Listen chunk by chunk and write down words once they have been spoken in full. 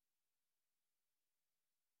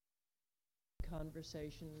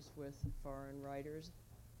conversations with foreign writers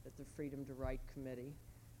that the Freedom to Write Committee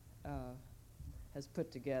has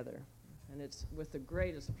put together. And it's with the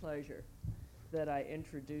greatest pleasure that I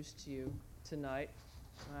introduce to you tonight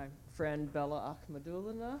my friend Bella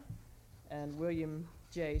Ahkmadulina and William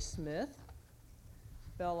J. Smith.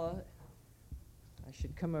 Bella, I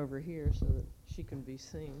should come over here so that she can be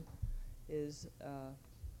seen, is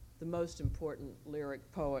the most important lyric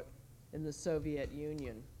poet in the Soviet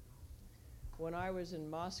Union. When I was in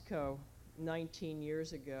Moscow 19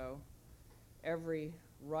 years ago, every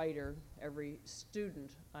writer, every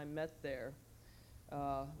student I met there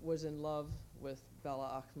was in love with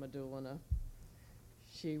Bella Ahkmadulina.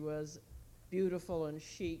 She was beautiful and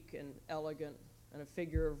chic and elegant and a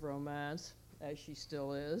figure of romance, as she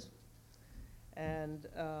still is. And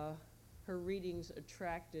her readings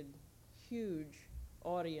attracted huge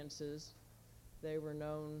audiences. They were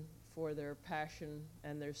known for their passion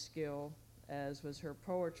and their skill, as was her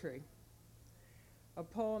poetry. A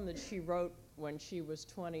poem that she wrote when she was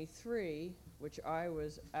 23, which I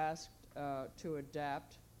was asked to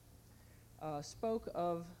adapt, spoke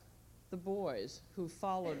of the boys who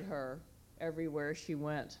followed her everywhere she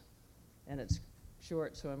went. And it's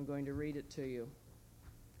short, so I'm going to read it to you.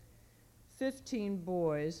 15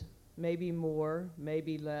 boys, maybe more,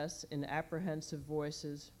 maybe less, in apprehensive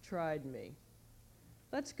voices, tried me.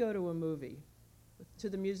 Let's go to a movie, to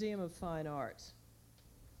the Museum of Fine Arts.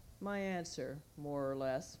 My answer, more or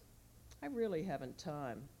less, I really haven't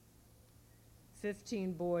time.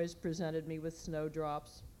 15 boys presented me with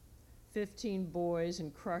snowdrops. 15 boys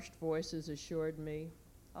in crushed voices assured me,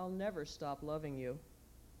 I'll never stop loving you.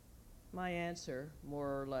 My answer,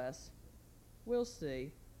 more or less, we'll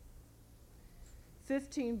see.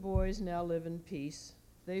 15 boys now live in peace.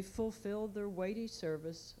 They've fulfilled their weighty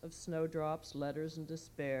service of snowdrops, letters, and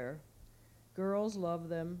despair. Girls love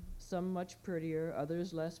them, some much prettier,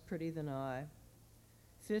 others less pretty than I.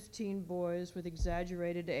 15 boys with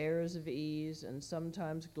exaggerated airs of ease and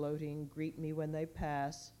sometimes gloating greet me when they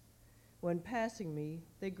pass. When passing me,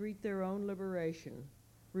 they greet their own liberation,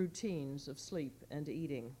 routines of sleep and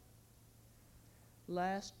eating.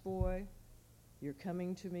 Last boy, you're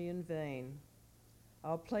coming to me in vain.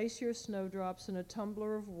 I'll place your snowdrops in a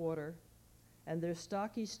tumbler of water, and their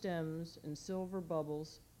stocky stems and silver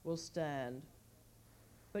bubbles will stand.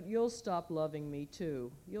 But you'll stop loving me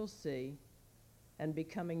too, you'll see, and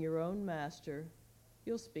becoming your own master,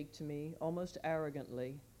 you'll speak to me almost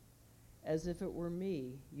arrogantly, as if it were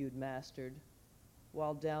me you'd mastered,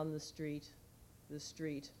 while down the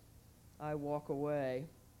street, I walk away.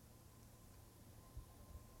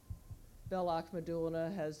 Bella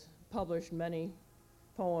Ahkmadulina has published many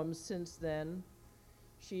poems since then.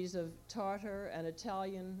 She's of Tatar and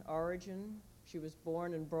Italian origin. She was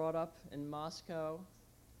born and brought up in Moscow.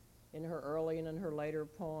 In her early and in her later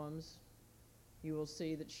poems, you will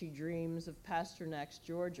see that she dreams of Pasternak's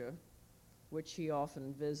Georgia, which she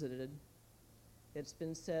often visited. It's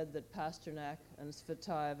been said that Pasternak and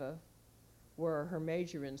Tsvetaeva were her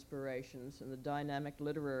major inspirations in the dynamic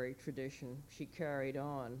literary tradition she carried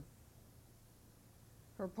on.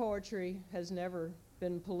 Her poetry has never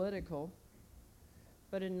been political,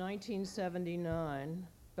 but in 1979,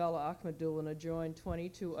 Bella Ahkmadulina joined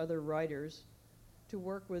 22 other writers to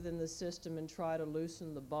work within the system and try to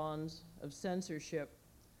loosen the bonds of censorship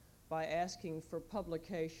by asking for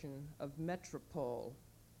publication of Metropole.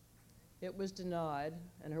 It was denied,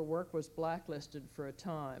 and her work was blacklisted for a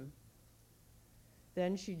time.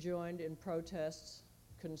 Then she joined in protests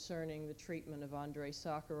concerning the treatment of Andrei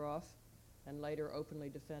Sakharov, and later openly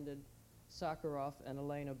defended Sakharov and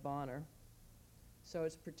Elena Bonner. So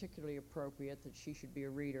it's particularly appropriate that she should be a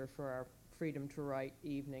reader for our Freedom to Write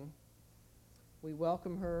evening. We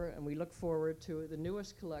welcome her, and we look forward to the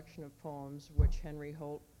newest collection of poems, which Henry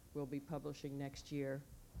Holt will be publishing next year,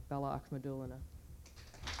 Bella Ahkmadulina.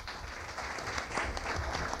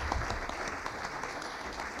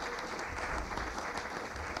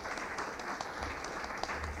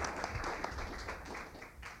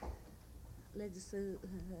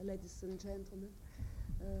 Ladies and gentlemen,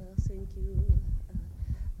 thank you.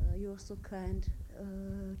 You're so kind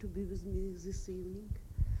to be with me this evening.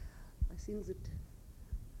 I think that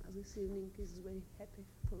this evening is very happy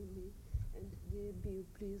for me, and dear Bill,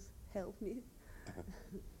 please help me.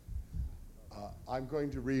 I'm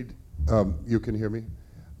going to read, you can hear me?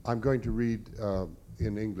 I'm going to read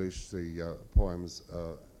in English the poems,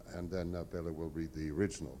 and then Bella will read the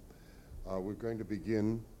original. We're going to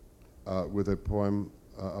begin with a poem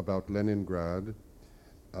about Leningrad,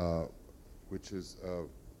 which is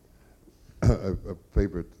a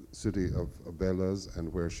favorite city of Bella's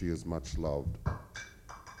and where she is much loved.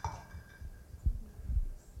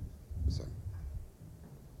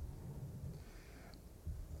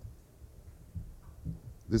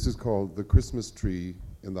 This is called The Christmas Tree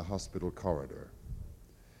in the Hospital Corridor.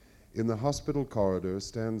 In the hospital corridor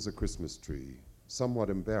stands a Christmas tree, somewhat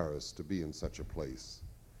embarrassed to be in such a place.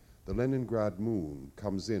 The Leningrad moon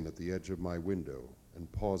comes in at the edge of my window and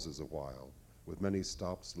pauses a while, with many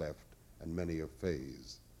stops left and many a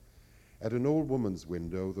phase. At an old woman's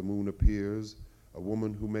window, the moon appears, a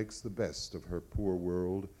woman who makes the best of her poor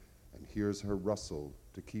world and hears her rustle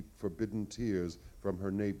to keep forbidden tears from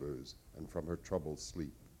her neighbors and from her troubled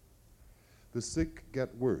sleep. The sick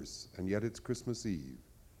get worse, and yet it's Christmas Eve.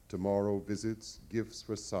 Tomorrow visits, gifts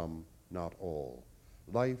for some, not all.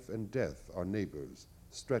 Life and death are neighbors.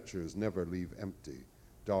 Stretchers never leave empty.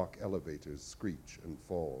 Dark elevators screech and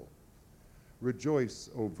fall. Rejoice,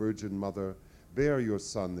 O Virgin Mother, bear your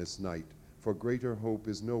Son this night, for greater hope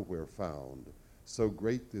is nowhere found. So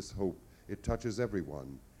great this hope, it touches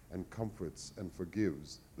everyone, and comforts and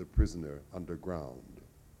forgives the prisoner underground.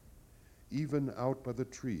 Even out by the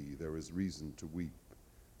tree there is reason to weep.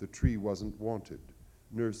 The tree wasn't wanted.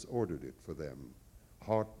 Nurse ordered it for them.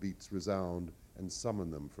 Heartbeats resound and summon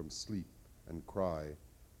them from sleep and cry,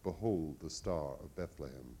 behold the star of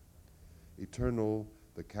Bethlehem. Eternal,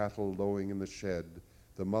 the cattle lowing in the shed,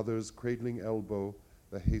 the mother's cradling elbow,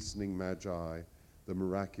 the hastening magi, the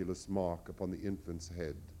miraculous mark upon the infant's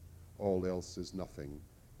head. All else is nothing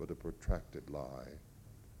but a protracted lie.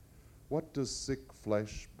 What does sick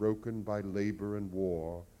flesh, broken by labor and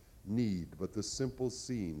war, need but the simple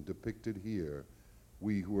scene depicted here?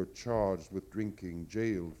 We who are charged with drinking,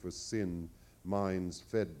 jailed for sin, minds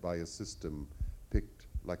fed by a system picked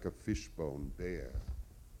like a fishbone bare.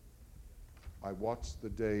 I watched the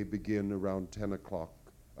day begin around 10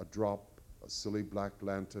 o'clock, a drop, a silly black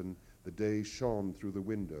lantern, the day shone through the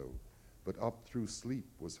window, but up through sleep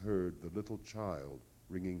was heard the little child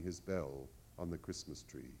ringing his bell on the Christmas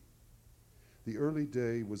tree. The early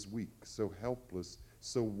day was weak, so helpless,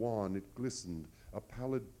 so wan it glistened, a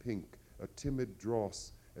pallid pink, a timid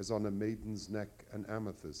dross, as on a maiden's neck an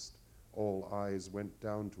amethyst. All eyes went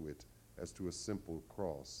down to it as to a simple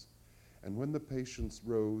cross. And when the patients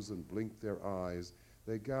rose and blinked their eyes,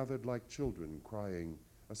 they gathered like children, crying,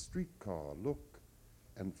 a streetcar, look,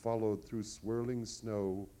 and followed through swirling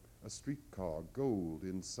snow, a streetcar, gold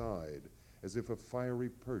inside, as if a fiery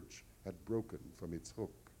perch had broken from its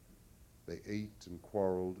hook. They ate and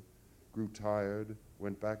quarreled, grew tired,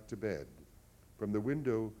 went back to bed. From the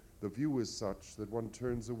window, the view is such that one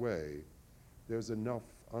turns away. There's enough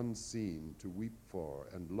unseen to weep for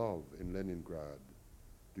and love in Leningrad.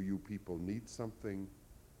 Do you people need something?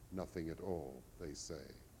 Nothing at all, they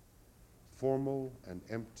say. Formal and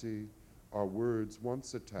empty are words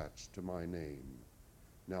once attached to my name.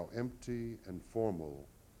 Now empty and formal,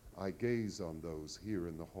 I gaze on those here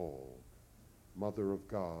in the hall. Mother of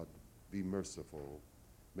God, be merciful.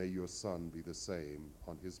 May your Son be the same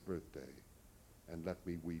on his birthday. And let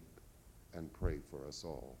me weep and pray for us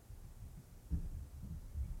all.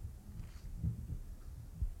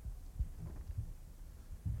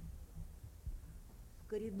 В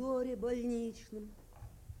коридоре больничном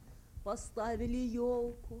поставили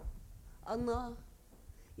елку. Она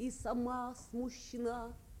и сама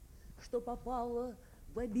смущена, что попала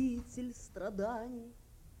в обитель страданий.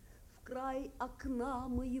 В край окна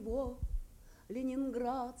моего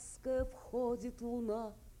ленинградская входит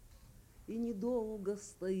луна, и недолго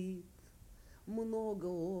стоит, много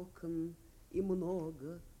окон и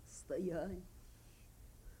много стояний.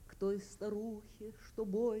 К той старухе, что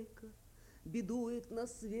бойко бедует на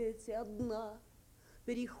свете одна,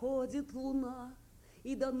 переходит луна,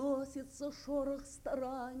 и доносится шорох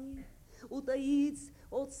стараний утаить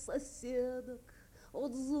от соседок,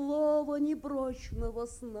 от злого непрочного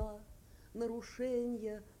сна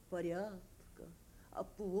нарушение порядка,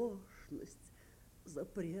 оплошность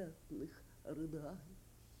запретных рыданий.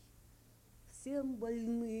 Всем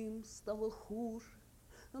больным стало хуже,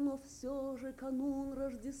 но все же канун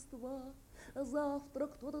Рождества. Завтра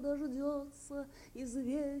кто-то дождется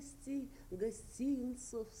известий,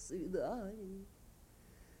 гостинцев, свиданий.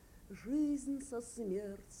 Жизнь со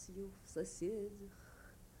смертью в соседях,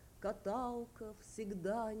 каталка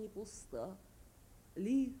всегда не пуста.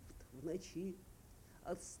 Лифт в ночи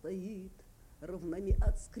отскрипит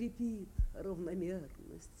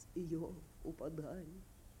равномерность ее упаданий.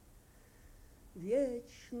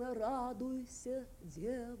 Вечно радуйся,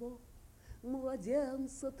 дево,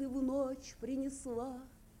 младенца ты в ночь принесла,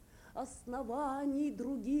 оснований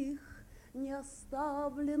других не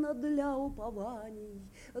оставлено для упований,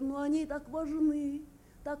 но они так важны,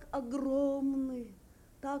 так огромны,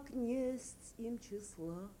 так несть им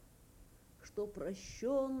числа, что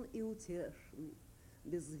прощен и утешен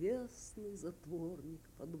безвестный затворник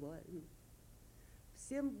подвальный.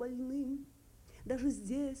 всем больным. Даже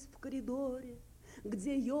здесь, в коридоре,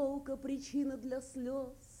 где елка причина для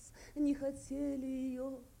слез, не хотели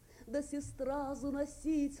ее, да сестра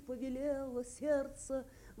заносить повелела, сердце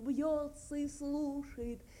бьется и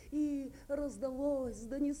слушает, и раздалось,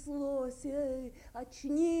 донеслось: эй,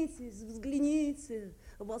 очнитесь, взгляните,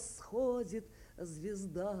 восходит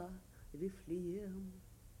звезда Вифлеем.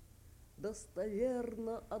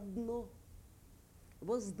 Достоверно одно: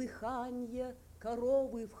 воздыханье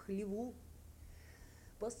коровы в хлеву,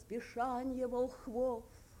 поспешанье волхвов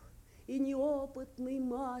и неопытной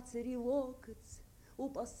матери локоть,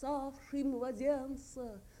 упасавший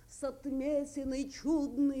младенца с отметиной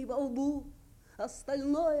чудной во лбу.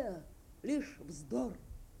 Остальное — лишь вздор,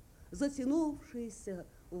 затянувшийся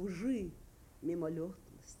лжи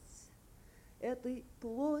мимолетность. Этой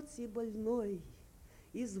плоти больной,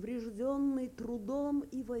 изврежденной трудом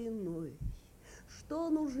и войной, что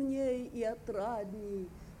нужней и отрадней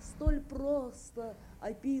столь просто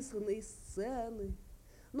описанной сцены,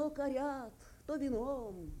 но корят то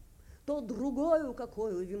вином, то другою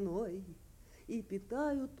какою виной, и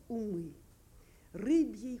питают умы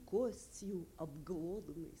рыбьей костью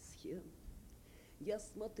обглоданной схемы. Я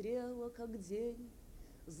смотрела, как день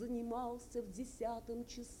занимался в 10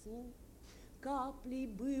 часу, каплей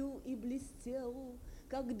был и блестел,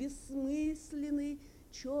 как бессмысленный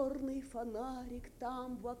черный фонарик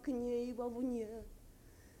там в окне и вовне.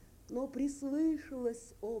 Но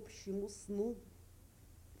прислышалось общему сну,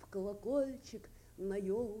 в колокольчик на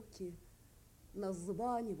елке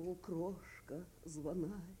названивал крошка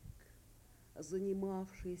звонарик.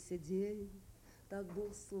 Занимавшийся день так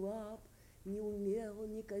был слаб, неумел,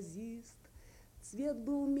 неказист. Цвет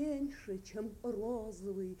был меньше, чем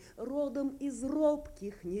розовый, родом из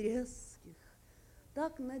робких нерезких.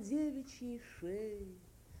 Так на девичьей шее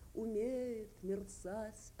умеет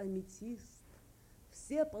мерцать аметист.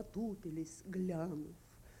 Все потупились, глянув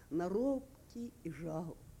на робкий и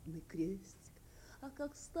жалобный крестик. А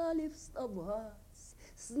как стали вставать,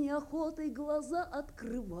 с неохотой глаза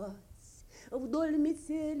открывать, вдоль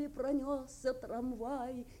метели пронесся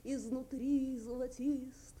трамвай, изнутри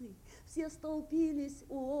золотистый. Все столпились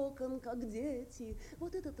у окон, как дети.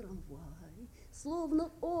 Вот это трамвай,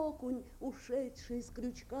 словно окунь, ушедший с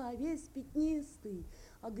крючка, весь пятнистый,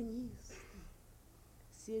 огнистый.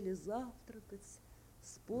 Сели завтракать,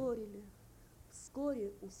 спорили,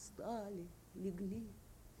 вскоре устали, легли.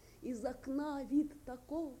 Из окна вид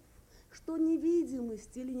таков, что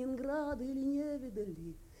невидимости Ленинграда или не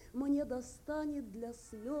видали. Мне достанет для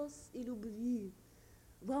слез и любви.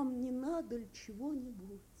 Вам не надо ли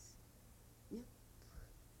чего-нибудь? Нет,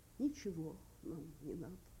 ничего нам не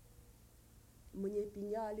надо. Мне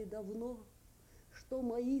пеняли давно, что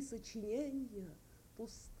мои сочинения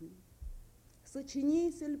пусты.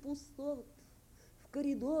 Сочинитель пустот, в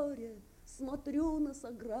коридоре смотрю на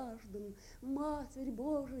сограждан. Матерь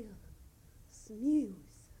Божия, смилуйся,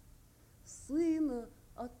 сына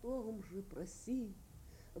о том же проси.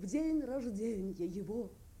 В день рождения его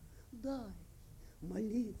дай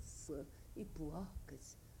молиться и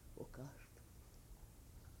плакать о каждом.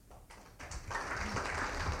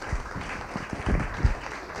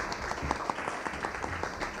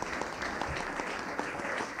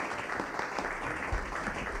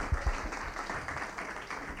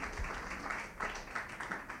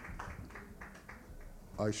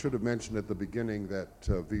 I should have mentioned at the beginning that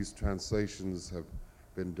these translations have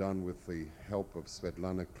been done with the help of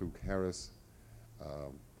Svetlana Klug-Harris.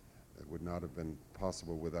 It would not have been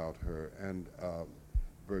possible without her, and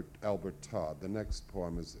Albert Todd. The next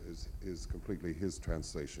poem is completely his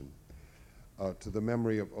translation. To the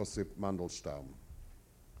memory of Osip Mandelstam.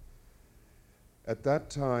 At that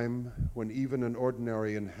time, when even an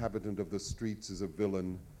ordinary inhabitant of the streets is a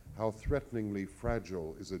villain, how threateningly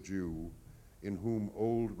fragile is a Jew in whom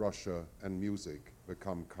old Russia and music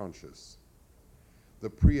become conscious. The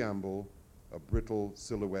preamble, a brittle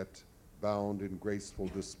silhouette bound in graceful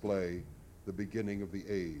display, the beginning of the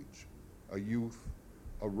age, a youth,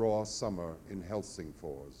 a raw summer in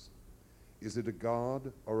Helsingfors. Is it a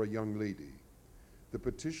god or a young lady? The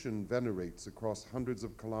petition venerates across hundreds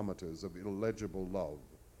of kilometers of illegible love,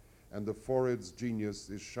 and the forehead's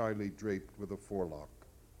genius is shyly draped with a forelock.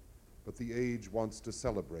 But the age wants to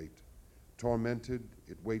celebrate. Tormented,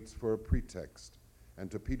 it waits for a pretext, and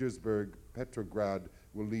to Petersburg, Petrograd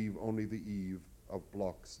will leave only the eve of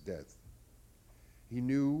Bloch's death. He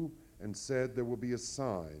knew and said there will be a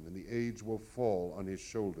sign, and the age will fall on his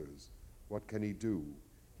shoulders. What can he do?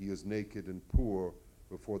 He is naked and poor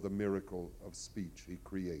before the miracle of speech he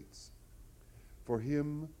creates. For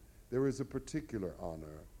him, there is a particular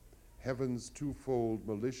honor, heaven's twofold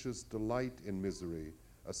malicious delight in misery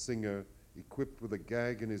a singer equipped with a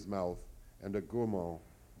gag in his mouth and a gourmand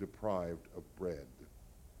deprived of bread.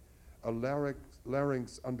 A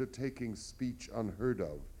larynx undertaking speech unheard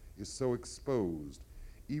of is so exposed,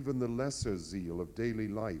 even the lesser zeal of daily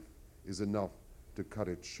life is enough to cut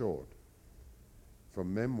it short.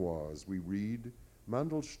 From memoirs we read,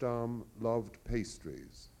 Mandelstam loved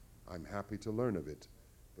pastries. I'm happy to learn of it,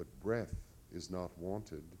 but breath is not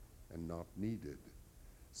wanted and not needed.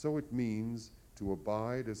 So it means to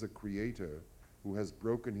abide as a creator who has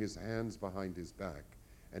broken his hands behind his back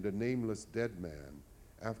and a nameless dead man.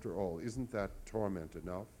 After all, isn't that torment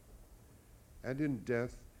enough? And in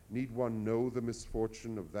death, need one know the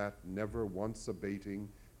misfortune of that never once abating,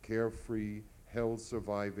 carefree,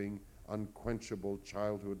 hell-surviving, unquenchable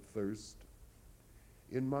childhood thirst?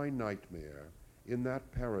 In my nightmare, in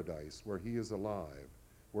that paradise where he is alive,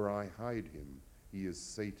 where I hide him, he is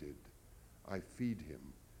sated. I feed him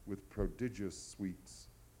with prodigious sweets,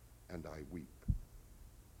 and I weep.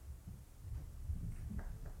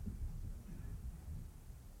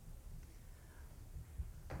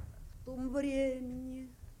 В том времени,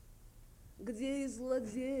 где и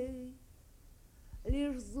злодей,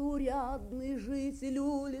 лишь заурядный житель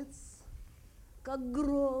улиц, как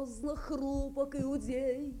грозно хрупок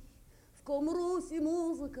иудей, в ком Русь и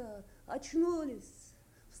музыка очнулись,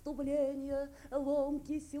 вступление,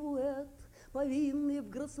 ломкий силуэт, повинный в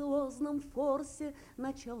грациозном форсе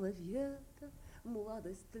начало века,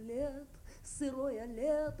 молодость лет, сырое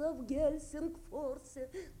лето в Гельсингфорсе,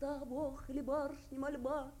 табох или барышни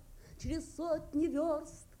мольба, через сотни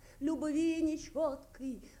верст любви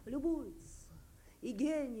нечеткой любуется, и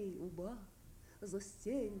гений лба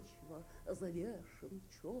застенчиво завешен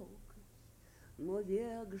челкой. Но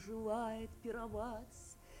век желает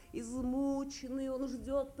пировать, измученный он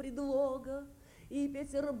ждет предлога, и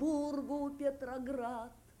Петербургу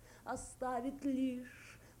Петроград оставит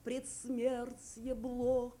лишь предсмертье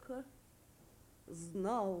Блока.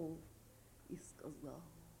 Знал и сказал,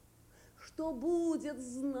 что будет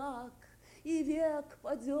знак, и век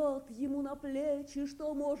падет ему на плечи,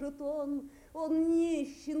 что может он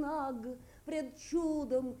нищий наг, пред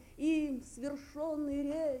чудом им свершенной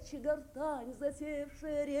речи, гортань,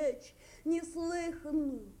 затеявшая речь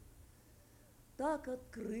неслыханную, так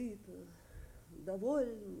открыто,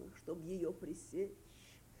 довольно, чтоб ее пресечь,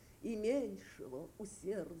 и меньшего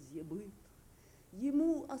усердия быт.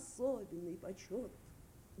 Ему особенный почет,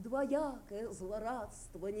 двоякое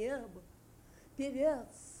злорадство неба,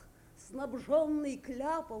 певец, снабженный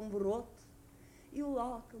кляпом в рот, и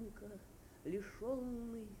лакомка,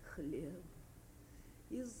 лишенный хлеба.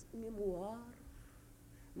 Из мемуаров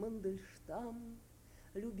Мандельштам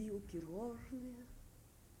любил пирожные.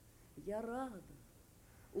 Я рада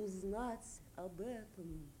узнать об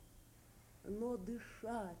этом, но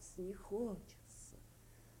дышать не хочется,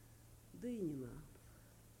 да и не надо.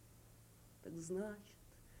 Так значит,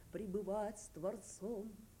 пребывать с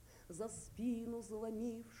Творцом, за спину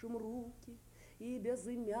заломившим руки, и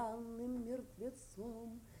безымянным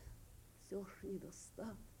мертвецом все ж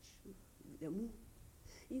недостаточно для муки.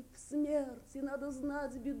 И в смерти надо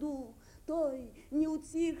знать беду той, не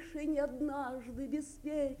утихшей ни однажды,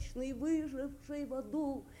 беспечной, выжившей в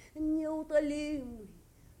аду, неутолимой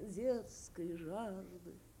детской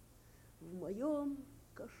жажды. В моем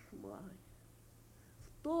кошмаре,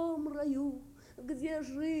 в том раю, где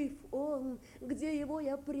жив он, где его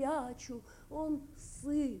я прячу, он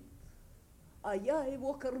сыт, а я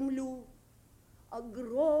его кормлю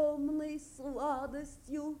огромной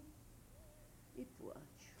сладостью и плачу.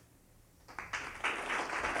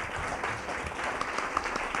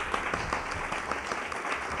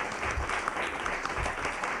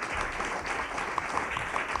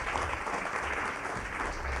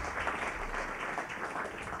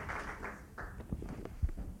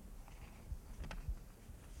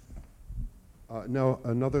 Now,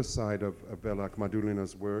 another side of Bella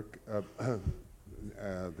Ahkmadulina's work,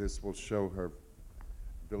 this will show her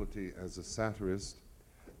ability as a satirist.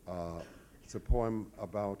 It's a poem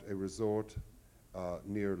about a resort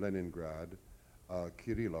near Leningrad,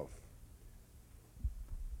 Kirillov.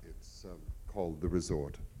 It's called The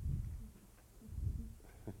Resort.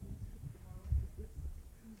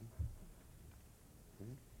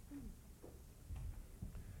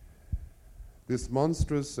 This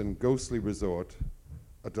monstrous and ghostly resort,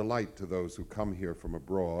 a delight to those who come here from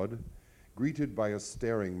abroad, greeted by a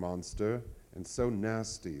staring monster, and so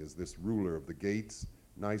nasty as this ruler of the gates,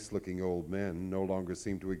 nice-looking old men no longer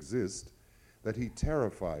seem to exist, that he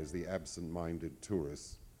terrifies the absent-minded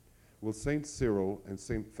tourists. Will St. Cyril and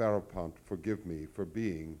St. Therapont forgive me for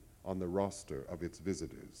being on the roster of its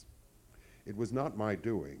visitors? It was not my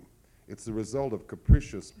doing. It's the result of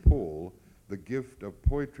capricious pull, the gift of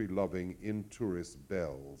poetry-loving in-tourist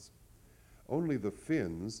belles. Only the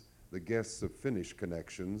Finns, the guests of Finnish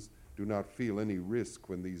connections, do not feel any risk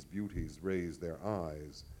when these beauties raise their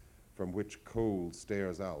eyes, from which cold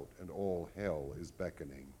stares out and all hell is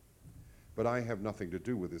beckoning. But I have nothing to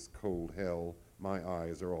do with this cold hell. My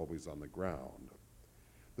eyes are always on the ground.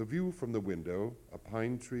 The view from the window, a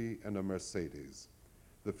pine tree and a Mercedes.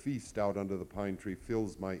 The feast out under the pine tree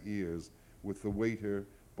fills my ears with the waiter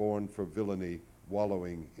born for villainy,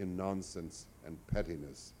 wallowing in nonsense and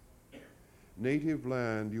pettiness. Native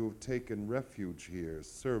land, you have taken refuge here,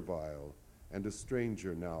 servile, and a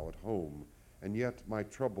stranger now at home, and yet my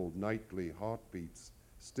troubled nightly heartbeats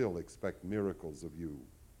still expect miracles of you.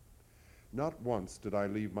 Not once did I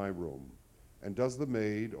leave my room, and does the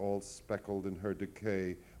maid, all speckled in her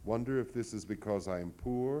decay, wonder if this is because I am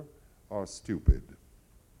poor or stupid?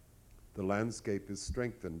 The landscape is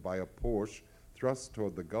strengthened by a Porsche thrust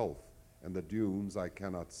toward the gulf and the dunes I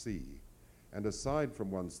cannot see. And aside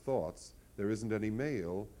from one's thoughts, there isn't any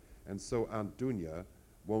mail, and so Aunt Dunya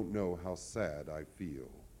won't know how sad I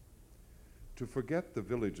feel. To forget the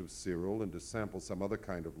village of Cyril and to sample some other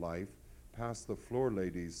kind of life, past the floor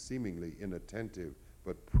lady's seemingly inattentive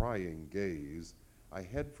but prying gaze, I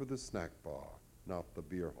head for the snack bar, not the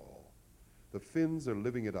beer hall. The Finns are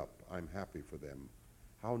living it up. I'm happy for them.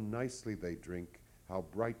 How nicely they drink, how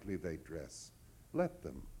brightly they dress. Let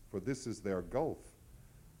them, for this is their gulf.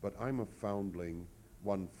 But I'm a foundling,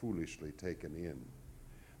 one foolishly taken in.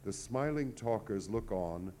 The smiling talkers look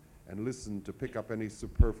on and listen to pick up any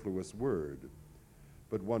superfluous word.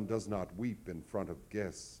 But one does not weep in front of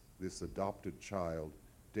guests. This adopted child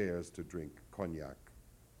dares to drink cognac.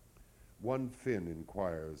 One Finn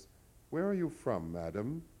inquires, "Where are you from,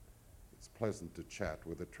 madam?" It's pleasant to chat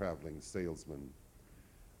with a traveling salesman.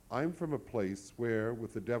 I'm from a place where,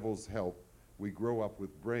 with the devil's help, we grow up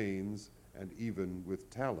with brains and even with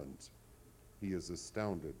talent. He is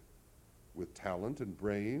astounded. With talent and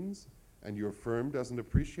brains? And your firm doesn't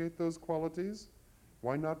appreciate those qualities?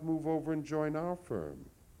 Why not move over and join our firm?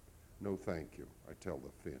 No, thank you, I tell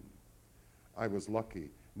the Finn. I was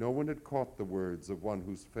lucky. No one had caught the words of one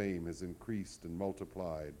whose fame has increased and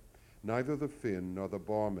multiplied. Neither the Finn nor the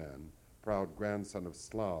barman, proud grandson of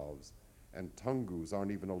Slavs, and Tungus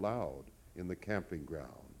aren't even allowed in the camping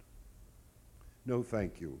ground. No,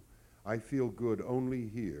 thank you. I feel good only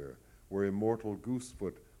here, where immortal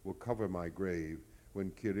Goosefoot will cover my grave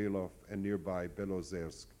when Kirillov and nearby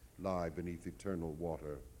Belozersk lie beneath eternal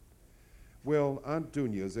water. Well, Aunt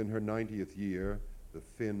Dunya's in her 90th year. The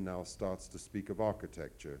Finn now starts to speak of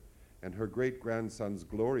architecture, and her great-grandson's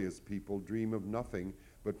glorious people dream of nothing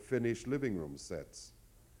but Finnish living room sets.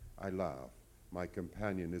 I laugh. My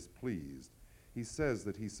companion is pleased. He says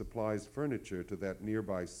that he supplies furniture to that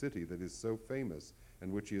nearby city that is so famous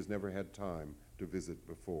and which he has never had time to visit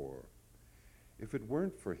before. If it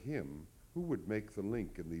weren't for him, who would make the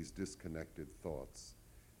link in these disconnected thoughts?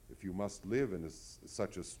 If you must live in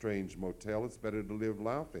such a strange motel, it's better to live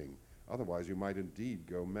laughing. Otherwise, you might indeed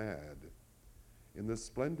go mad. In the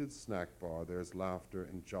splendid snack bar, there's laughter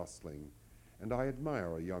and jostling, and I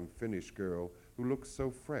admire a young Finnish girl who looks so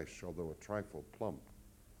fresh, although a trifle plump.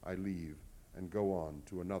 I leave and go on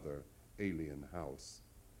to another alien house.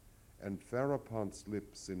 And Farapont's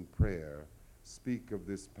lips in prayer speak of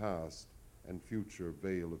this past and future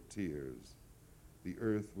vale of tears. The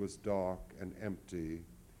earth was dark and empty,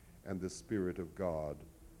 and the Spirit of God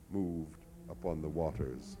moved upon the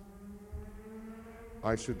waters.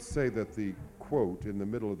 I should say that the quote in the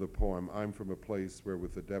middle of the poem, "I'm from a place where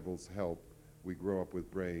with the devil's help we grow up with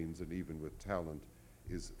brains and even with talent,"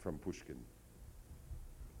 is from Pushkin.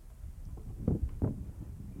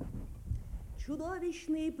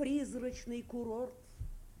 Чудовищный призрачный курорт,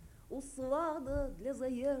 услада для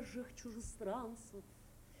заезжих чужестранцев.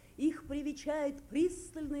 Их привечает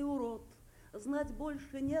пристальный урод, знать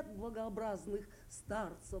больше нет благообразных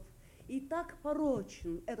старцев. И так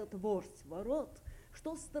порочен этот вождь ворот,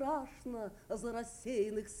 что страшно за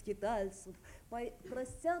рассеянных скитальцев.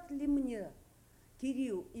 Простят ли мне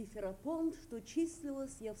Кирилл и Ферапонт, что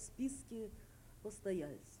числилась я в списке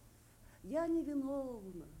постояльцев? Я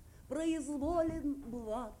невиновна, произволен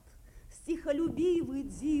блат, стихолюбивый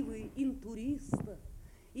дивы интуриста,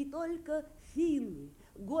 и только финны,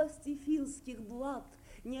 гости финских блат,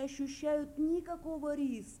 не ощущают никакого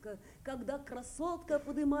риска, когда красотка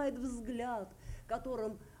поднимает взгляд,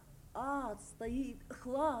 которым ад стоит,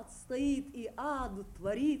 хлад стоит и ад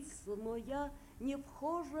творится, но я не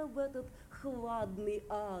вхожа в этот хладный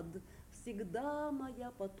ад, всегда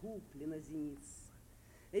моя потуплена зеница.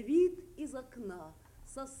 Вид из окна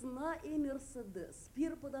Сосна и Мерседес,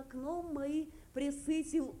 пир под окном мои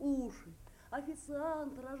пресытил уши.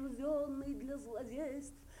 Официант, рожденный для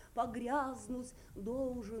злодейств, погрязнуть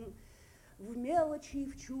должен в мелочи и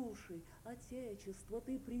в чуши. Отечество,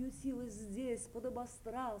 ты приютилась здесь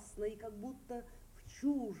подобострастно и как будто в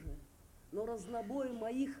чуже. Но разнобой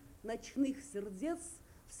моих ночных сердец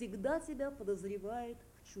всегда тебя подозревает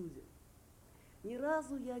в чуде. Ни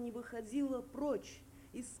разу я не выходила прочь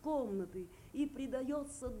из комнаты, и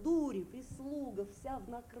предается дури прислуга вся в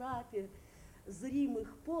накрапе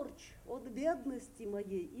зримых порч от бедности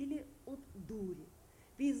моей или от дури.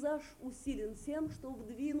 Пейзаж усилен тем, что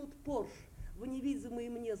вдвинут Порш в невидимый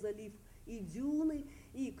мне залив и дюны,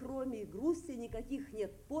 и кроме грусти никаких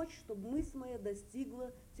нет почт, чтобы мысль моя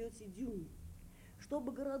достигла тети Дюни.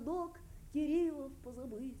 Чтобы городок Кириллов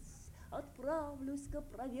позабыть, отправлюсь-ка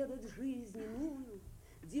проведать жизнь иную.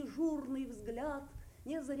 Дежурный взгляд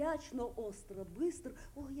незрячно остро, быстро.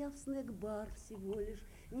 О, я в снэк-бар всего лишь,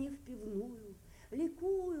 не в пивную.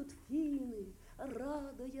 Ликуют финны,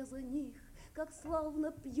 рада я за них, как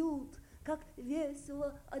славно пьют, как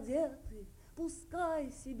весело одеты.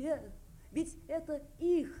 Пускай себе, ведь это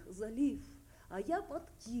их залив, а я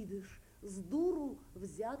подкидыш, с дуру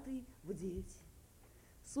взятый в дети.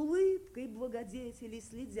 С улыбкой благодетели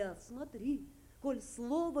следят, смотри, коль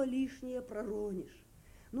слово лишнее проронишь.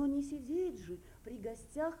 Но не сидеть же при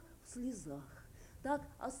гостях в слезах. Так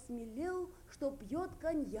осмелел, что пьет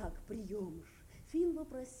коньяк приемыш. Фин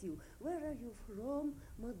вопросил: «Where are you from,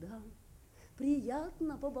 мадам?»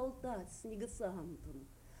 Приятно поболтать с негациантом.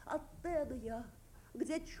 От Теда я,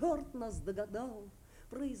 где черт нас догадал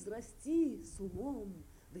произрасти с умом,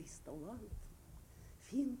 да и с талантом.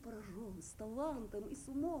 Фин поражен с талантом и с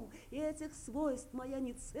умом, и этих свойств моя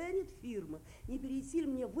не ценит фирма. Не перейти ли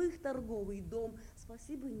мне в их торговый дом?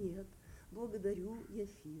 Спасибо, нет, благодарю я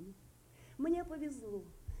Фин. Мне повезло,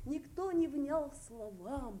 никто не внял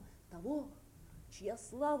словам того, чья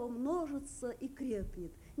слава множится и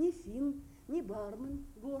крепнет. Ни Фин, ни бармен,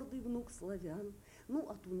 гордый внук славян. Ну,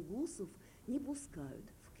 а тунгусов не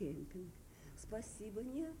пускают в кемпинг. Спасибо,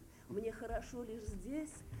 нет, мне хорошо лишь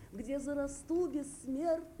здесь, где зарасту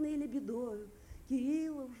бессмертной лебедою.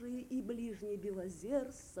 Кириллов же и ближний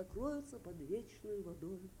Белозерск сокроются под вечной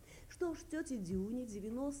водой. Что ж, тете Дюне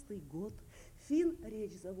 90-й год. Фин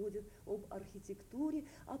речь заводит об архитектуре,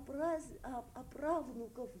 а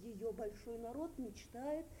правнуков ее большой народ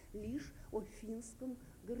мечтает лишь о финском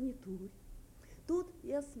гарнитуре. Тут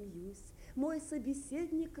я смеюсь. Мой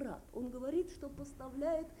собеседник рад. Он говорит, что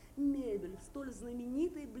поставляет мебель в столь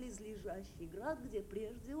знаменитый близлежащий град, где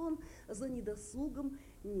прежде он за недосугом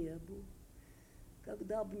не был.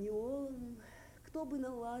 Когда б не он, кто бы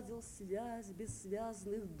наладил связь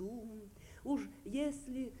бессвязных дум? Уж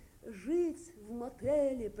если жить в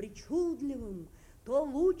мотеле причудливом, то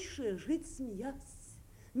лучше жить смеясь,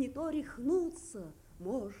 не то рехнуться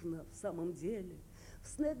можно в самом деле. В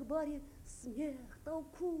снэк-баре смех,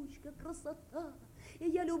 толкучка, красота, и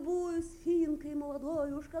я любуюсь финкой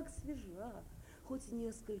молодой, уж как свежа, хоть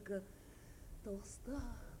несколько толста.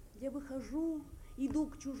 Я выхожу, иду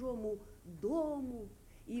к чужому дому,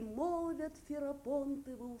 и молвят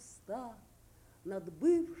ферапонтовы уста над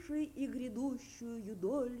бывшей и грядущую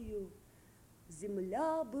юдолью.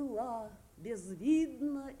 Земля была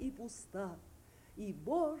безвидна и пуста, и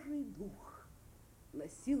Божий дух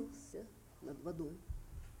носился над водой.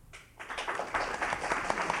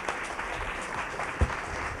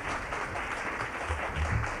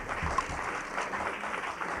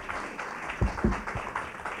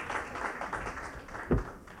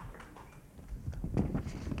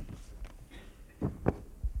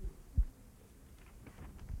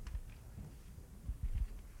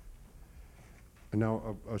 And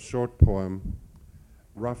now a short poem,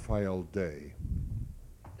 Raphael Day.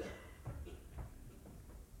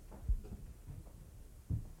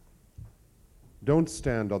 Don't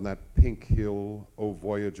stand on that pink hill, O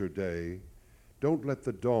Voyager Day. Don't let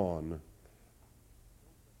the dawn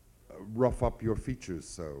rough up your features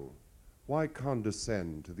so. Why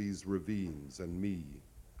condescend to these ravines and me?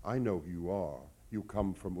 I know who you are. You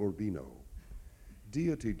come from Urbino.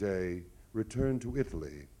 Deity Day, return to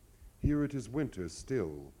Italy. Here it is winter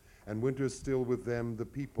still, and winter still with them the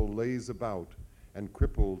people lays about, and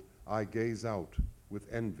crippled I gaze out,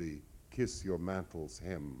 with envy kiss your mantle's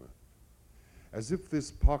hem. As if this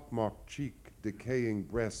pockmarked cheek, decaying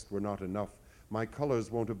breast were not enough, my colors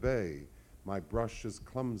won't obey, my brush is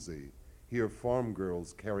clumsy, here farm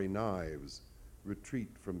girls carry knives,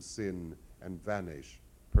 retreat from sin and vanish,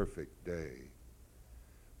 perfect day.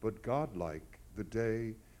 But godlike, the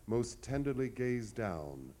day most tenderly gazed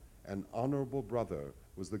down, an honorable brother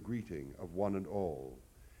was the greeting of one and all,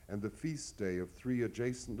 and the feast day of 3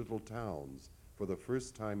 adjacent little towns, for the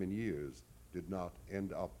first time in years, did not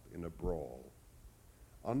end up in a brawl.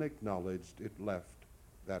 Unacknowledged it left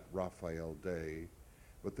that Raphael day,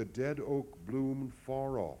 but the dead oak bloomed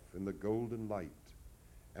far off in the golden light,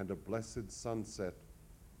 and a blessed sunset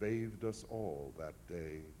bathed us all that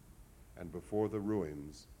day, and before the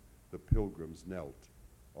ruins the pilgrims knelt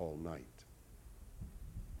all night.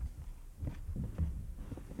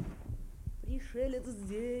 Пришелец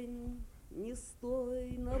день, не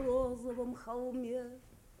стой на розовом холме,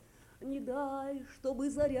 не дай, чтобы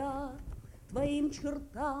заря твоим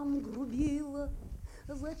чертам грубила.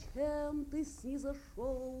 Зачем ты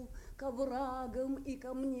снизошел к оврагам и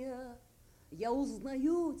ко мне? Я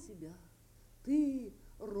узнаю тебя, ты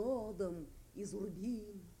родом из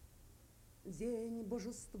Урбин. День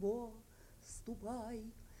божество, ступай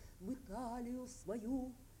в Италию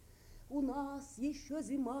свою. У нас еще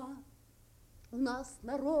зима, у нас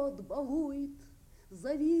народ балует.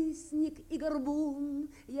 Завистник и горбун,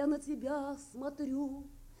 я на тебя смотрю,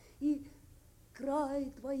 и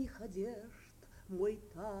край твоих одежд мой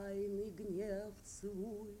тайный гнев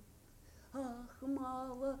целует. Ах,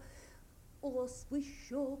 мало оспы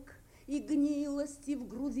щек и гнилости в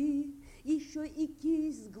груди, еще и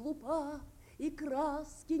кисть глупа, и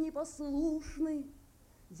краски непослушны.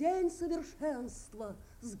 День совершенства,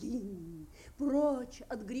 сгинь, прочь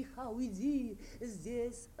от греха уйди.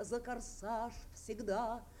 Здесь за корсаж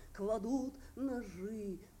всегда кладут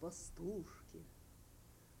ножи пастушки.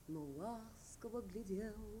 Но ласково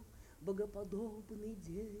глядел богоподобный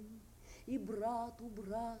день, и брату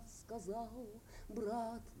брат сказал: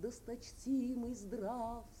 брат досточтимый,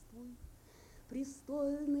 здравствуй.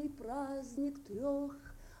 Престольный праздник 3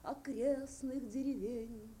 окрестных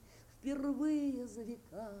деревень впервые за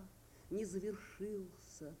века не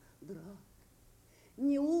завершился драк.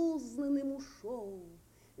 Неузнанным ушел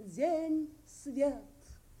день свет,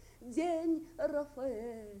 день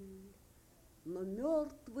Рафаэль, но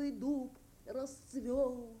мертвый дуб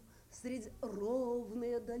расцвел средь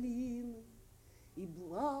ровной долины, и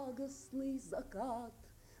благостный закат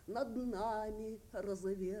над нами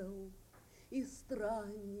розовел, и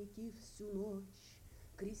странники всю ночь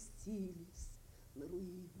крестились на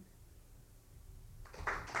руины.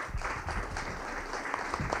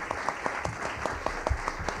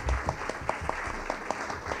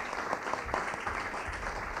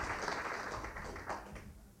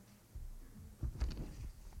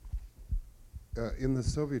 In the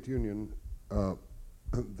Soviet Union,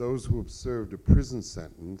 those who have served a prison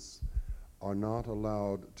sentence are not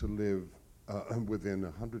allowed to live within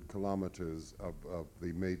 100 kilometers of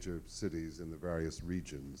the major cities in the various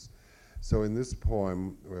regions. So in this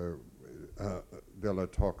poem, where Bella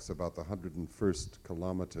talks about the 101st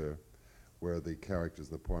kilometer where the characters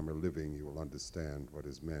in the poem are living, you will understand what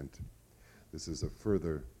is meant. This is a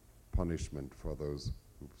further punishment for those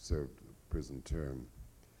who served the prison term.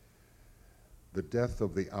 The death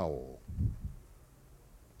of the owl.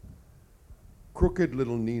 Crooked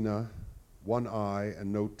little Nina, one eye and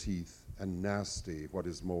no teeth, and nasty, what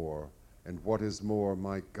is more, and what is more,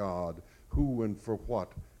 my God, who and for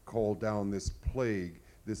what called down this plague,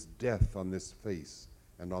 this death on this face,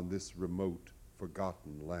 and on this remote,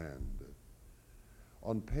 forgotten land?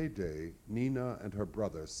 On payday, Nina and her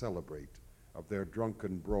brother celebrate. Of their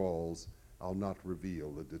drunken brawls, I'll not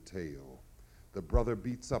reveal the detail. The brother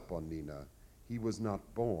beats up on Nina. He was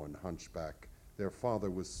not born hunchback. Their father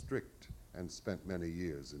was strict and spent many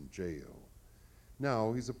years in jail.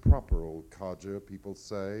 Now he's a proper old codger, people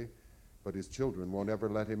say, but his children won't ever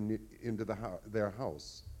let him into their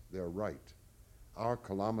house. They're right. Our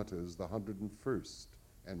kilometer's the 101st,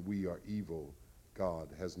 and we are evil. God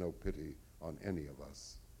has no pity on any of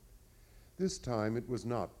us. This time it was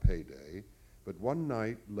not payday, but one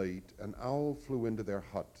night late, an owl flew into their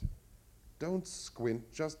hut. Don't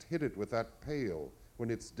squint, just hit it with that pail. When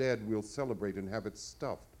it's dead, we'll celebrate and have it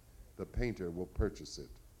stuffed. The painter will purchase it.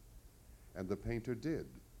 And the painter did.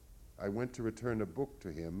 I went to return a book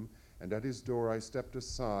to him, and at his door I stepped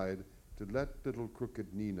aside to let little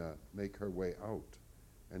crooked Nina make her way out,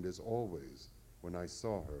 and as always, when I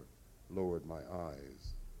saw her, lowered my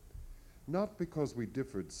eyes. Not because we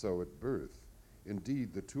differed so at birth.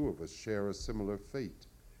 Indeed, the two of us share a similar fate.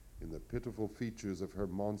 In the pitiful features of her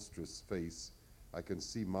monstrous face, I can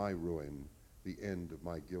see my ruin, the end of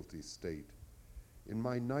my guilty state. In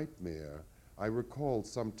my nightmare, I recalled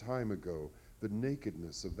some time ago the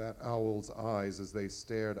nakedness of that owl's eyes as they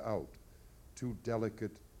stared out. Two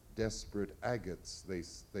delicate, desperate agates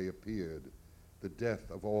they appeared, the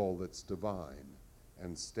death of all that's divine,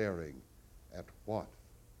 and staring at what?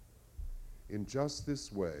 In just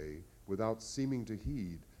this way, without seeming to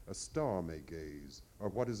heed, a star may gaze, or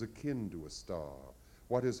what is akin to a star,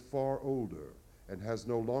 what is far older, and has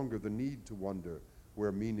no longer the need to wonder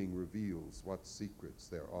where meaning reveals what secrets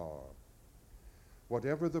there are.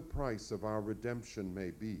 Whatever the price of our redemption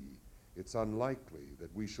may be, it's unlikely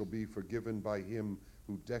that we shall be forgiven by him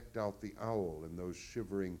who decked out the owl in those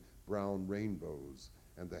shivering brown rainbows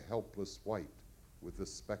and the helpless white with the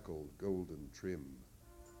speckled golden trim.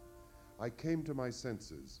 I came to my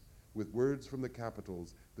senses. With words from the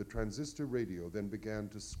capitals, the transistor radio then began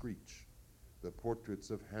to screech. The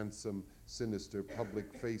portraits of handsome, sinister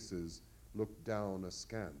public faces looked down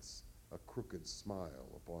askance, a crooked smile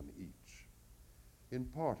upon each. In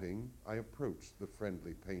parting, I approached the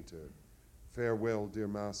friendly painter. "Farewell, dear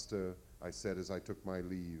master," I said as I took my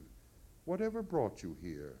leave. "Whatever brought you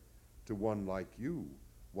here? To one like you,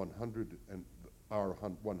 our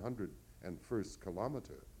 101st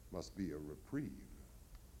kilometer must be a reprieve."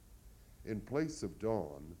 In place of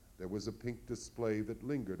dawn, there was a pink display that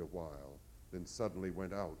lingered a while, then suddenly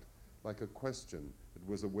went out, like a question that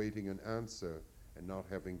was awaiting an answer and not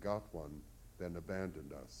having got one, then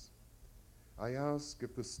abandoned us. I asked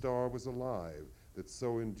if the star was alive that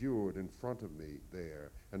so endured in front of me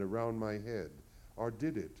there and around my head, or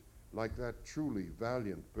did it, like that truly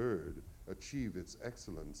valiant bird, achieve its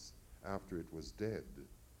excellence after it was dead?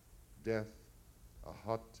 Death, a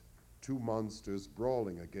hut, two monsters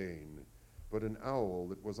brawling again, but an owl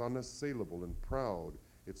that was unassailable and proud,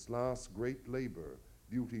 its last great labor,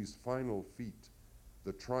 beauty's final feat,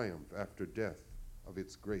 the triumph after death of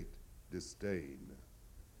its great disdain.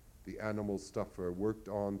 The animal stuffer worked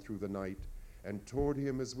on through the night, and toward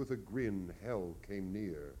him as with a grin hell came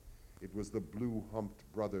near. It was the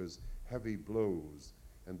blue-humped brother's heavy blows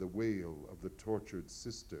and the wail of the tortured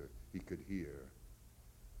sister he could hear.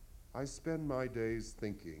 I spend my days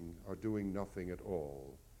thinking or doing nothing at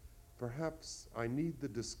all. Perhaps I need the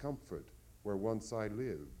discomfort where once I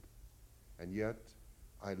lived, and yet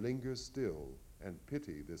I linger still and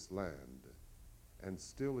pity this land, and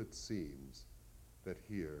still it seems that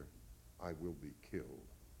here I will be killed.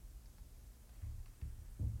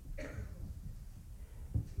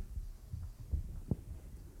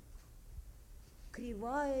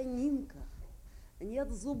 Кривая Нинка,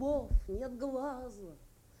 нет зубов, нет глаза,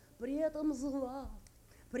 при этом зла,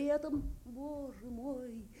 при этом, Боже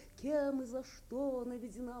мой, кем и за что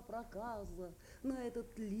наведена проказа на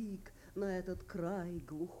этот лик, на этот край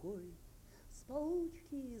глухой. С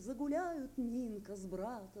получки загуляют Нинка с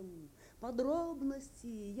братом, подробности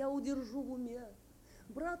я удержу в уме.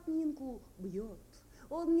 Брат Нинку бьет,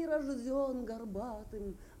 он не рожден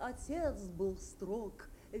горбатым, отец был строг,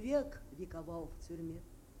 век вековал в тюрьме.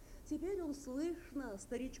 Теперь он, слышно,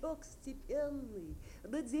 старичок степенный,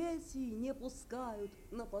 да дети не пускают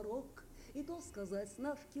на порог. И то сказать,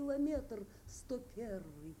 наш километр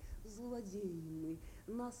 101, злодейный,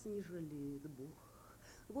 нас не жалеет Бог.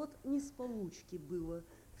 Вот не с получки было,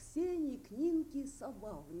 в сени к Нинке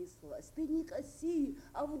сова внеслась. Ты не коси,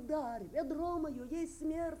 а вдарь, ведро мое, ей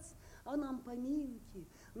смерть, а нам поминки.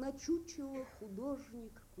 На чучело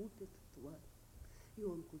художник купит тварь. И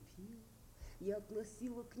он купил. Я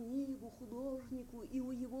относила книгу художнику, и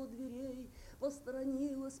у его дверей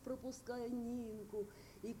посторонилась, пропуская Нинку,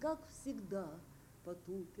 и, как всегда,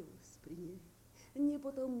 потупилась при ней. Не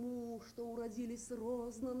потому, что уродились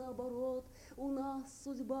розно, наоборот, у нас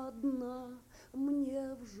судьба одна.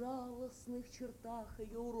 Мне в жалостных чертах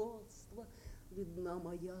ее уродства видна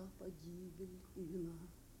моя погибель и вина.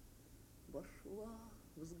 Вошла,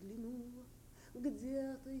 взглянула,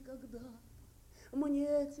 где-то и когда мне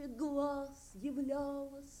этих глаз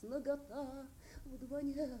являлась нагота в два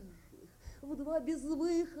нежных, в два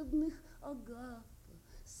безвыходных агата.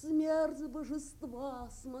 Смерть божества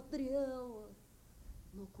смотрела,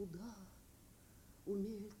 но куда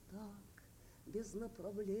умеет так, без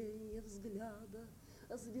направления взгляда,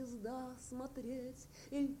 звезда смотреть,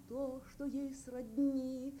 или то, что ей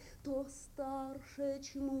сродни, то старшее,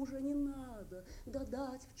 чему же не надо,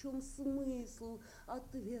 гадать, в чем смысл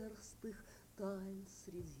отверстых тайн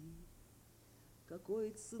среди.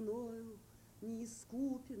 Какой ценою не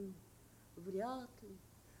искупен, вряд ли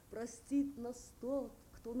простит нас тот,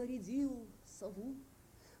 кто нарядил сову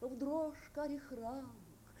в дрожь карих рамок,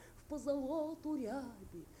 в позолоту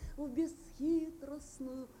ряби, в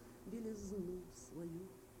бесхитростную белизну свою.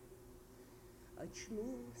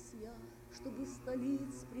 Очнулась я, чтобы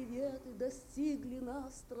столиц приветы достигли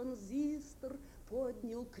нас, транзистор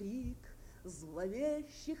поднял крик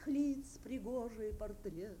зловещих лиц, пригожие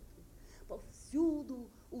портреты повсюду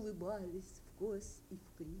улыбались в кость и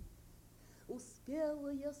в крик. Успела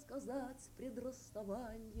я сказать пред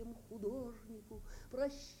расставанием художнику: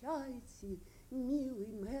 прощайте,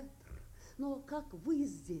 милый мэтр, но как вы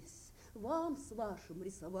здесь, вам с вашим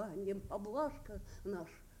рисованием поблажка наш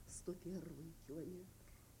 101-й километр.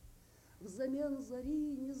 Взамен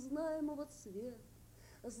зари незнаемого цвета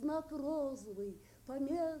знак розовый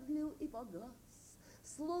помедлил и погас,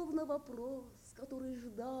 словно вопрос, который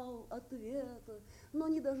ждал ответа, но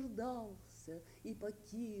не дождался и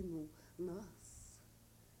покинул нас.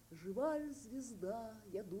 Жива ли звезда,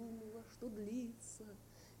 я думала, что длится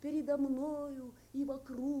передо мною и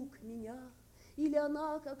вокруг меня, или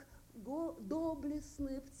она, как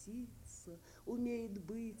доблестная птица, умеет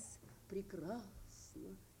быть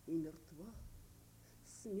прекрасна и мертва.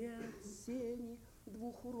 Смерть сени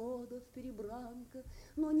двух уродов перебранка,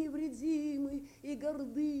 но невредимы и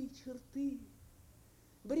горды черты.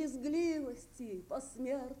 Брезгливости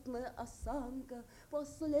посмертная осанка,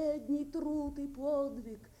 последний труд и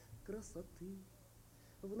подвиг красоты.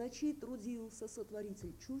 В ночи трудился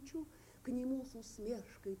сотворитель Чучу, к нему с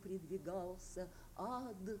усмешкой придвигался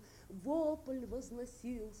ад, вопль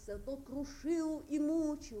возносился, то крушил и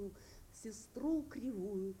мучил сестру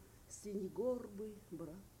кривую, синегорбый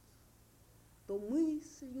брат. То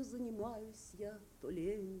мыслью занимаюсь я, то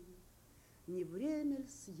ленью, не время ли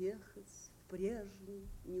съехать в прежний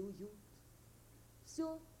неуют?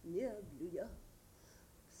 Все медлю я,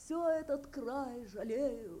 все этот край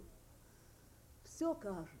жалею, все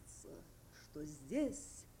кажется, что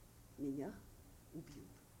здесь меня убьют.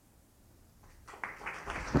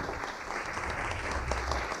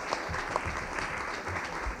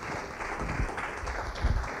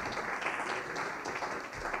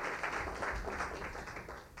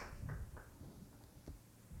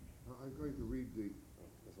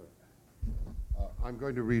 I'm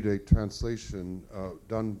going to read a translation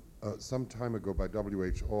done some time ago by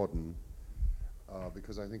W.H. Auden,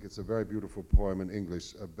 because I think it's a very beautiful poem in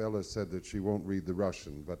English. Bella said that she won't read the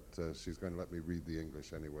Russian, but she's going to let me read the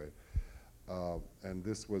English anyway. And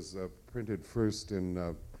this was printed first in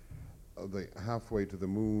the Halfway to the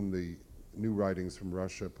Moon, the New Writings from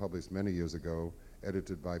Russia, published many years ago,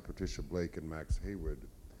 edited by Patricia Blake and Max Hayward.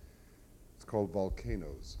 It's called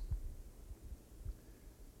Volcanoes.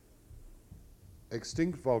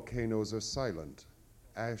 Extinct volcanoes are silent.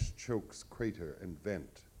 Ash chokes crater and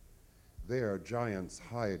vent. There giants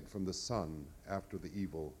hide from the sun after the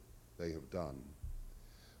evil they have done.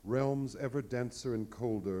 Realms ever denser and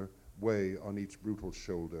colder weigh on each brutal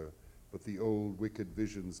shoulder, but the old wicked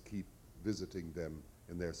visions keep visiting them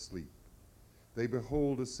in their sleep. They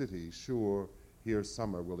behold a city, sure here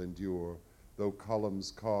summer will endure, though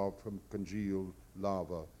columns carved from congealed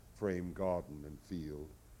lava frame garden and field.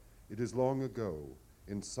 It is long ago,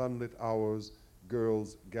 in sunlit hours,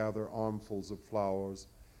 girls gather armfuls of flowers,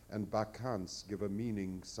 and bacchantes give a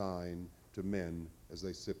meaning sign to men as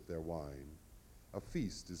they sip their wine. A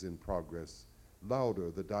feast is in progress.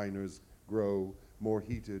 Louder the diners grow, more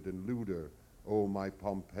heated and lewder. O my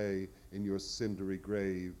Pompeii, in your cindery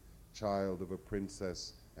grave, child of a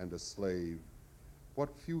princess and a slave.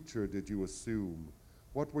 What future did you assume?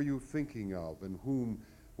 What were you thinking of, and whom,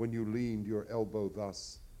 when you leaned your elbow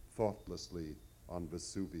thus thoughtlessly on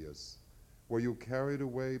Vesuvius? Were you carried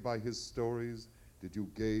away by his stories? Did you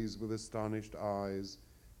gaze with astonished eyes?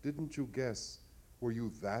 Didn't you guess? Were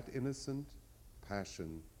you that innocent?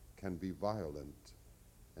 Passion can be violent.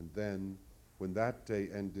 And then, when that day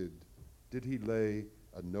ended, did he lay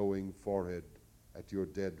a knowing forehead at your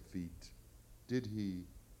dead feet?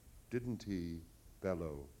 Didn't he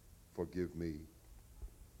bellow, forgive me?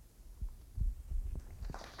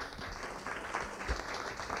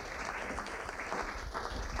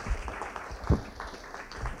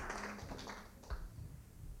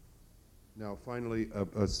 Now, finally,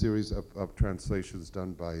 a series of translations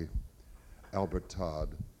done by Albert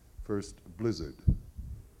Todd. First, Blizzard.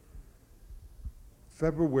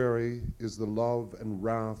 February is the love and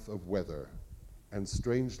wrath of weather, and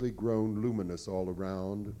strangely grown luminous all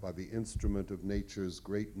around by the instrument of nature's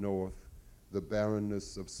great north, the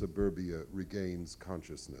barrenness of suburbia regains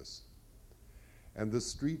consciousness. And the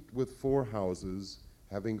street with 4 houses,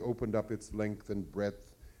 having opened up its length and breadth,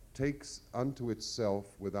 takes unto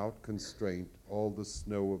itself without constraint all the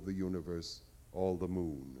snow of the universe, all the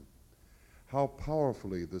moon. How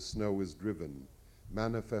powerfully the snow is driven.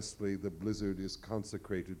 Manifestly the blizzard is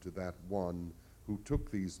consecrated to that one who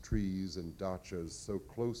took these trees and dachas so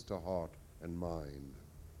close to heart and mind.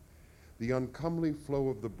 The uncomely flow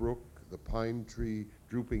of the brook, the pine tree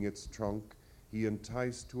drooping its trunk, he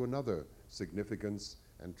enticed to another significance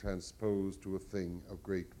and transposed to a thing of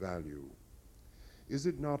great value. Is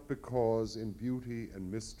it not because in beauty and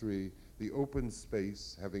mystery the open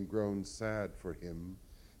space, having grown sad for him,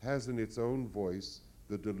 has in its own voice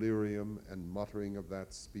the delirium and muttering of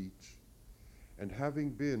that speech. And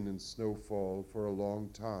having been in snowfall for a long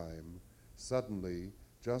time, suddenly,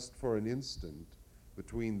 just for an instant,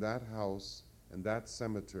 between that house and that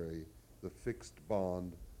cemetery, the fixed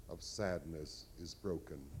bond of sadness is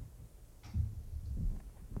broken.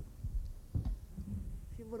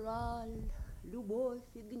 Февраль, любовь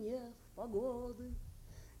и гнев погоды,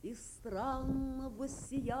 и странно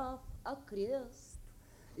воссияв окрест,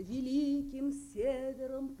 великим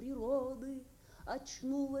севером природы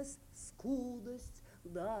очнулась скудость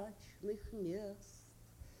дачных мест.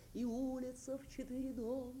 И улица в 4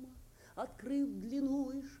 дома, открыв длину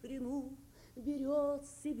и ширину, берет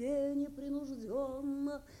себе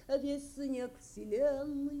непринужденно весь снег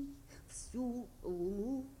вселенной, всю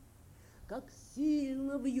луну. Как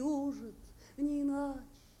сильно вьюжит, не иначе,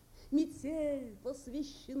 метель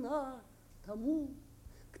посвящена тому,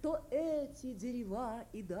 кто эти дерева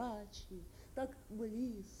и дачи так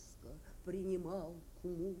близко принимал к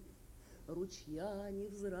уму. Ручья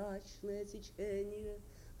невзрачное течение,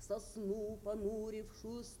 сосну,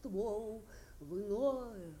 понурившую ствол, в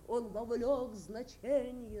иное он вовлек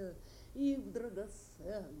значение и в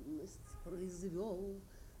драгоценность произвел.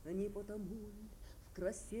 Не потому ли в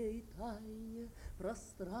красе и тайне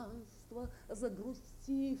пространства,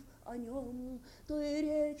 загрустив о нем, то и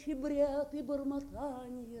речь, и бред, и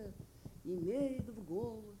бормотанье имеет в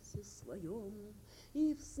голосе своем.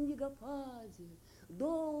 И в снегопаде,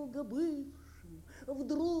 долго бывшем,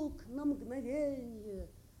 вдруг на мгновенье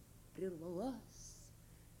прервалась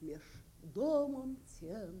меж домом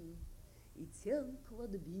тем и тем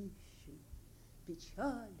кладбищем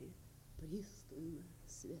печали пристальная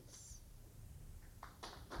связь.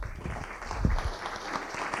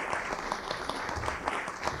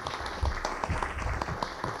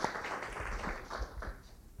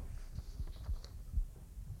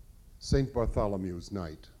 St. Bartholomew's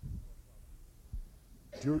Night.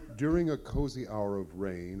 During a cozy hour of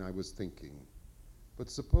rain, I was thinking, but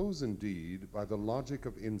suppose indeed, by the logic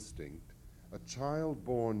of instinct, a child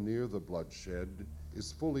born near the bloodshed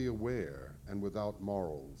is fully aware and without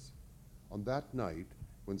morals. On that night,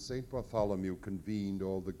 when St. Bartholomew convened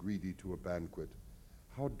all the greedy to a banquet,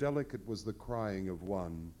 how delicate was the crying of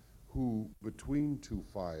one who, between two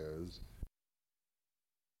fires,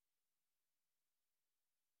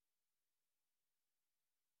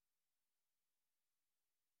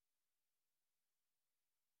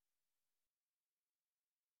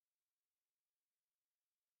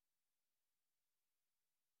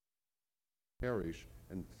 perish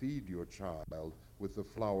and feed your child with the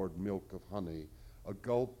flowered milk of honey, a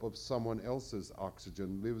gulp of someone else's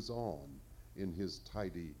oxygen lives on in his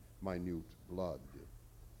tidy, minute blood.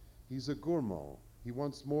 He's a gourmand. He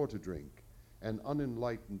wants more to drink. An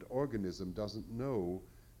unenlightened organism doesn't know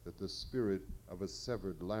that the spirit of a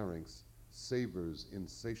severed larynx savors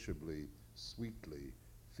insatiably, sweetly,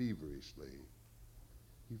 feverishly.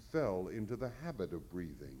 He fell into the habit of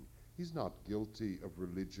breathing. He's not guilty of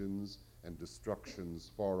religions and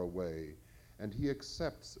destructions far away, and he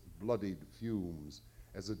accepts bloodied fumes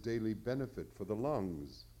as a daily benefit for the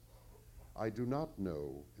lungs. I do not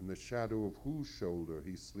know in the shadow of whose shoulder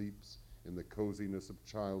he sleeps in the coziness of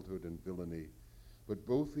childhood and villainy, but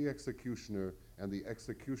both the executioner and the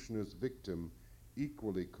executioner's victim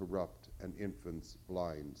equally corrupt an infant's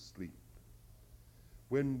blind sleep.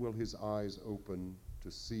 When will his eyes open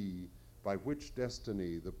to see by which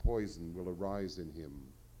destiny the poison will arise in him?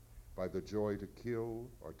 By the joy to kill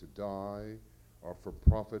or to die, or for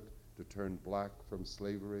profit to turn black from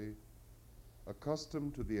slavery?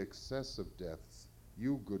 Accustomed to the excess of deaths,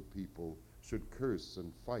 you good people should curse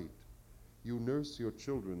and fight. You nurse your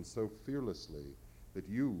children so fearlessly that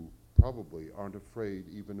you probably aren't afraid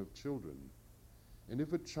even of children. And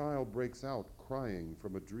if a child breaks out crying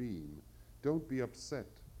from a dream, don't be upset.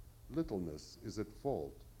 Littleness is at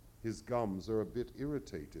fault. His gums are a bit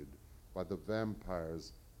irritated by the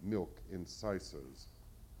vampire's milk incisors.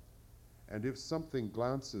 And if something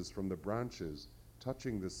glances from the branches,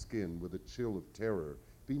 touching the skin with a chill of terror,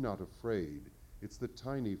 be not afraid. It's the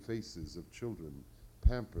tiny faces of children,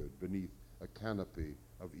 pampered beneath a canopy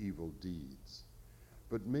of evil deeds.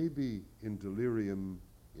 But maybe in delirium,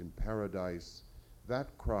 in paradise,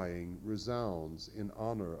 that crying resounds in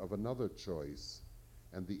honor of another choice,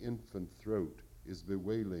 and the infant throat is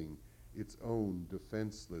bewailing its own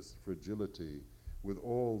defenseless fragility with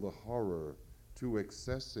all the horror too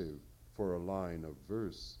excessive for a line of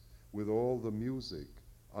verse, with all the music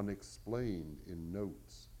unexplained in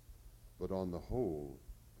notes. But on the whole,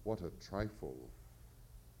 what a trifle.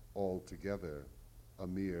 Altogether, a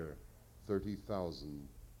mere 30,000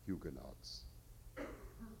 Huguenots.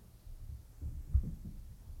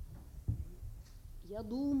 Я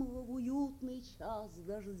думала в уютный час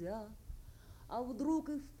дождя, а вдруг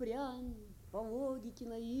и впрямь по логике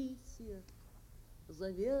наития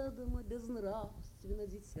заведомо безнравственно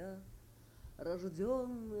дитя,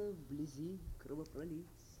 рожденное вблизи кровопролития.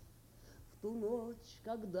 В ту ночь,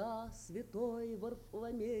 когда святой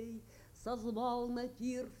Варфоломей созвал на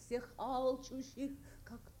пир всех алчущих,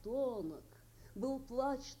 как тонок был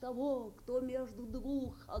плач того, кто между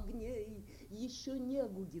двух огней еще не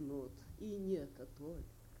гугенот и не католик.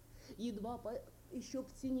 Еще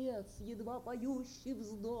птенец, едва поющий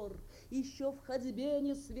вздор, еще в ходьбе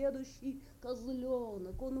несведущий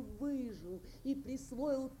козленок, он выжил и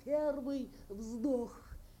присвоил первый вздох,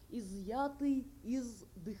 изъятый из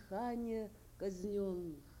дыхания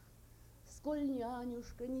казненных. Сколь,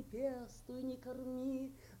 нянюшка, не пестуй, не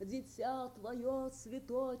корми дитя твое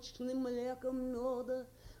цветочным млеком меда,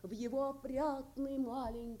 в его опрятной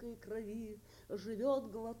маленькой крови живет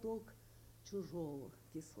глоток чужого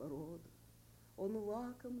кислорода. Он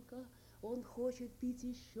лакомка, он хочет пить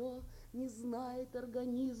еще, не знает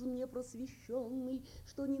организм непросвещенный,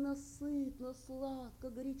 что ненасытно, сладко,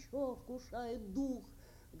 горячо вкушает дух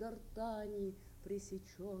гортани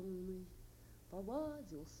пресеченный.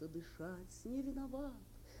 Повадился дышать, не виноват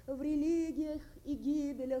в религиях и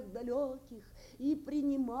гибелях далеких, и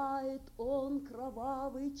принимает он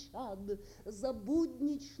кровавый чад за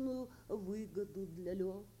будничную выгоду для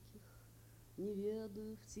легких. Не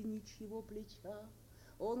ведаю в тени чьего плеча,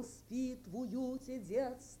 он спит в уюте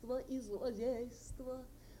детства и злодейства,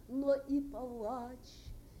 но и палач,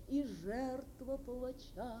 и жертва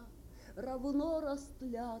палача равно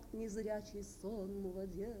растлят незрячий сон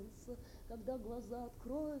младенца, когда глаза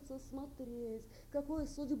откроются смотреть, какой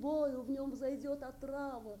судьбою в нем взойдет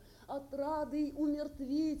отрава, отрадой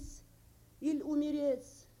умертвить или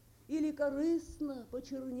умереть, или корыстно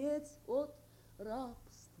почернеть от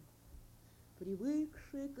рабства.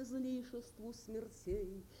 Привыкшие к излишеству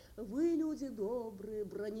смертей, вы, люди добрые,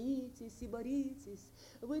 бронитесь и боритесь,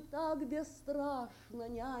 вы так бесстрашно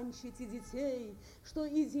нянчите детей, что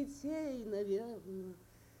и детей, наверное,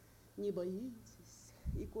 не боитесь.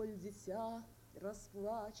 И коль дитя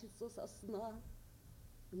расплачется со сна,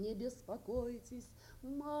 не беспокойтесь,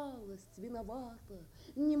 малость виновата,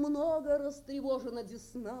 немного растревожена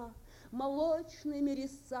десна молочными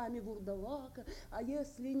резцами вурдалака, а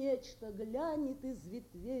если нечто глянет из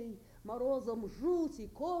ветвей, морозом жути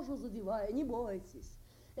кожу задевая, не бойтесь,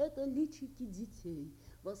 это личики детей,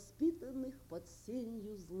 воспитанных под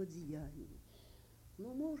сенью злодеяний.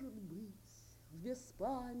 Но, может быть, в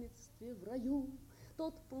беспамятстве, в раю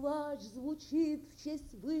тот плач звучит в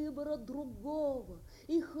честь выбора другого,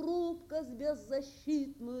 и хрупкость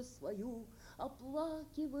беззащитную свою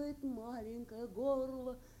оплакивает маленькое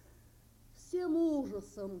горло всем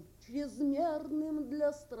ужасом, чрезмерным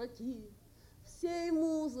для строки, всей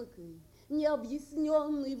музыкой,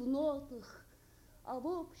 необъясненной в нотах, а в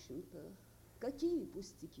общем-то, какие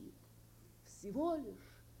пустяки, всего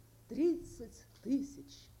лишь 30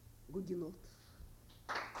 тысяч гугенотов.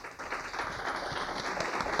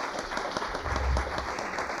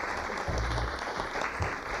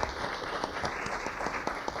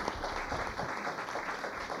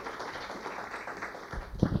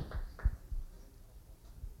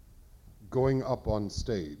 Going up on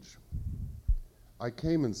stage. I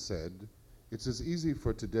came and said, it's as easy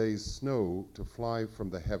for today's snow to fly from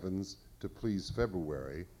the heavens to please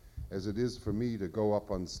February as it is for me to go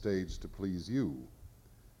up on stage to please you.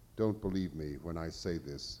 Don't believe me when I say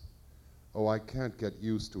this. Oh, I can't get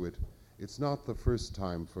used to it. It's not the first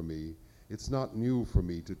time for me. It's not new for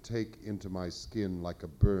me to take into my skin like a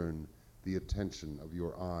burn the attention of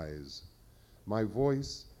your eyes. My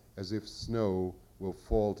voice, as if snow, will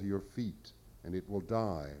fall to your feet, and it will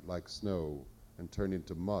die like snow and turn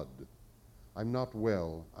into mud. I'm not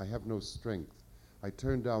well. I have no strength. I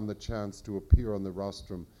turned down the chance to appear on the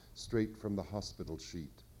rostrum straight from the hospital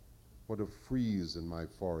sheet. What a freeze in my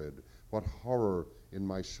forehead. What horror in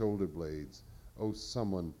my shoulder blades. Oh,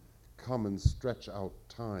 someone, come and stretch out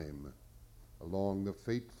time. Along the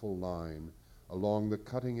fateful line, along the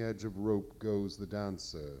cutting edge of rope goes the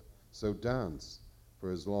dancer. So dance, for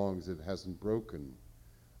as long as it hasn't broken.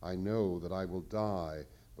 I know that I will die,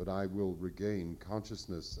 but I will regain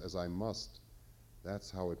consciousness as I must. That's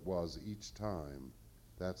how it was each time.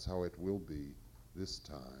 That's how it will be this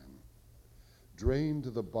time. Drained to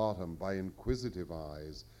the bottom by inquisitive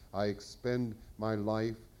eyes, I expend my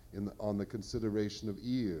life on the consideration of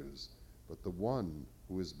ears, but the one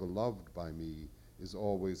who is beloved by me is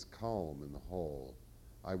always calm in the hall.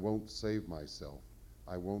 I won't save myself.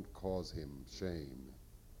 I won't cause him shame.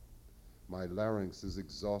 My larynx is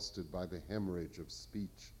exhausted by the hemorrhage of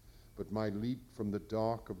speech, but my leap from the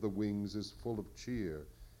dark of the wings is full of cheer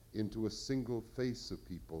into a single face of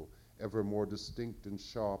people, ever more distinct and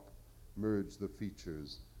sharp, merge the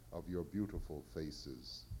features of your beautiful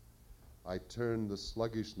faces. I turn the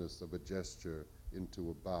sluggishness of a gesture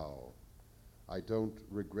into a bow. I don't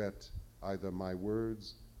regret either my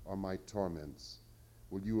words or my torments.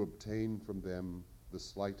 Will you obtain from them the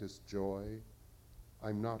slightest joy?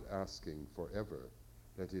 I'm not asking forever.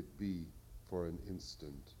 Let it be for an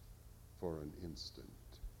instant, for an instant.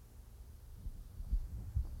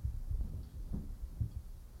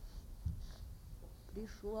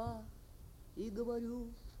 Пришла и говорю,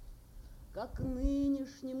 как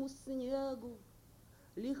нынешнему снегу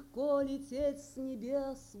легко лететь с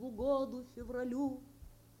небес в угоду февралю,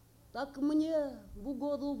 так мне в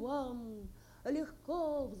угоду вам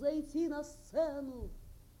легко взойти на сцену.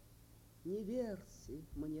 Не верьте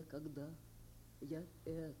мне, когда я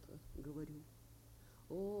это говорю.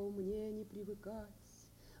 О, мне не привыкать,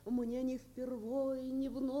 мне не впервой, не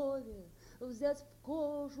вновь взять в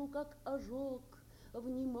кожу, как ожог,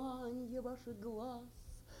 внимание ваших глаз.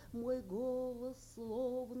 Мой голос,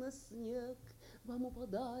 словно снег, вам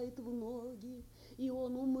упадает в ноги, и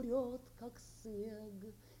он умрет, как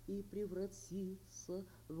снег, и превратится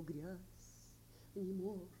в грязь. Не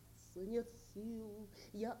может, нет сил,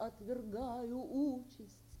 я отвергаю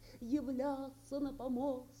участь являться на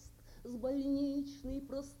помост с больничной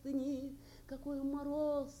простыни. Какой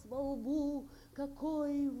мороз во лбу,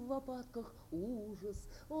 какой в лопатках ужас.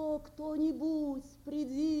 О, кто-нибудь,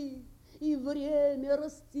 приди и время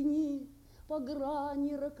растяни по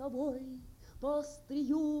грани роковой, по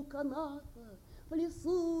острию каната.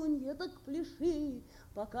 Плесунья, так пляши,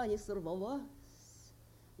 пока не сорвалась.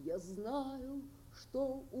 Я знаю,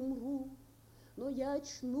 что умру, но я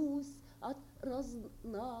очнусь от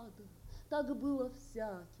разнада. Так было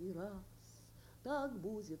всякий раз, так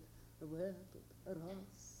будет в этот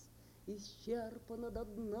раз. Исчерпана до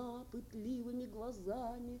дна пытливыми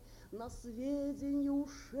глазами, на сведенье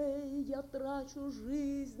ушей я трачу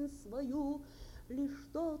жизнь свою. Лишь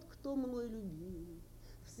тот, кто мной любим,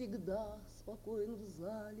 всегда спокоен в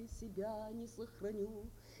зале, себя не сохраню,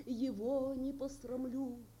 его не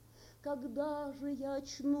посрамлю. Когда же я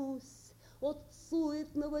очнусь от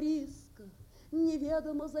суетного риска,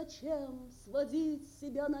 неведомо зачем сводить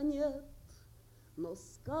себя на нет, но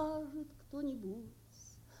скажет кто-нибудь,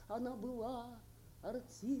 она была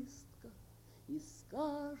артистка, и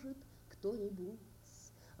скажет кто-нибудь,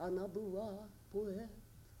 она была поэт.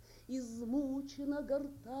 Измучена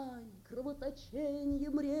гортань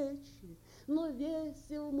кровоточением речи, но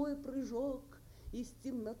весел мой прыжок из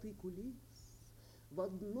темноты кулис. В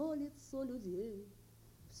одно лицо людей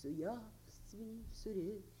все явственней, все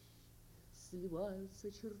резче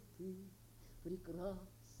сливаются черты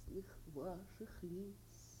прекрасных ваших лиц.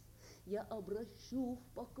 Я обращу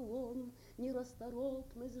в поклон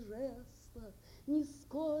нерасторопность жеста,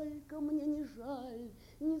 нисколько мне не жаль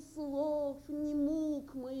ни слов, ни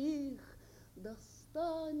мук моих.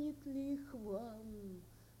 Достанет ли их вам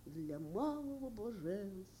для малого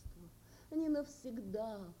блаженства? Не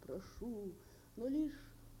навсегда прошу, но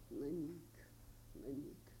лишь на миг, на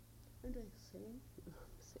миг. And I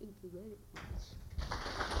thank you very much.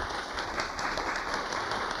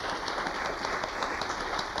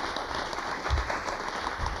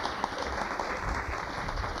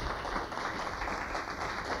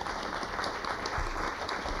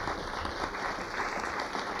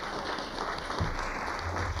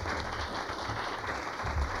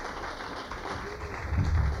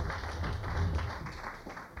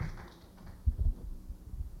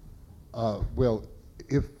 Well,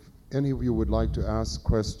 if any of you would like to ask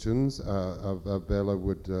questions, Bella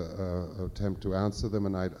would attempt to answer them,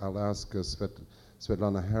 and I'll ask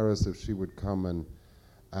Svetlana Harris if she would come and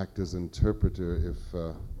act as interpreter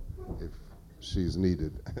if she's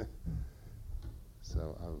needed.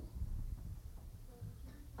 So.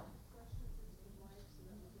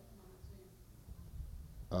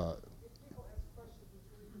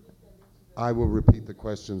 I will repeat the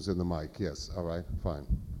questions in the mic. Yes. All right. Fine.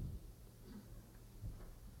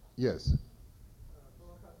 Yes.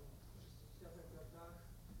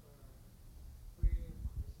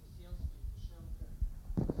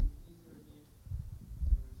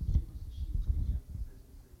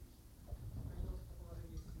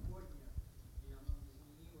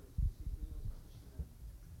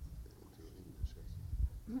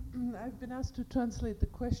 I've been asked to translate the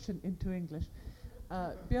question into English.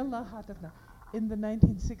 Bella Hatovna, in the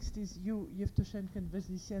 1960s, you, Yevtushenko and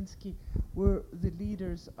Voznесensky, were the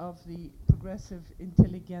leaders of the progressive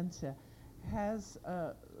intelligentsia. Has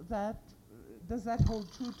does that hold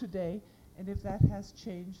true today? And if that has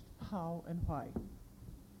changed, how and why?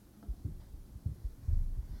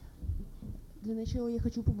 Для начала я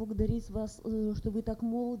хочу поблагодарить вас, что вы так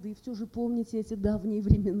молоды и все же помните эти давние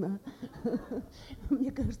времена.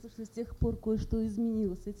 Мне кажется, что с тех пор кое-что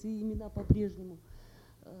изменилось. Эти имена по-прежнему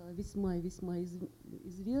весьма и весьма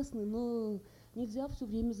известны, но нельзя все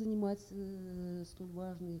время занимать столь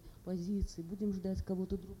важные позиции. Будем ждать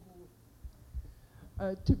кого-то другого.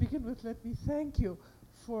 To begin with, let me thank you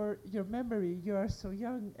for your memory. You are so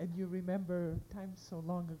young and you remember times so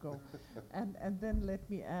long ago. and then let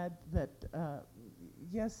me add that,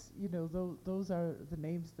 yes, you know, those are the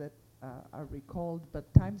names that are recalled,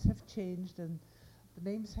 but times have changed and the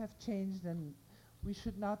names have changed, and we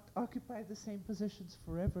should not occupy the same positions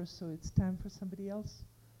forever, so it's time for somebody else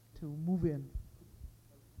to move in.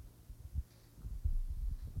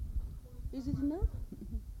 Is it enough?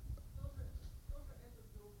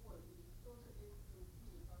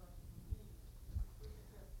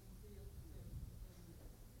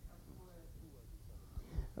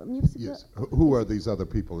 Yes. Who are these other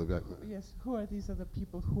people? Yes, who are these other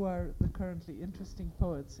people who are the currently interesting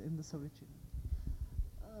poets in the Soviet Union?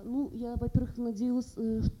 Ну, я, во-первых, надеялась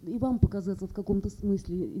и вам показаться в каком-то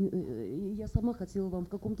смысле. Я сама хотела вам в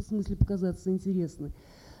каком-то смысле показаться интересной.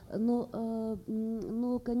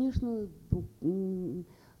 Но конечно,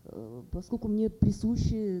 поскольку мне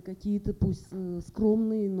присущи какие-то, пусть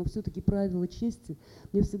скромные, но все-таки правила чести,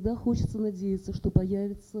 мне всегда хочется надеяться, что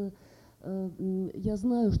появится... Я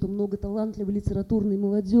знаю, что много талантливой литературной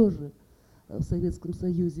молодежи в Советском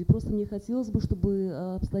Союзе. И просто мне хотелось бы, чтобы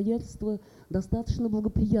обстоятельства достаточно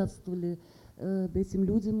благоприятствовали этим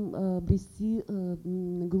людям обрести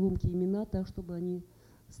громкие имена, так, чтобы они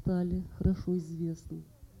стали хорошо известны.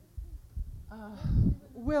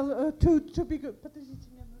 To begin,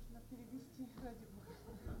 подождите, мне нужно перевести ради бога.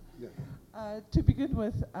 To begin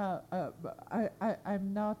with,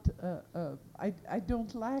 I'm not, I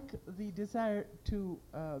don't lack the desire to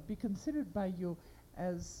be considered by you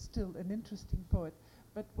as still an interesting poet.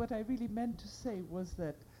 But what I really meant to say was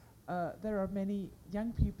that there are many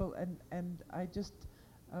young people, and I just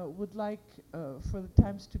would like for the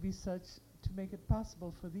times to be such to make it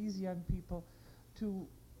possible for these young people to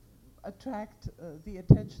attract the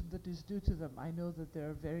attention that is due to them. I know that there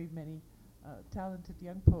are very many talented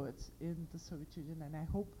young poets in the Soviet Union, and I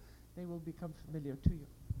hope they will become familiar to you.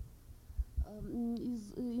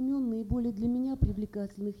 Из имен наиболее для меня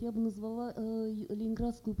привлекательных я бы назвала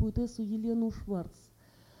ленинградскую поэтессу Елену Шварц.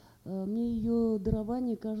 Мне ее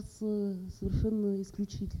дарование кажется совершенно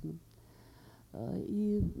исключительным.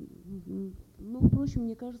 И, ну, впрочем,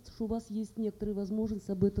 мне кажется, что у вас есть некоторая возможность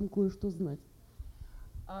об этом кое-что знать.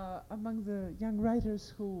 Among the young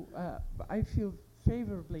writers who I feel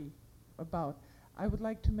favorably about, I would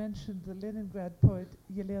like to mention the Leningrad poet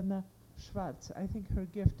Yelena Schwartz. I think her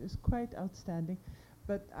gift is quite outstanding,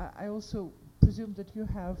 but I also presume that you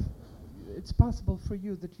have, it's possible for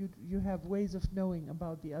you that you have ways of knowing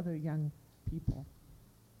about the other young people.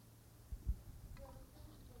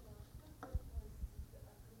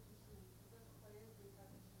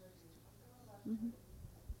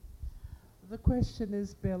 The question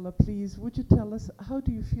is, Bella, please, would you tell us, how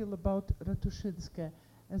do you feel about Ratushinskaya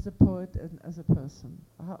as a poet and as a person?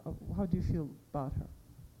 How do you feel about her?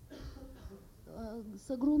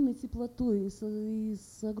 С огромной теплотой и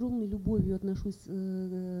с огромной любовью отношусь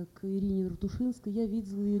к Ирине Ратушинской. Я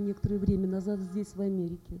видела ее некоторое время назад здесь, в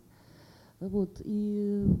Америке. Вот,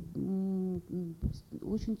 и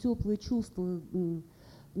очень теплое чувство,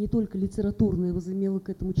 не только литературное, возымело к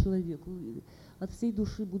этому человеку. От всей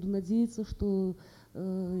души буду надеяться, что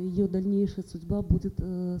ее дальнейшая судьба будет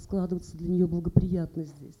складываться для нее благоприятно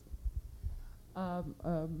здесь.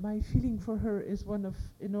 My feeling for her is one of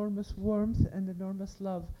enormous warmth and enormous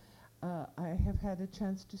love. I have had a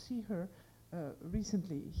chance to see her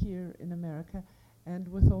recently here in America, and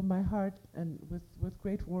with all my heart and with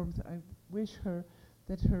great warmth, I wish her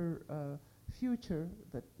that her future,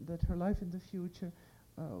 that her life in the future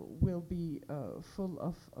will be full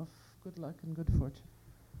of good luck and good fortune.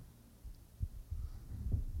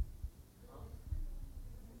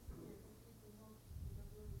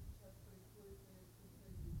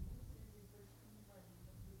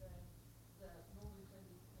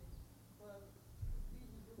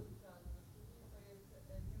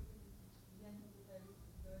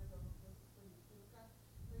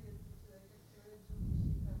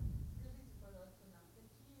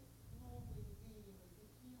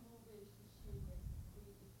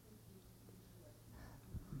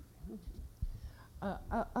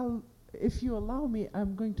 if you allow me,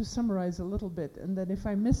 I'm going to summarize a little bit, and then if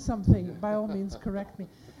I miss something, by all means, correct me.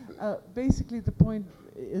 Basically, the point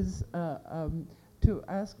is to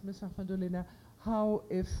ask Ms. Ahkmadulina how,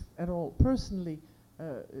 if at all, personally,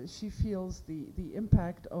 she feels the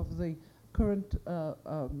impact of the current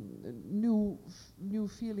new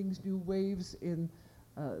feelings, new waves in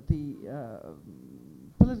the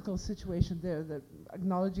political situation there, that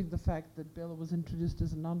acknowledging the fact that Bela was introduced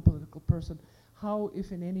as a non-political person, how,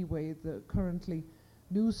 if in any way, the currently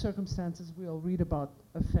new circumstances we all read about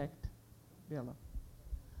affect Bela?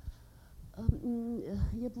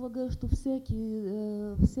 Я полагаю, что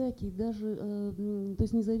всякий, даже, то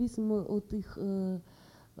есть независимо от их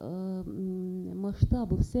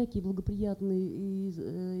масштаба, всякие благоприятные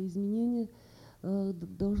изменения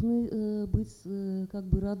должны быть как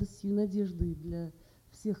бы радостью и надеждой для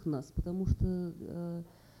всех нас, потому что,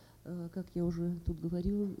 как я уже тут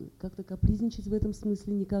говорила, как-то капризничать в этом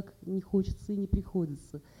смысле никак не хочется и не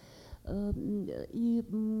приходится. И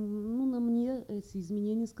на мне эти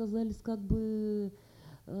изменения сказались как бы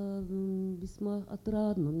весьма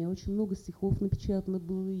отрадно. У меня очень много стихов напечатано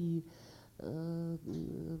было, и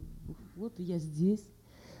вот я здесь.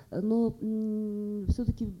 Но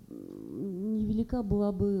все-таки невелика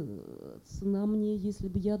была бы цена мне, если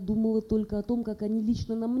бы я думала только о том, как они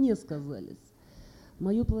лично на мне сказались.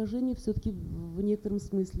 Мое положение все-таки в некотором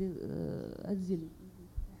смысле отдельно.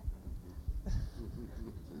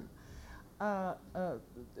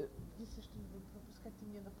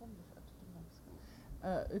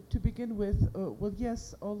 To begin with, well,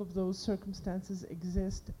 yes, all of those circumstances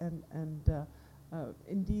exist, and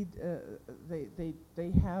indeed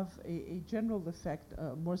they have a general effect.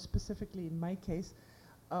 More specifically, in my case,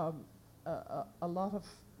 a lot of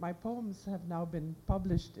my poems have now been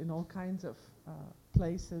published in all kinds of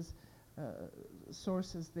places,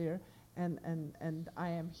 sources there, and I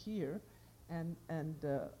am here. And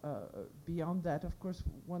beyond that, of course,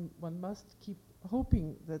 one must keep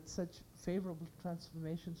hoping that such favorable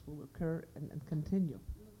transformations will occur and continue.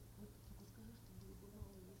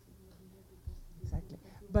 Exactly.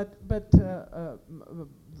 But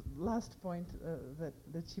last point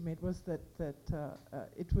that she made was that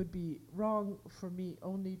it would be wrong for me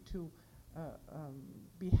only to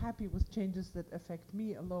be happy with changes that affect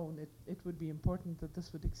me alone. It would be important that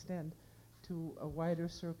this would extend to a wider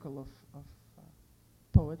circle of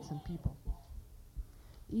poets and people.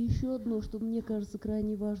 И еще одно, что мне кажется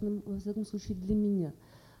крайне важным, во всяком случае для меня.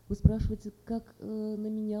 Вы спрашиваете, как на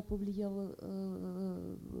меня повлияло,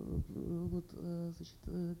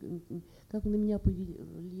 как на меня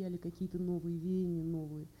повлияли какие-то новые веяния,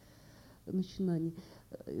 новые начинания.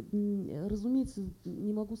 Разумеется,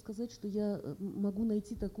 не могу сказать, что я могу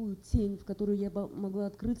найти такую тень, в которой я могла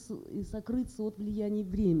открыться и сокрыться от влияния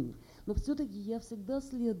времени. Но все-таки я всегда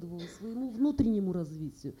следовала своему внутреннему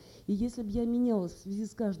развитию. И если бы я менялась в связи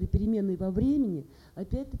с каждой переменной во времени,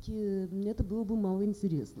 опять-таки это было бы мало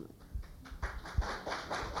интересно.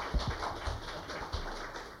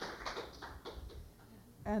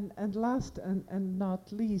 And last and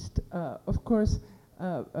not least, of course,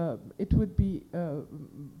 it would be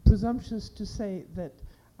presumptuous to say that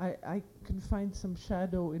I can find some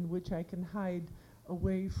shadow in which I can hide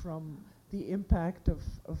away from the impact of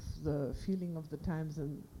the feeling of the times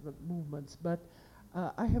and the movements. But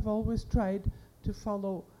I have always tried to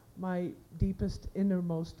follow my deepest,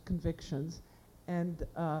 innermost convictions. And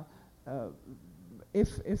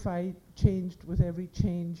if I changed with every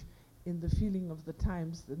change in the feeling of the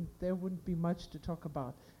times, then there wouldn't be much to talk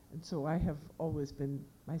about. And so I have always been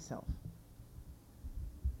myself.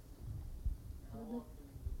 How often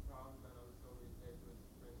does Parliament on Soviet papers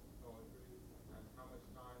print poetry, and how much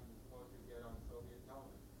time does poetry get on Soviet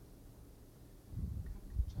television? Как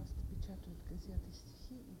часто печатают газеты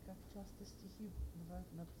стихи, и как часто стихи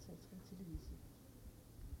бывают на советской телевизии?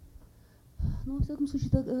 Ну, во всяком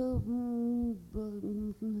случае,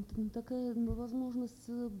 такая возможность,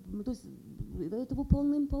 то есть этого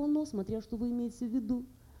полным-полно, смотря что вы имеете в виду.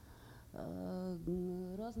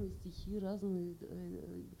 Разные стихи, разные,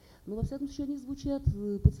 но во всяком случае они звучат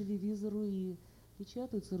по телевизору и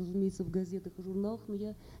печатаются, разумеется, в газетах и журналах, но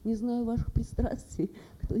я не знаю ваших пристрастий,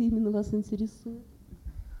 кто именно вас интересует.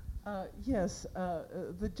 Yes,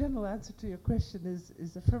 the general answer to your question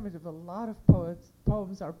is affirmative. A lot of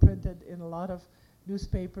poems are printed in a lot of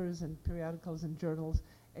newspapers and periodicals and journals,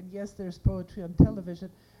 and yes, there's poetry on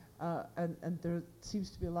television. And there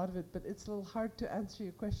seems to be a lot of it, but it's a little hard to answer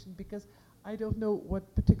your question because I don't know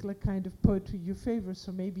what particular kind of poetry you favor,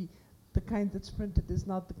 so maybe the kind that's printed is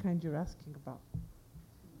not the kind you're asking about.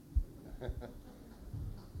 Here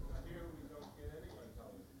we don't get any on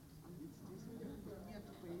television.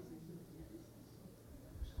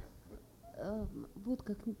 Вот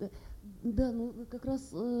как, да, ну как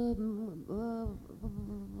раз в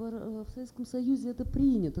Советском Союзе это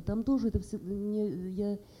принято, там тоже это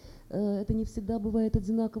это не всегда бывает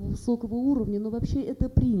одинаково высокого уровня, но вообще это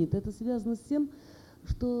принято, это связано с тем,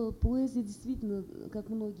 что поэзия действительно, как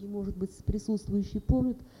многие, может быть, присутствующие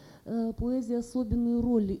помнят, поэзия особенную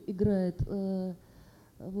роль играет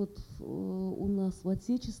вот у нас в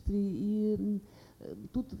Отечестве, и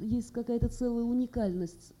тут есть какая-то целая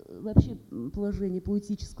уникальность вообще положения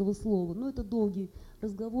поэтического слова. Но это долгие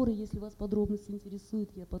разговоры, если вас подробности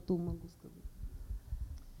интересуют, я потом могу сказать.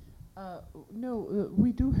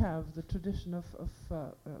 We do have the tradition of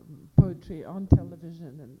poetry on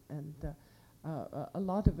television, and a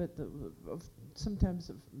lot of it, sometimes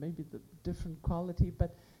of maybe the different quality,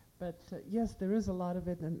 but yes, there is a lot of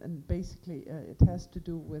it, and basically it has to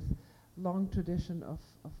do with long tradition of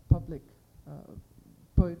public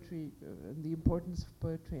poetry, and the importance of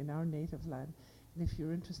poetry in our native land. And if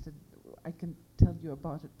you're interested, I can tell you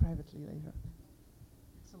about it privately later.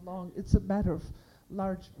 It's a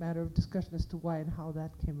large matter of discussion as to why and how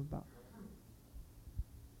that came about.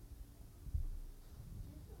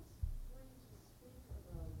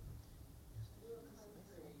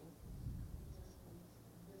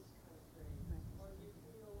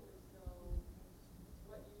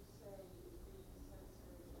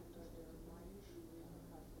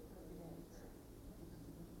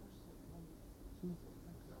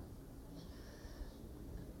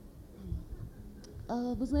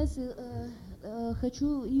 Вы знаете,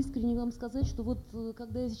 хочу искренне вам сказать, что вот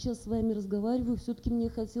когда я сейчас с вами разговариваю, все-таки мне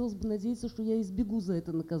хотелось бы надеяться, что я избегу за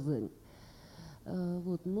это наказание.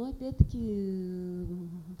 Вот, но опять-таки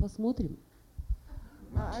посмотрим.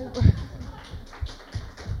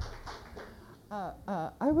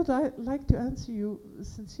 I would like to answer you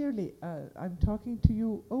sincerely. I'm talking to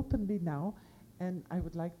you openly now, and I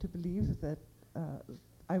would like to believe that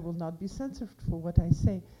I will not be censored for what I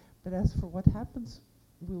say. But as for what happens,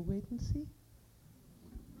 we'll wait and see.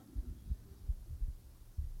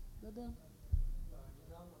 Да-да.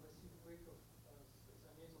 Недавно Василий Быков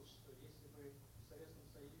заметил, что если бы в Советском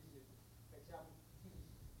Союзе хотя бы 50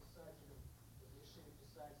 писателям разрешили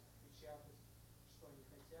писать, печатать, что они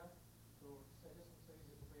хотят, то в Советском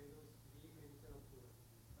Союзе бы появилась великая литература.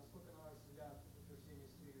 Насколько, на ваш взгляд,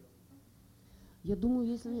 утверждение серьезно? Я думаю,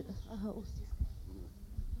 если...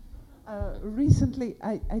 Recently,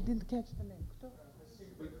 I didn't catch the name.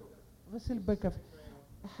 Vasily Bykov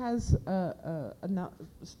has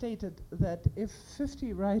stated that if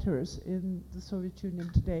 50 writers in the Soviet Union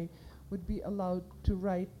today would be allowed to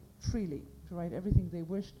write freely, to write everything they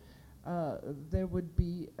wished, there would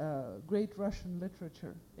be great Russian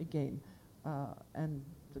literature again. And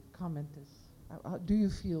the comment is, do you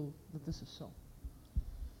feel that this is so?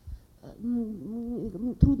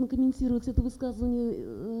 Трудно комментировать это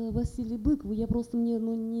высказывание Василия Быкова, мне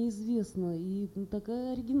неизвестно. И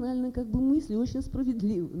такая оригинальная мысль, очень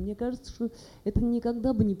справедливая. Мне кажется, что это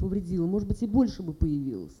никогда бы не повредило, может быть, и больше бы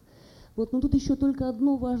появилось. Вот, но тут еще только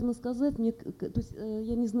одно важно сказать. То есть,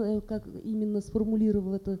 я не знаю, как именно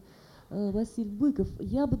сформулировал это Василий Быков.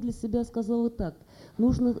 Я бы для себя сказала так.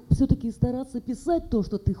 Нужно все-таки стараться писать то,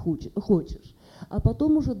 что ты хочешь, а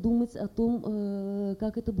потом уже думать о том,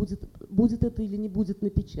 как это будет это или не будет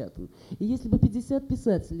напечатано. И если бы 50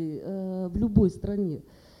 писателей в любой стране,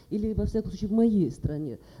 или во всяком случае в моей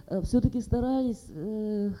стране, все-таки старались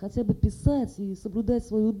хотя бы писать и соблюдать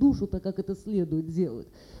свою душу, так как это следует делать,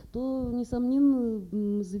 то, несомненно,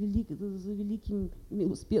 за великими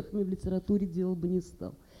успехами в литературе дело бы не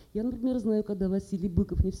стал. Я, например, знаю, когда Василий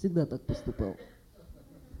Быков не всегда так поступал.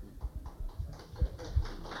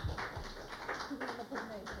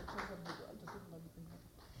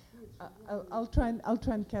 I'll try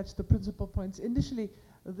and catch the principal points. Initially,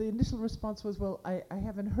 the initial response was, well, I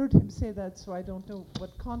haven't heard him say that, so I don't know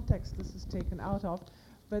what context this is taken out of,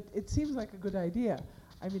 but it seems like a good idea.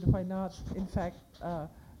 I mean, why not? In fact,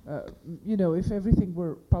 if everything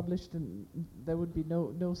were published and there would be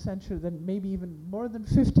no censure, then maybe even more than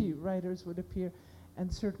 50 writers would appear,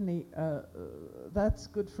 and certainly that's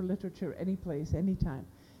good for literature any place, any time.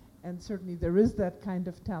 And certainly there is that kind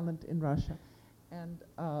of talent in Russia. And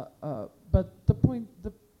but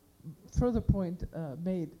the further point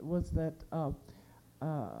made was that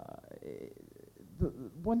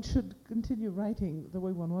one should continue writing the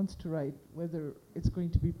way one wants to write, whether it's going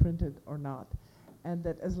to be printed or not, and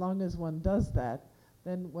that as long as one does that,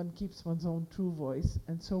 then one keeps one's own true voice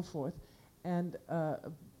and so forth. And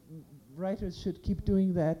writers should keep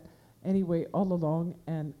doing that anyway all along.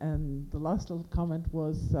 And the last little comment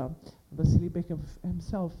was Vasily Bykov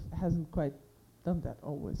himself hasn't quite done that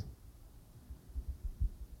always.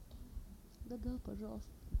 Да-да,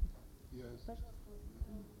 пожалуйста. Yes.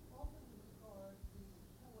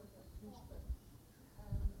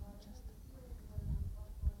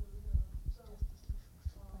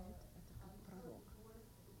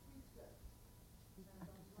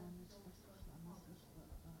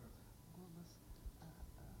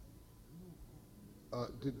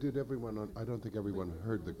 Did everyone? I don't think everyone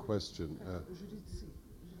heard the question.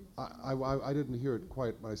 I didn't hear it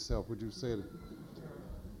quite myself. Would you say it?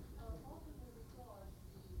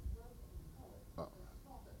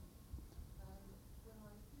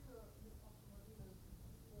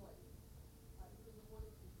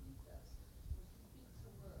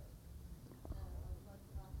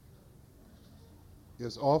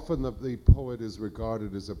 Yes, often the poet is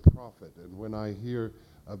regarded as a prophet, and when I hear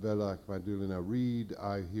Bella Ahkmadulina read,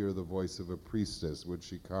 I hear the voice of a priestess. Would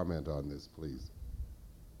she comment on this, please?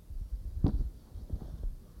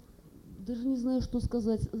 Даже не знаю, что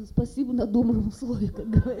сказать. Спасибо на добром слове, как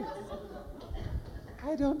говорится.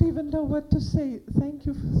 I don't even know what to say. Thank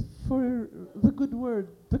you for the good word,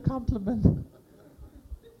 the compliment.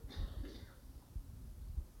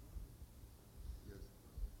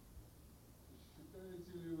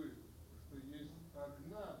 Считаете ли вы, что есть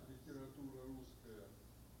одна литература русская,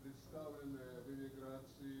 представленная в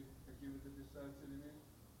эмиграции какими-то писателями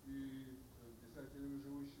и писателями,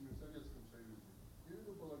 живущими в Советском Союзе? Или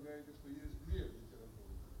вы полагаете, что есть две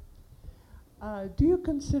литературы? Do you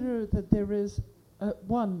consider that there is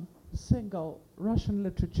one single Russian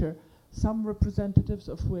literature, some representatives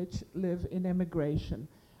of which live in emigration?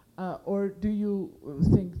 Or do you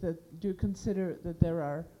consider that there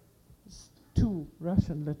are two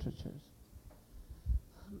Russian literatures?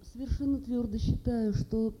 Совершенно твердо считаю,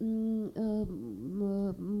 что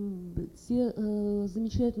те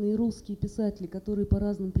замечательные русские писатели, которые по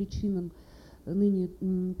разным причинам ныне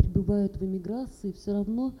пребывают в эмиграции, все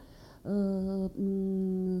равно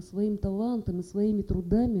своим талантом и своими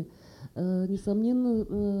трудами,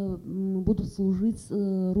 несомненно, будут служить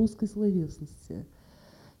русской словесности.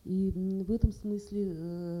 И в этом смысле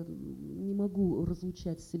не могу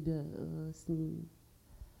разлучать себя с ними.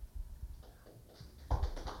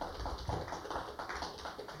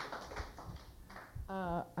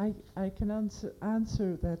 I can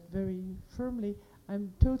answer that very firmly.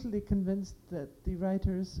 I'm totally convinced that the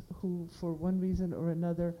writers who, for one reason or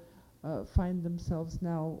another, find themselves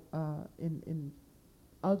now in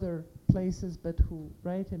other places, but who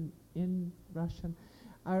write in Russian,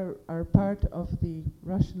 are part of the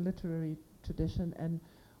Russian literary tradition and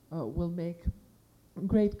will make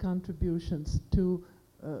great contributions to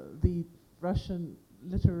the Russian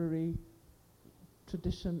literary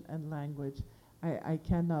tradition and language. I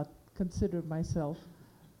cannot consider myself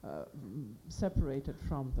separated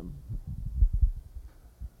from them.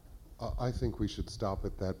 I think we should stop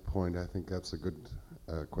at that point. I think that's a good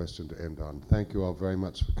question to end on. Thank you all very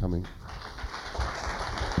much for coming.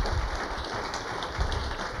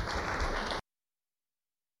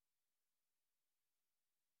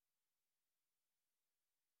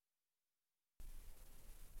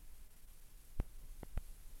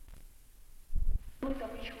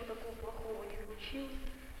 Там ничего такого плохого не случилось.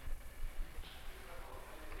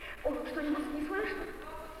 О, что-нибудь не слышно?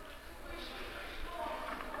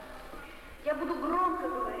 Я буду громко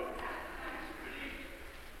говорить.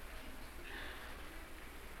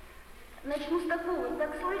 Начну с такого,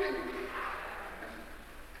 так слышно?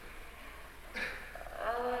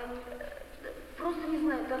 Просто не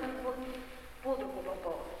знаю, так вот под руку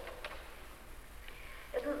попало.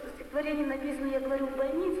 Это стихотворение написано, я говорю, в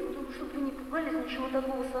больнице, но только чтобы вы не пугались, ничего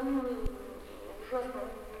такого со мной ужасного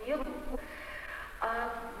не было.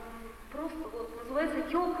 А просто вот называется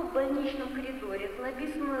 «Ёлка в больничном коридоре». Это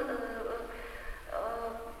написано,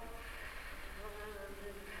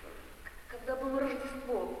 когда было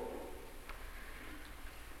Рождество.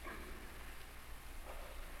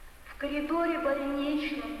 В коридоре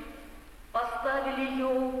больничном поставили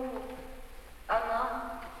ёлку.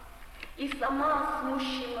 Она и сама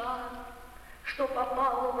смущена, что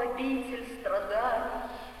попала в обитель страданий.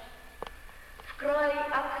 В край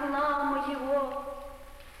окна моего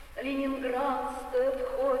ленинградская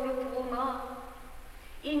входит луна,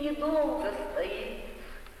 и недолго стоит,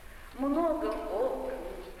 много окон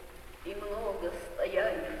и много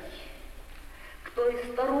стояний. К той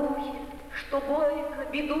старухе, что горько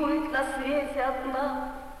бедует на свете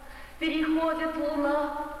одна, переходит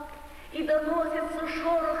луна, и доносится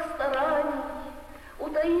шорох стараний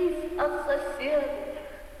утаить от соседа,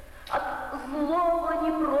 от злого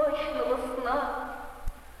непрочного сна,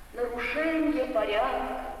 нарушение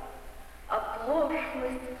порядка,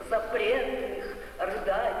 оплошность запретных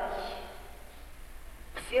рыданий.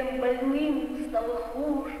 всем больным стало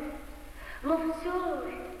хуже, но все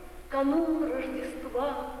же канун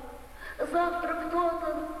Рождества. Завтра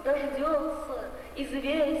кто-то дождется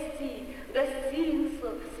известий,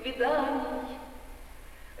 гостинцев, свиданий.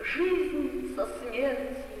 Жизнь со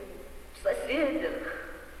смертью в соседях,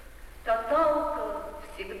 каталка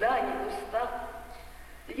всегда не пуста.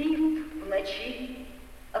 Лифт в ночи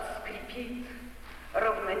отскрипит,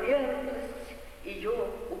 равномерность ее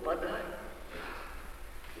упадает.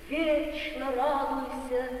 Вечно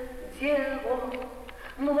радуйся, Дева,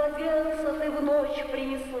 младенца ты в ночь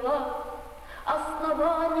принесла,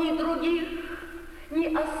 оснований других не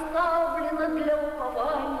оставлено для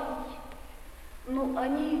упований. Но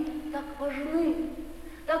они так важны,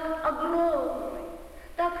 так огромны,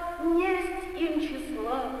 так несть им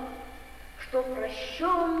числа, что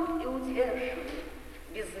прощен и утешен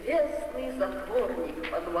безвестный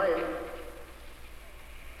затворник подвальный.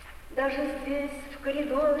 Даже здесь, в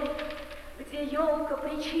коридоре, где елка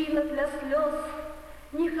причина для слез,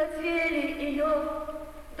 не хотели ее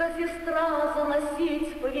до сестра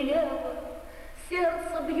заносить повелела.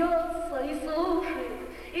 Сердце бьется и слушает,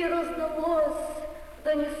 и раздалось,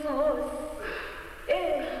 донеслось.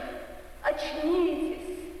 Эй,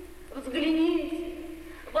 очнитесь, взгляните,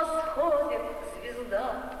 восходит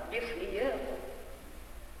звезда Вифлеема.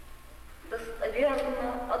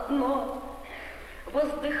 Достоверно одно —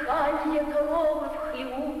 воздыхание коровы в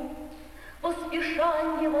хлеву,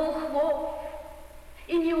 поспешание волхвов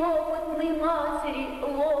и неопытной матери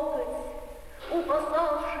локоть,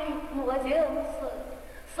 упасавший младенца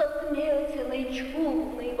с отметиной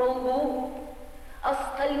чугунной во лбу.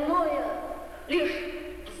 Остальное — лишь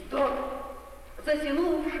вздор,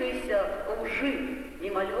 затянувшийся лжи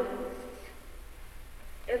мимолетность.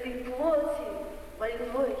 Этой плоти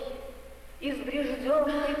больной,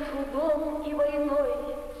 избрежденной трудом и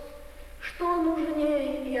войной, что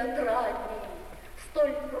нужней и отрадней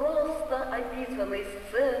столь просто описанной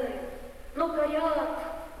сцены, но корят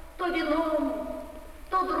то вином,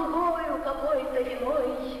 то другою какой-то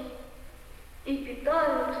виной и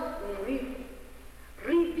питают умы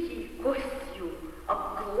рыбьей костью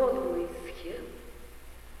обглоданной схем.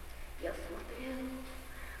 Я смотрел,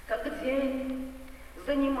 как день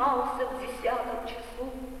занимался в 10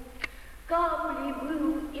 часу, каплей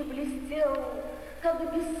был и блестел,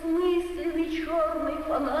 как бессмысленный черный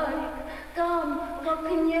фонарик там, в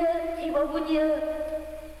окне и вовне.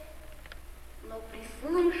 Но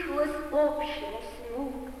прислышалось общему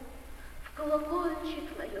сну в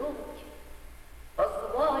колокольчик на елке,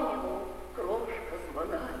 позванивал крошка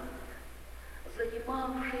звонарик.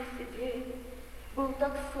 Занимавшийся день был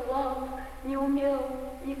так слаб,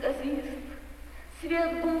 неумел, неказист.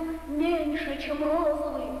 Свет был меньше, чем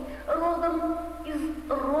розовый, родом из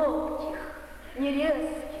робких,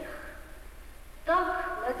 нерезких. Так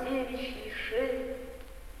на девичьей шее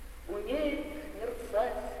умеет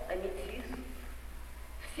мерцать аметист.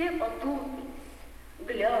 Все потупились,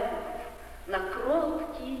 глянув на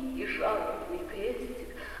кроткий и жалобный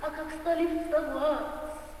крестик, а как стали вставать,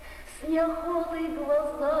 с неохотой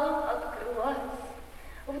глаза открывать,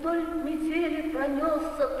 вдоль метели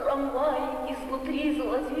пронесся трамвай изнутри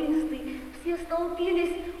золотистый. Все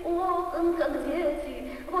столпились у окон, как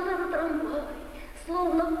дети. Вот этот трамвай,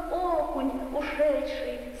 словно окунь,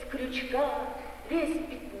 ушедший с крючка, весь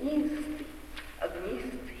пятнистый,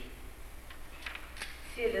 огнистый.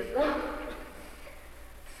 Сели завтракать,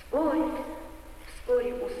 спорили,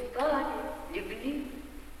 вскоре устали, легли.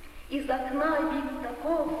 Из окна вид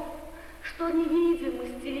таков, что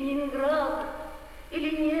невидимости Ленинграда или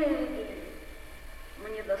невидимость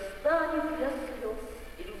мне достанет для слез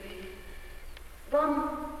и любви.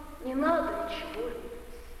 Вам не надо ничего-нибудь.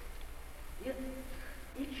 Нет,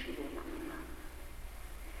 ничего нам не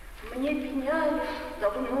надо. Мне пеняли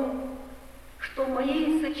давно, что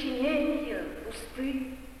мои сочинения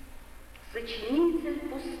пусты. Сочинитель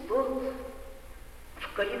пустот.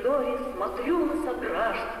 В коридоре смотрю на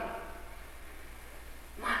сограждан.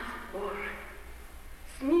 Мать Божия,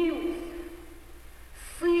 смилуйся,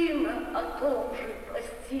 сына о том же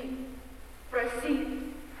прости,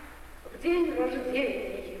 проси в день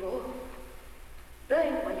рождения его.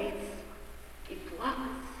 Дай молиться и плакать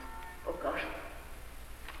по каждому.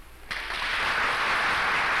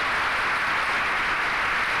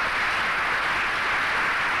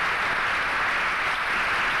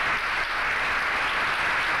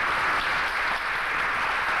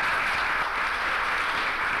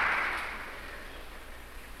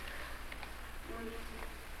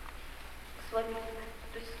 С вами,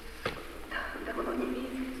 то есть, давно не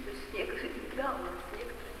виделись, то есть некоторые недавно, с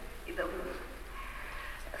некоторыми и давно.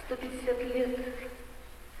 150 лет,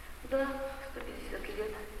 да, 150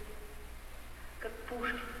 лет, как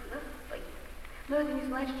Пушкин, да, погиб. Но это не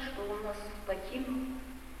значит, что он нас покинул.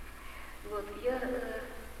 Вот, я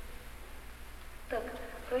так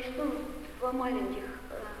прочту два маленьких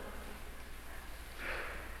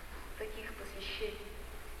таких посвящений.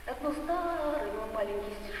 Одно старый, но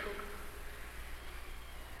маленький стишок.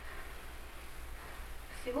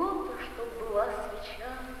 Всего-то, чтоб была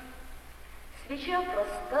свеча, свеча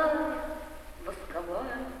простая,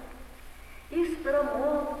 восковая, и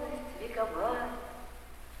старомодность вековая,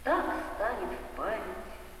 так станет в память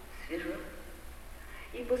свежа.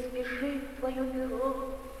 И поспешит твое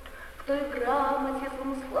перо к той грамоте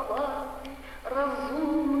замысловатой,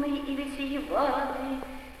 разумной и витиеватой,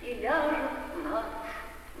 и ляжет на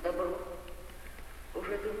душу добро.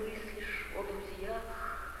 Уже ты мыслишь о друзьях,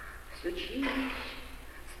 все чище,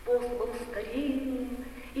 способом старинным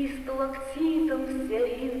и сталактитом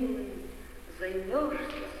стеаринным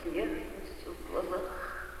займешься смертностью в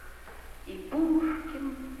глазах. И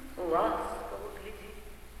Пушкин ласково глядит,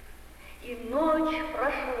 и ночь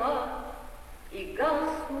прошла, и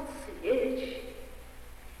гаснут свечи,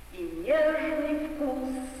 и нежный вкус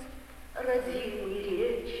родимой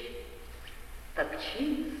речи так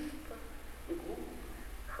чисто губ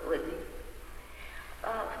холодит.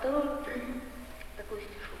 А второй такой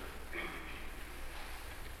стишок.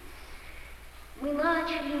 Мы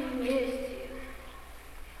начали вместе,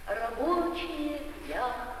 рабочие,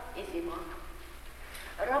 я и зима.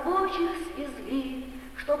 Рабочих свезли,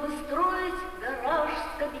 чтобы строить гараж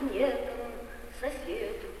с кабинетом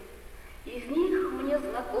соседу. Из них мне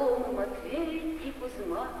знакомы Матвей и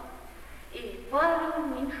Кузьма, и Павел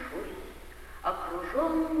меньшой,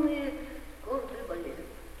 окруженные гордый балет.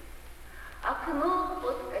 Окно,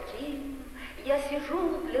 под каким я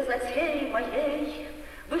сижу для затеи моей,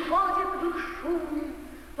 выходит в их шум,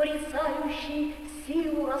 порицающий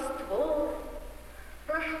силу раствор.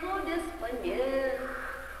 Прошло без помех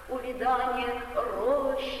увядание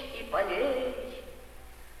рощ и полей.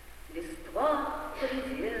 Листва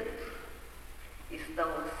поредет, и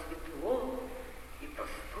стало светло и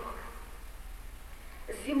простор.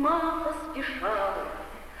 Зима поспешала,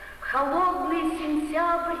 холодный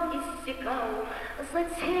сентябрь иссякал,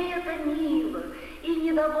 затея томила, и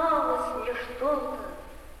не давалось мне что-то.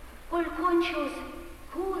 Коль кончилось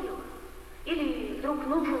курево, или вдруг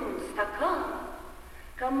нужен стакан,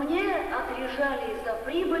 ко мне отрежали за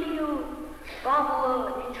прибылью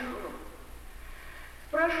Павла Меньшова.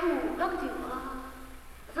 Спрошу, как дела?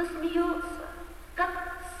 Засмеется,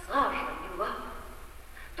 как сажа бела.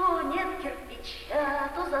 То нет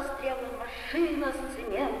кирпича, то застряла машина с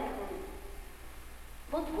цементом.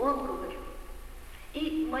 Вот, говорю,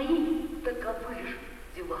 и мои таковы же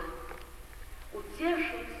дела.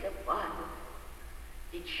 Утешился Павел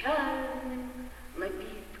печальным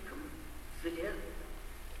напитком взлет.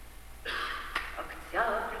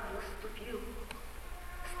 Октябрь наступил,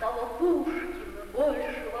 стало Пушкина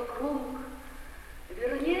больше вокруг,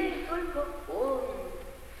 вернее, только он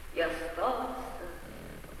и остался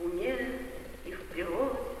в уме и в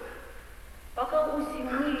природе. Пока у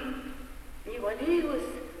зимы не валилась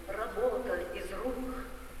работа из рук,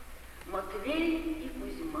 Матвей и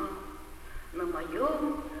Кузьма на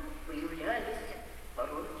моем появлялись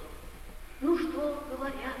пороги. Ну что,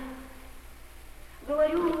 говорят?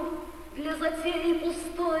 Говорю, для затеи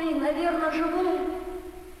пустой, наверное, живу.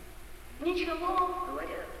 Ничего,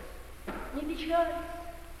 говорят, не печаль.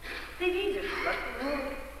 Ты видишь в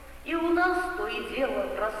окно, и у нас то и дело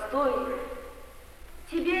простой.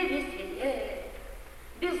 Тебе веселее,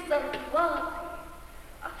 без зарплаты,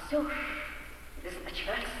 а все ж без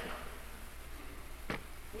начальства.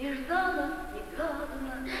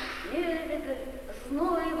 Нежданно-негаданно, невидаль,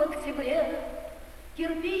 зной в октябре,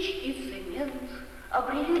 кирпич и цемент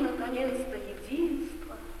обрели наконец-то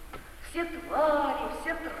единство. Все твари,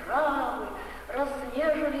 все травы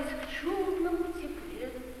разнежились в чудном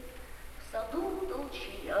тепле. В саду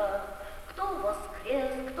толчья, кто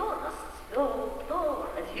воскрес, кто расцвел, кто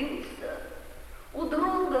родился. У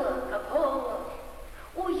друга какого,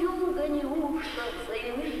 у юга неужто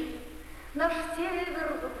взаймы наш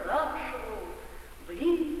север выпрашивал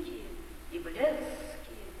блики и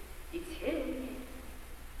блески и тени.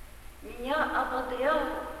 Меня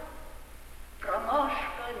ободряла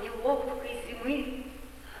промашка неловкой зимы,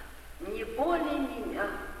 не более меня,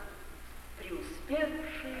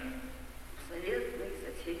 преуспевший в заветной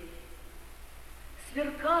затее.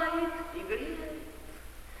 Сверкает и греет,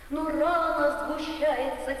 но рано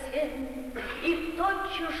сгущается тень, и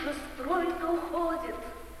тотчас же стройка уходит,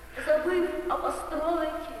 забыв о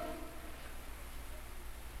постройке.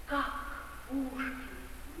 Как Пушкин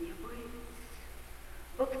не быть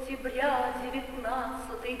в октябре сентября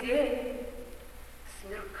 19-й день,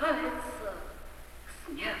 смеркается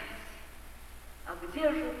смерть. А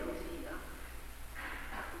где же, друзья,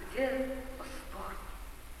 где восторг?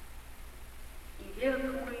 И век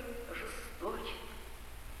мой жестокий,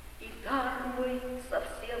 и дар мой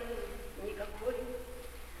совсем никакой.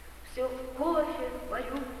 Все в кофе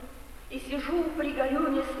варю и сижу,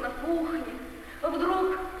 пригорюнясь на кухне.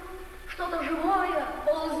 Вдруг что-то живое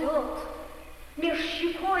ползет меж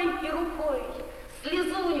щекой и рукой,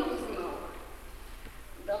 слезу не узнал.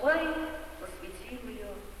 Давай посвятим ее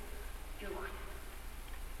Юхне.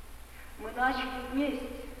 Мы начали вместе,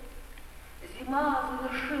 зима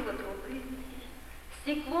завершила труды,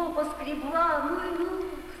 стекло поскребла, ну и ну,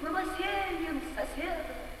 с новосельем соседа,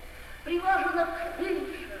 приважена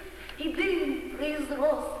крыша, и дым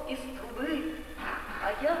произрос из трубы,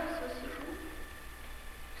 а я все сижу,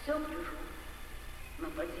 все гляжу на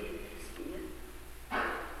падение снег.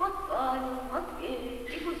 Вот Павел, Матвей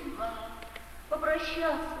и Кузьма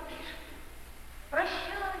попрощаться пришли.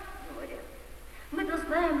 Прощай, говорят, мы-то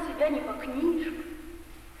знаем тебя не по книжкам,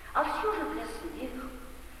 а все же для смеха.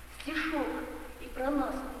 Стишок и про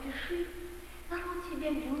нас напиши, народ тебя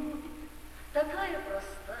любит, такая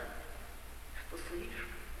простая, что слишком.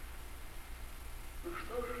 Ну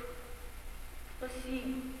что ж,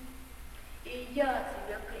 спасибо, и я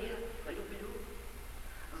тебя крепко люблю.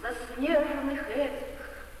 Заснеженных этих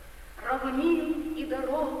равнин и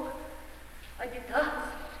дорог, обитатель,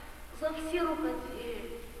 за все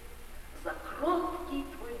рукоделия, за кроткий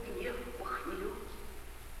твой гнев по хмелю,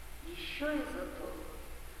 еще и за то,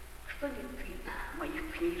 что не ты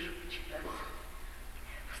моих книжек читатель.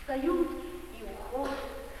 Встают и уходят,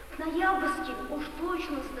 к ноябрьским уж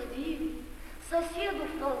точно сдадим, соседу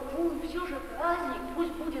в толпу, все же праздник,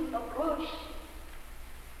 пусть будет попроще.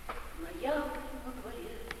 Ноябрь на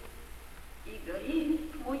дворе, и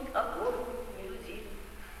горит мой огонь нелюдим,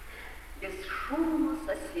 без шума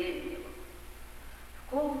соседнего, в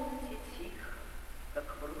комнате тихо, как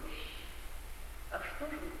в роще. А что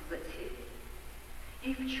же затея?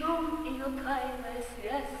 И в чем ее тайная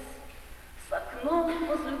связь с окном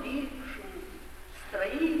возлюбившим,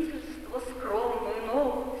 строительство, скромную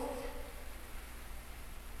новость?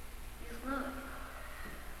 Не знаю,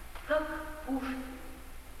 как Пушкин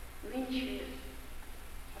нынче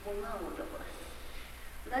луна удалась.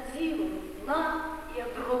 Над зимом дна и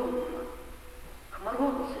огромно, к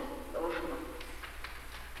морозу должно быть.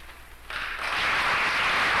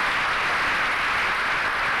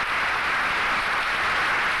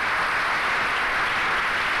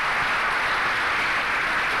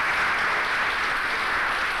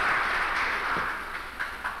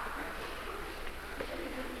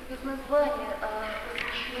 Без названия,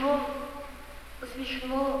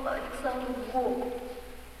 посвящено Александру Богу.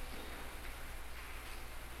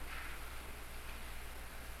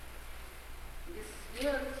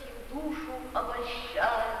 Бессмертие душу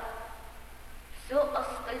обольщает, все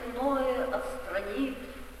остальное отстранит.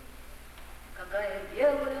 Какая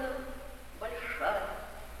белая, большая,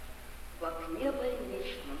 в окне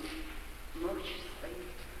больничном ночь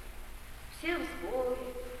стоит. Все в сборе,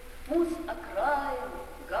 муть окраин,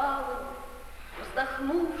 гавань,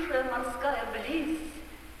 вздохнувшая морская близь,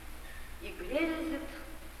 и грезит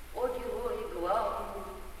о герое главном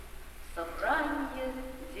собрание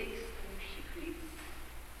действующих лиц.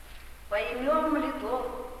 Поймем ли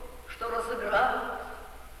то, что разыграют,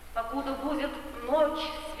 покуда будет ночь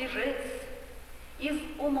свежец, из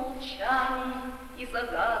умолчаний и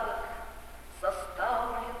загадок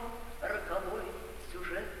составлен роковой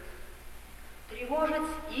сюжет. Тревожить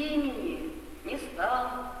имени не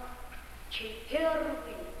стану, чей первый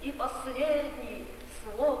и последний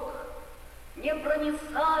слог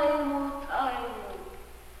непроницаемую тайну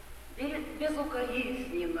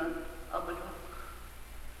безукоризненно облек.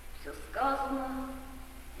 Все сказано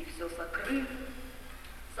и все сокрыто,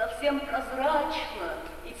 совсем прозрачно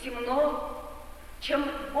и темно. Чем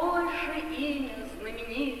больше имя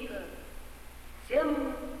знаменито,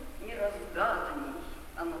 тем неразгаданней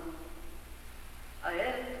оно. А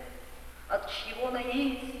это, от чьего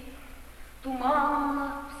наития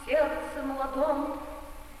туманно в сердце молодом,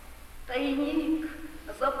 тайник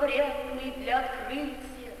запретный для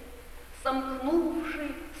открытия,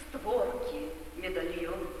 сомкнувший створки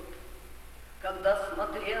медальон. Когда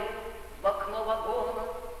смотрел в окно вагона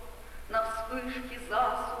на вспышки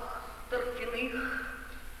засух торфяных,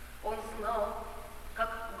 он знал,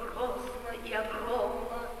 как грозно и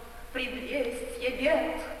огромно предвестье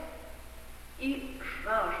бед, и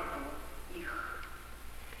жаждал их.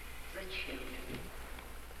 Зачем?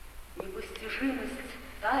 Непостижимость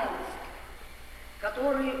таинств,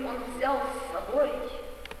 которые он взял с собой,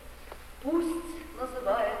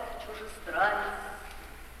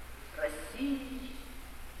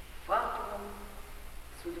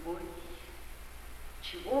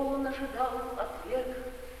 ожидал ответа,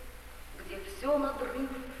 где все надрыв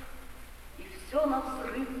и все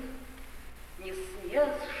навзрыв, не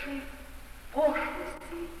снесший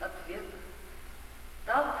пошлости ответа,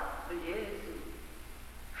 так бледен,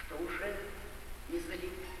 что уже не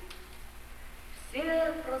залит.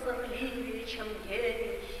 Все прозорливее, чем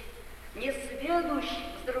гений, не сведущ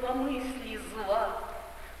в здравомыслии зла,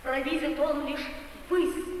 провидит он лишь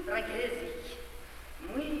высь трагедий.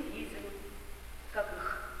 Мы видим, как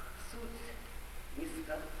их суть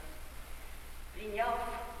низка. Приняв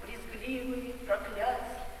брезгливые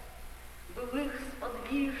проклятия былых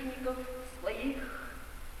сподвижников своих,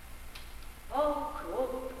 пал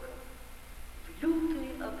кротко в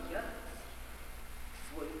лютые объятия,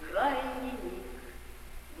 свой крайний миг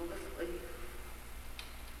благословив.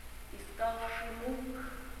 Иставший мук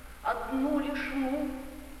одну лишь мук,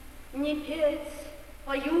 не петь,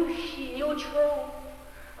 поющий не учел,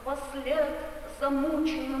 вослед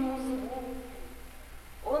замученному звуку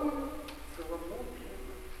он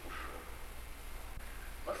целомудренно ушел.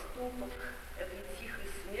 Поступок этой тихой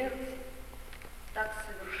смерти так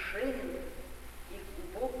совершенен и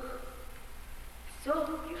глубок, все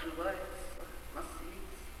приживается на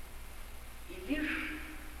свете, и лишь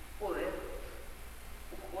поэт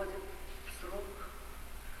уходит в срок.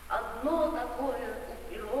 Одно такое у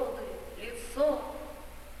природы лицо,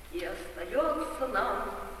 и остается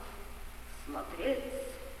нам смотреть,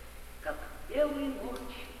 как белой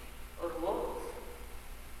ночью розы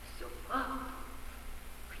все падают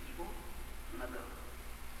к его ногам.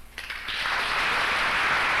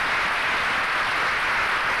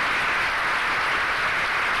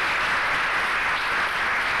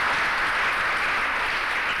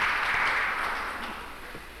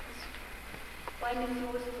 Память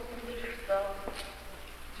Иосифа Мандельштама.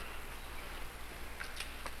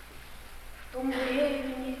 В том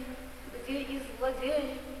времени, где из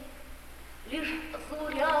злодей лишь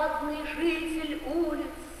заурядный житель улиц,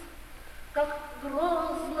 как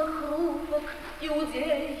грозно хрупок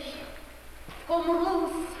иудей, в ком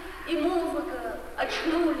Русь и музыка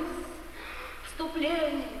очнулись,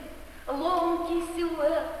 вступление, ломкий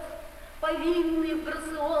силуэт, повинный в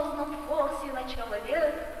грациозном форсе начала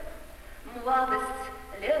века, младость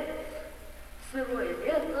лет, сырое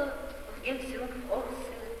лето в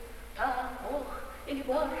Гельсингфорсе, та ох или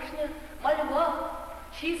башня, мольба,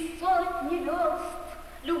 чьи сотни верст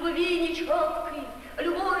любви нечеткой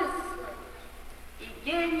любуется, и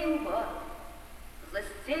гений лба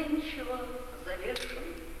застенчиво завешен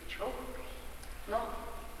четкой. Но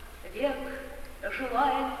век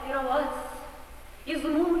желает пировать,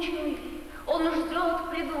 измученный он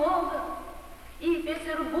ждет предлога, и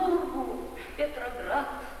Петербургу Петроград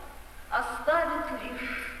оставит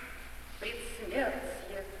лишь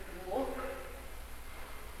предсмертье влог.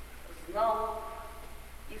 Знал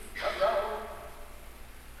и сказал,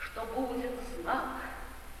 что будет знак,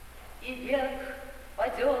 и век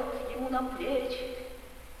падет ему на плечи.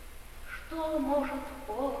 Что может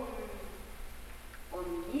он?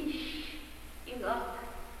 Он нищ и наг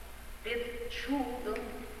пред чудом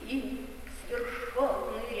и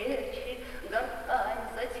свершенной речи, гортань,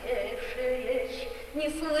 затеявшая речь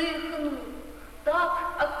неслыханную,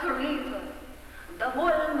 так открыто,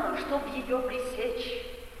 довольно, чтоб ее пресечь,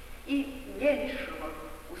 и меньшего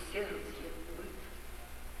усердия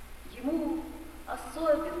быть. Ему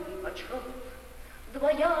особенный почет,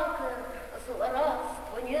 двоякое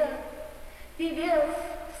злорадствование, певец,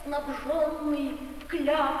 снабженный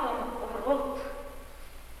кляпом в рот,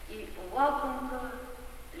 и лакомка,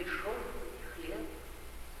 лишенный хлеб.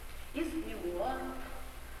 Из мемуаров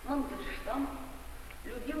Мандельштам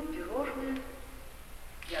любил пирожные.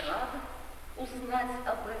 Я рада узнать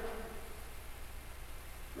об этом,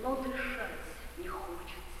 но дышать не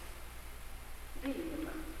хочется, да и не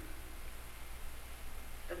надо.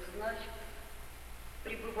 Так значит,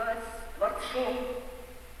 пребывать с Творцом,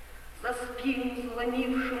 за спину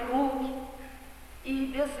заломившим руки и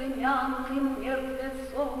безымянным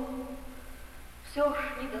мертвецом, все ж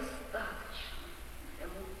недостаточно для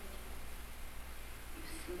муки. И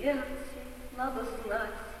в смерти надо знать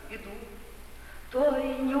беду,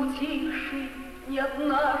 той не утихшей ни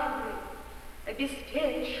однажды,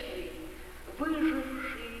 обеспеченной,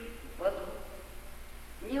 выжившей в аду,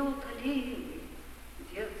 неутолимой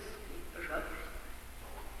детской жажды.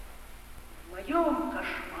 В моем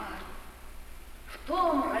кошмаре, в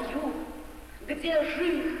том раю, где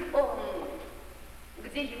жив он,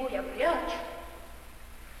 где его я прячу,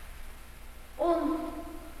 он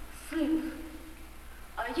сыт,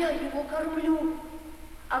 а я его кормлю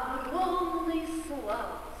огромной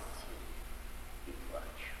сладостью и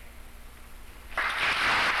плачу.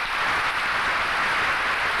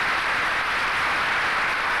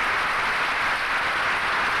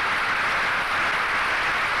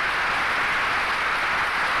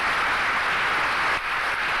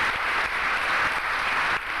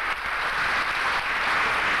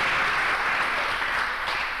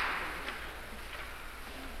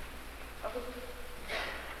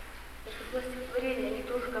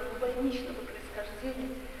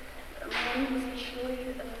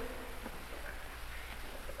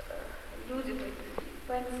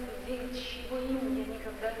 танец людей, чьего имени я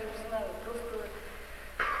никогда не узнаю. Просто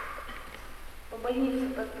по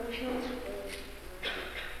больнице так получилось, что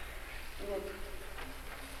вот.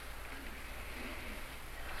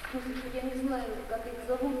 В смысле, что я не знаю, как их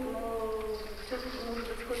зовут, но все-таки, может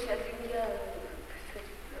быть, хоть один я, так сказать,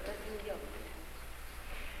 один я.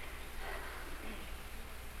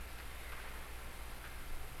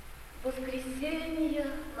 Воскресенье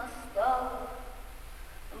настало,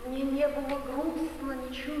 мне не было грустно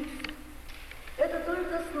ничуть. Это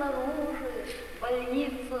только снаружи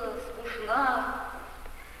больница скучна,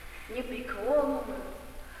 непреклонна,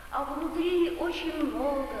 а внутри очень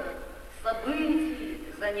много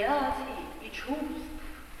событий, занятий и чувств.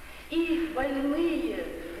 И больные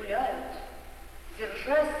гуляют,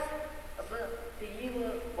 держась за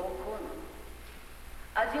перила балкона.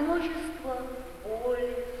 Одиночество,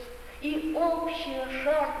 боль и общее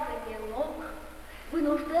шарканье ног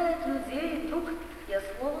вынуждает людей вдруг, я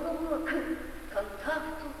слово забыла, к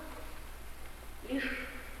контакту. Лишь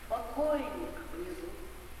покойник внизу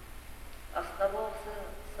оставался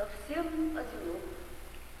совсем одинок.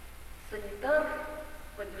 Санитар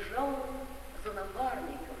побежал за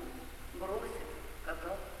напарником, бросив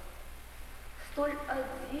кота. Столь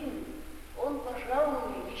один он,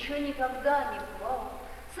 пожалуй, еще никогда не бывал.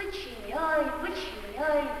 Сочиняй,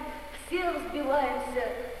 вычиняй, все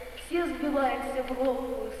сбиваемся в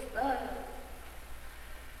робкую стаю.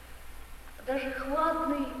 Даже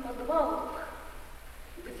хладный подвал,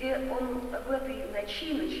 где он в этой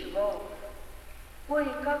ночи ночевал,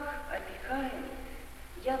 кое-как опекаем,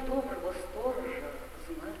 я доброго сторожа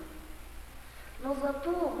знаю. Но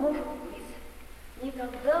зато, может быть,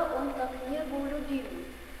 никогда он так не был любим.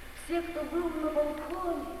 Все, кто был на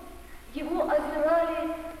балконе, его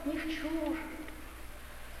озирали не в чужих.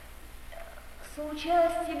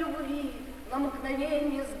 Соучастие любви на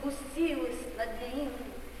мгновение сгустилось над ним.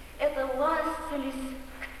 Это ластились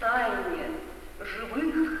к тайне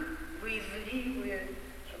живых, боязливые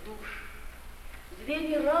душ. Две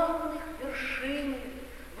неравных вершины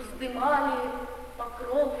вздымали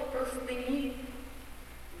покров простыни.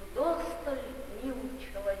 Вдосталь, милый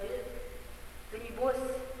человек, ты,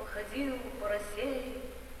 небось, походил по России.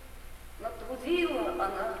 Натрудила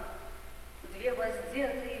она две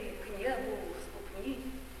воздетые к небу ступни.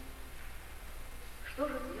 Что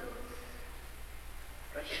же делать?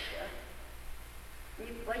 Прощай.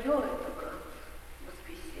 Не твое это, брат,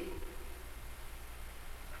 воскресенье.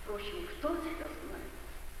 Впрочем, кто тебя знает?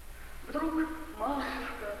 Вдруг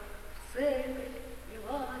матушка в церковь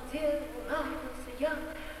вела деву, радовался я,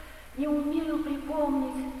 не умею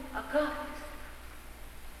припомнить акафист.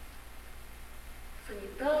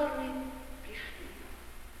 Санитары пришли,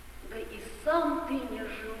 да и сам ты не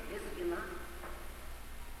жил без вина.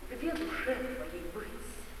 Где душе твоей быть?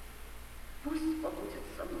 Пусть побудет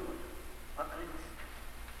со мной акафист.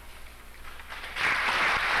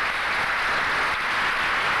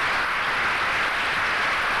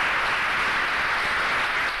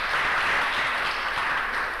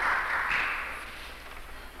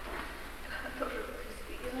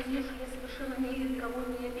 Я надеюсь, я совершенно никого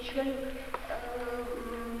не обещаю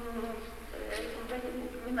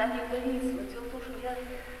упоминанием больницы. Но дело в том, что я,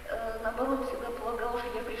 наоборот, всегда полагала, что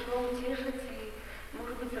я пришла утешить и,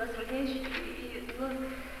 может быть, развлечь, и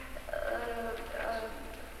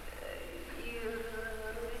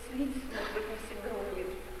развеселить, может быть, не всегда умею.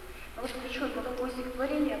 Но вот причем на такое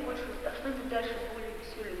стихотворение, а больше, а что-нибудь дальше более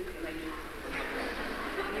веселенькое, наверное.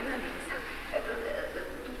 Не нравится. Это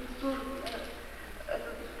тоже, это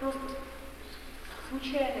просто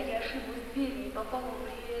случайно я ошиблась в двери и попала в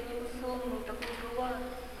реанимационную такую жила.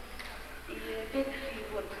 И опять-таки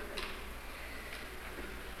вот.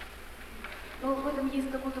 Но в этом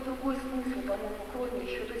есть какой-то другой смысл, по-моему, кроме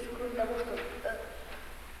еще, то есть кроме того, что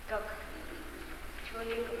как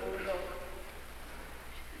человека было жалко.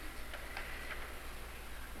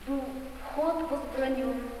 Был вход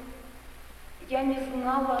возбранен, я не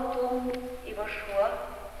знала о том и вошла.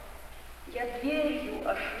 Я дверью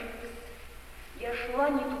ошиблась, я шла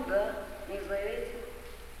не туда, не за этим.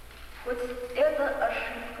 Хоть эта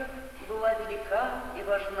ошибка была велика и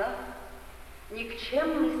важна,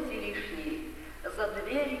 никчемности лишней за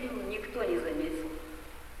дверью никто не заметил.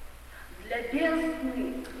 Для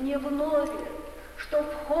бездны не вновь, что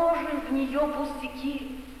вхожи в нее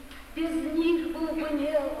пустяки, без них был бы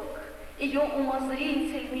мелок ее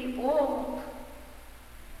умозрительный омут.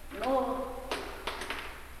 Но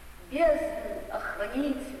бездны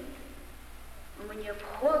охранитель мне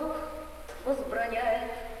вход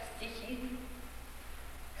возбраняет стихи,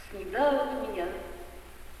 снедают меня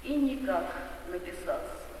и никак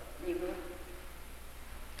написаться не могу.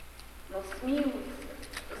 Но смилуйся,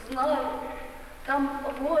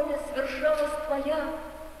 твоя,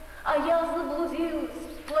 а я заблудилась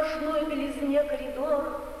в сплошной белизне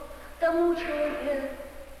коридора. Тому человек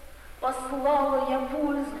послала я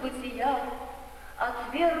пульс бытия,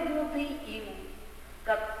 отвергнутый им,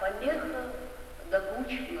 как помеха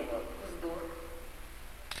докучного вздора.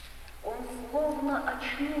 Он словно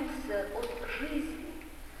очнулся от жизни,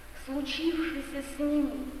 случившейся с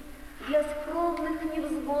ним для скромных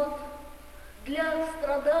невзгод, для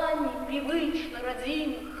страданий привычно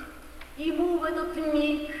родимых. Ему в этот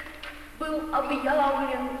миг был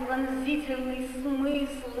объявлен пронзительный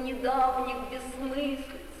смысл недавних бессмыслиц.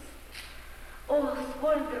 О,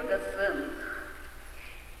 сколь драгоценных,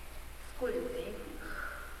 сколь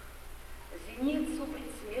дивных! Зеницу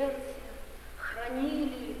предсмертия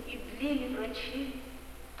хранили и длили врачи,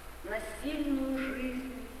 насильную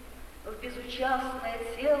жизнь в безучастное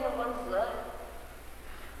тело вонзая.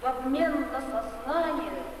 В обмен на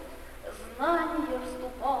сознание знание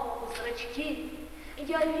вступало в зрачки.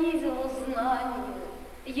 Я видела знание,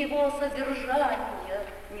 его содержание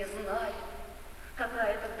не знаю.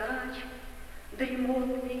 Какая-то дача,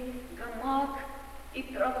 дремотный гамак и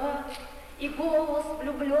трава, и голос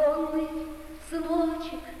влюбленный: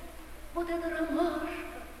 сыночек, вот это ромашка,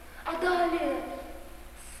 а далее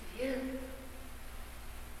свет.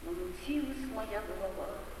 Намутилась моя голова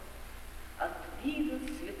от вида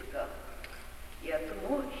цветка и от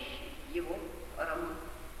мощи его аромата.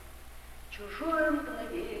 Чужое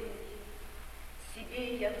мгновенье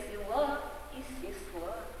себе я взяла и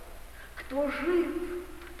снесла. Кто жив,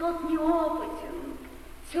 тот неопытен,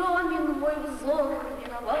 темен мой взор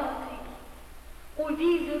виноватый,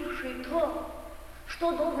 увидевший то,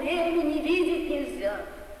 что до времени видеть нельзя.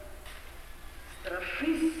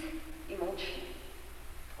 Страшись и молчи,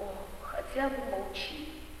 о, хотя бы молчи,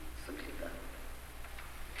 соблюдай.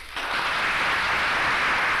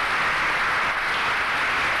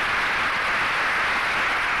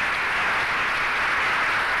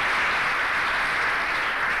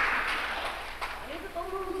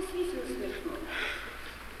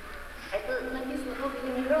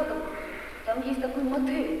 Там есть такой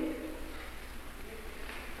мотель.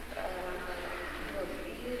 Вот,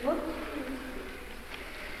 и вот.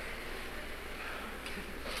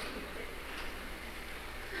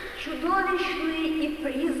 Чудовищный и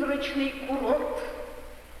призрачный курорт,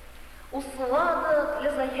 услада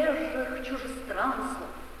для заезжих чужестранцев.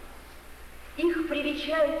 Их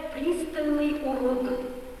привечают пристальный урод.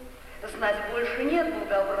 Знать больше нет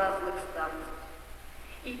благообразных станций.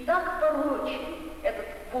 И так порочен этот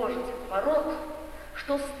вождь пород,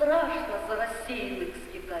 что страшно за рассеянных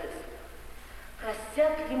скитальцев.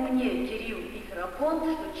 Простят ли мне Кирилл и Ферапонт,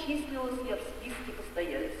 что числилась я в списке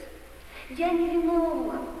постояльцев? Я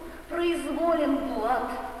невиновна, произволен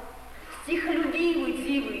блат, стихолюбивый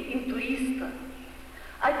дивый интуриста.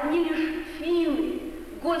 Одни лишь финны,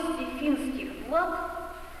 гости финских блат,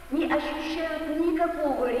 не ощущают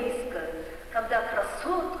никакого риска, когда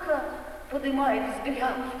красотка поднимает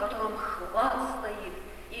взгляд, в котором хлад стоит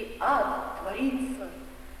и ад творится.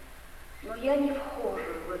 Но я не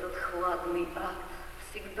вхожа в этот хладный ад,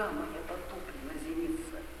 всегда моя потуплена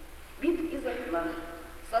зеница. Вид из окна,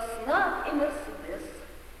 сосна и Мерседес,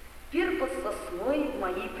 пир под сосной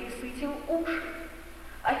мои присытил уши.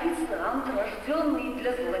 Официант, рожденный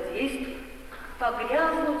для злодейств,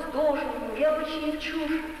 погрязнуть должен в мелочи и в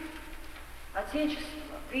чушь.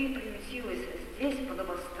 Отечество, ты приютилась здесь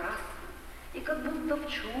подобострастно и как будто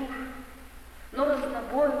в чушь, но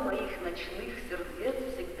разнобой моих ночных сердец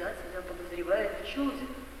всегда тебя подозревает в чуде.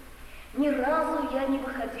 Ни разу я не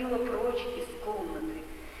выходила прочь из комнаты,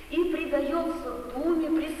 и предается думе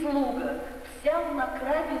прислуга, вся в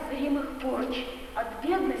накрапе зримых порч, от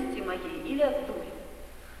бедности моей или от дури.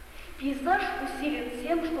 Пейзаж усилен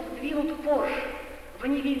тем, что вдвинут Порш в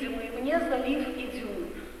невидимый мне залив и дюны.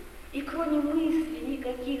 И кроме мысли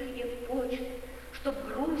никаких нет почт, чтоб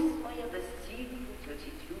грусть моя достигла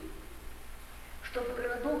тети Дюны. Чтоб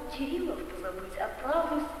городок Кириллов позабыть,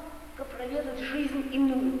 отправлюсь-ка проведать жизнь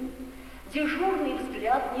иную. Дежурный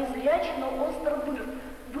взгляд незряч, но остро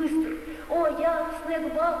быстр. О, я в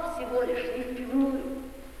снэк-бар всего лишь, не в пивную.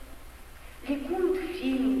 Ликуют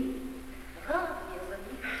финны, рад я за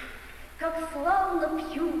них, как славно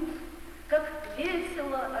пьют, как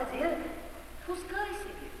весело одеты. Пускай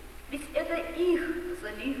себе, ведь это их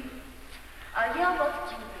залив. А я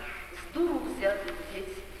подкидыш, с дуру взятый в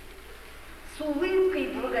дети. С улыбкой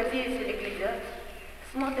благодетели глядят.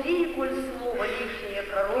 Смотри, коль слово лишнее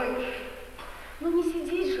короешь. Но не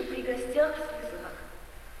сидеть же при гостях в слезах.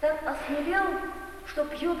 Так осмелел, что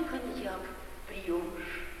пьет коньяк,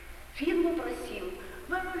 приемыш. Фирму просил: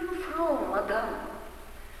 where are you from, мадам?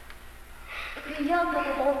 При приятно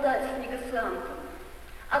поболтать с негациантом.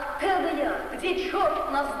 От Теда я, где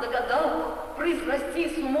черт нас догадал произрасти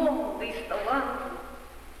с умом, да и с талантом.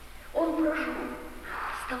 Он прожил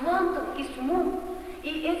с талантом и с умом,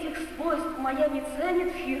 и этих свойств моя не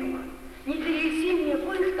ценит фирма. Не перейти мне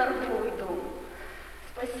в их торговый дом.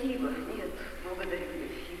 Спасибо, нет, благодарю я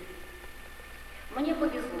фирму. Мне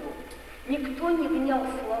повезло. Никто не внял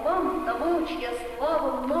словам того, чья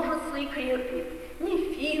слава множится и крепнет.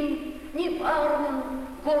 Ни фин, ни бармен,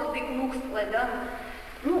 гордый гнух славян.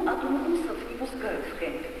 Ну, а тунгусов не пускают в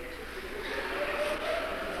кемпинг.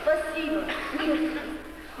 Спасибо, нет,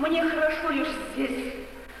 мне хорошо лишь здесь,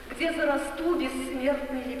 где зарасту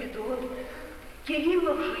бессмертной лебедой.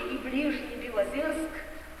 Кириллов же и ближний Белозерск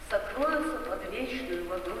сокроются под вечной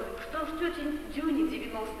водой. Что ж, тетя Дюни,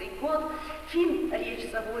 90-й год, Фин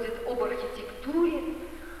речь заводит об архитектуре,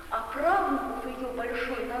 а правнуков ее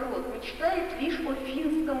большой народ мечтает лишь о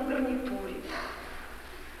финском гарнитуре.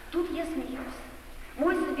 Тут я смеюсь.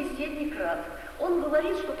 Мой собеседник рад. Он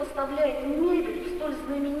говорит, что поставляет мебель в столь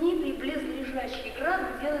знаменитый близлежащий град,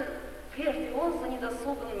 где прежде он за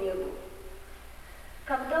недосугом не был.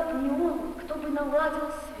 Когда б не он, кто бы наладил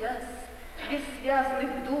связь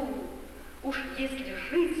бессвязных дум, уж если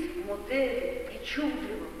жить в мотеле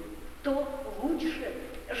причудливом, то лучше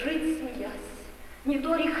жить смеясь. Не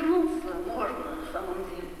то рехнуться можно на самом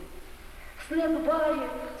деле. В снэп-баре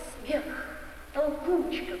смех,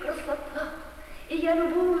 толкучка, красота. И я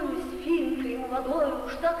любуюсь финкой молодой,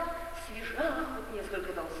 уж так свежа, хоть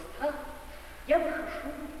несколько толста. Я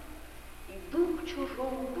выхожу, иду к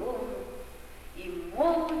чужому дому, и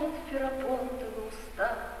молвят ферапонтовы уста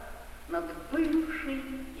над бывшей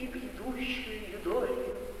и грядущей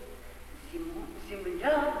юдолью.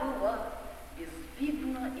 Земля была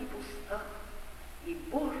безвидна и пуста, и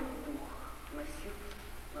Божий дух носился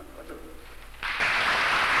над водой.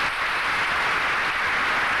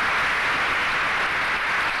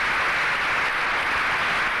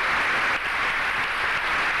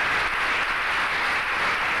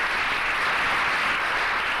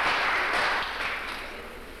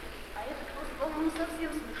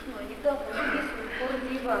 Совсем смешно, недавно написано в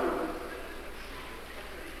городе Иваново.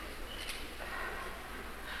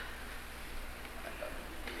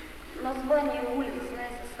 Название улицы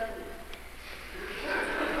знаете сами.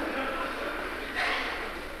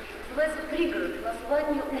 Называется пригород,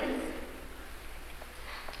 название улицы.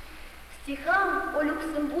 Стихам о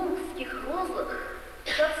люксембургских розах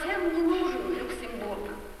совсем не нужен Люксембург.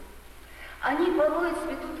 Они порой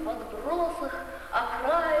цветут в отбросах,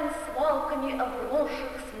 окраин свалками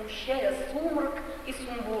обросших, смущая сумрак и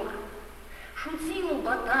сумбур. Шутил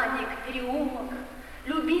ботаник переулок,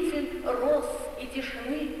 любитель роз и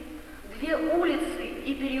тишины, две улицы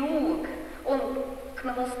и переулок, он к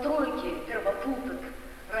новостройке первопуток,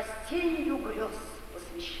 растению грез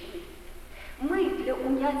посвящены. Мы для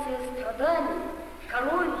унятия страданий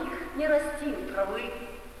коровьих не растим травы,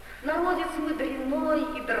 народец мы дрянной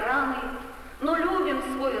и драный, но любим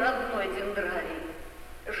свой родной дендрарий.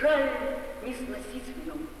 Жаль не сносить в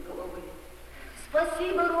нем головы.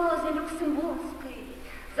 Спасибо розе люксембургской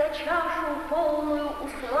за чашу полную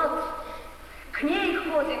услад. К ней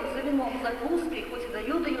ходим за вином закуской, хоть и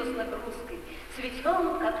дают ее с нагрузкой.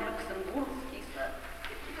 Цветем, как люксембургский сад.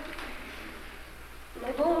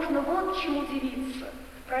 Но должно вот чему удивиться.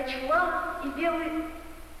 Прочла и белый...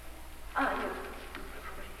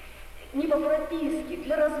 Не по прописке,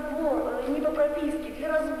 для разбора,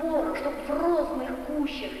 чтоб в розных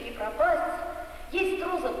кущах не пропасть, есть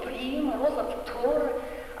роза прима, роза втора,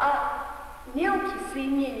 а мелкий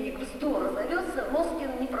соименник вздора зовется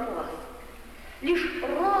Роскин Непроваз. Лишь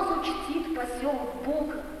розу чтит поселок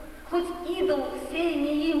Бока, хоть идол сей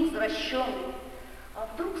не им возвращенный. А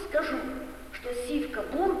вдруг скажу, что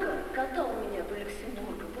сивка-бурка катал меня до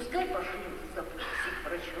Люксембурга, пускай пошлют за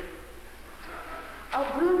психврачом. А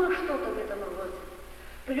было что-то в этом роде.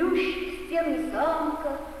 Плющ стены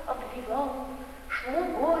замка обвивал, шло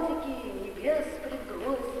годики небес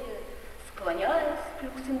предгрозье, склоняясь к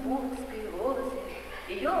люксембургской розе,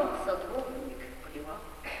 ее садовник поливал.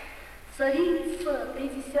 Царица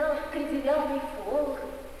 59-й флор,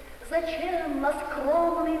 зачем на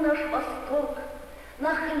скромный наш восток,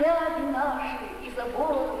 на хляби наши и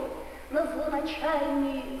заборы, на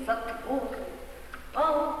злоначальные затворы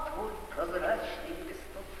пал твой прозрачный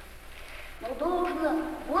лепесток. Но должно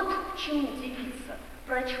вот к чему дивиться.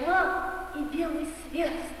 Прочла, и белый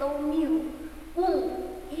свет стал мил.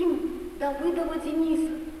 Им Давыдова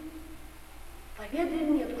Дениса. Поведай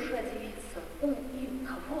мне, душа девица, им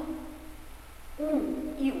кого?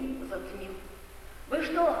 Им затмил. Вы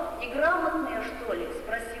что, неграмотные, что ли?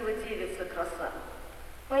 Спросила девица краса.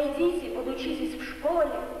 Пойдите, подучитесь в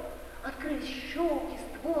школе. Открылись щелки,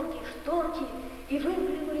 створки, шторки, и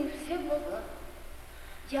выглянули все глаза.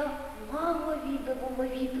 Я мало видового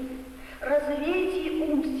виду, развейте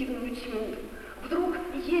умственную тьму. Вдруг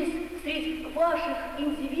есть среди ваших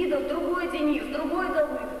индивидов другой Денис, другой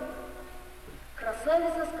Давыд.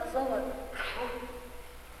 Красавица сказала: «Шо?»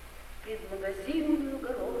 Пред магазинную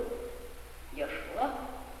горой я шла,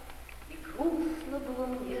 и грустно было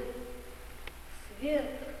мне. Свет,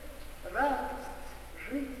 радость,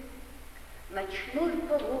 жизнь, ночной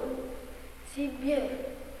порой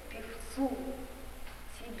тебе, певцу,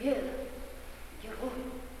 тебе, герой,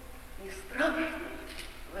 не страшно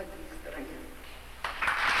в этой стране.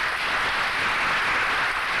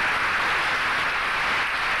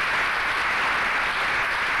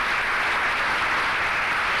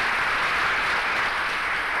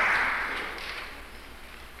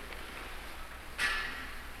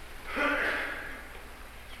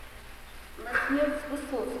 На смерть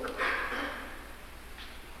Высоцкого.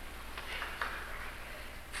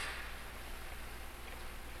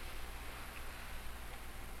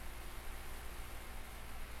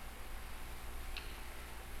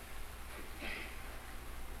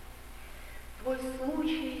 Твой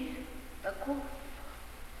случай таков,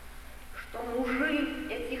 что мужи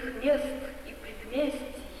этих мест и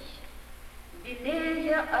предместий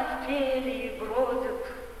белее Офелии бродят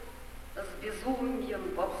с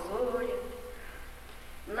безумием во взоре.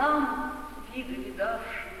 Нам, виды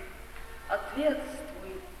видавшим,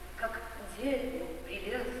 ответствуй, как деве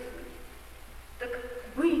прелестной. Так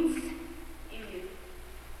быть или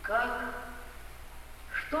как?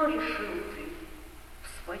 Что решил ты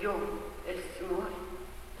в своем Эльсиноре?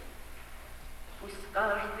 Пусть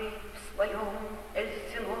каждый в своем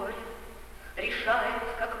Эльсиноре решает,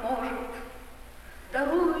 как может,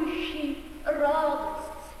 дарующий радость.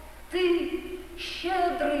 Ты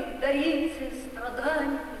щедрый даритель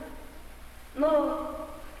страданий, но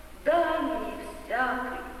дани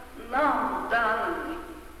всякой нам данный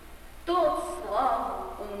тот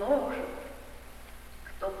славу умножит,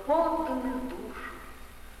 кто подданных душу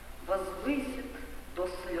возвысит до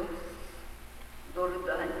слез, до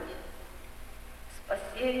рыданий.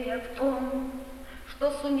 Спасение в том, что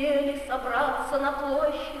сумели собраться на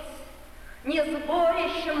площадь не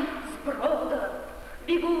сборищем сброда,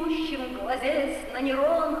 бегущим глазеть на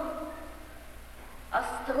Нерона,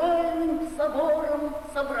 а стройным собором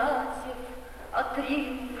собратьев,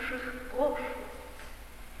 отринувших пошлость.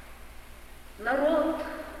 Народ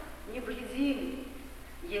невредим,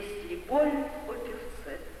 если боль о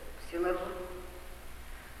певце всенарод.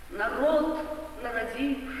 Народ,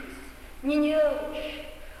 народившись, не неуч,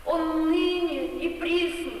 он ныне и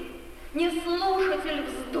присно не слушатель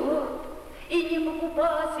вздор и не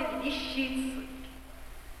покупатель вещицы.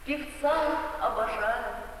 Певца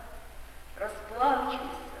обожаю, расплачемся,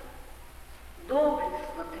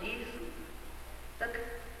 доблестно тризно. Так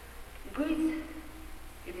быть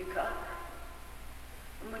или как?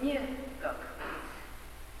 Мне как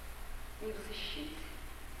быть? Не в защите.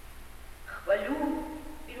 Хвалю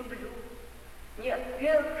и люблю не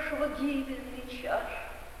отвергшего гибельной чаши.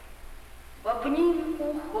 В обнимку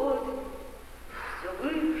уходим все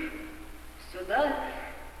выше, все дальше,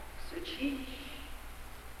 все чище.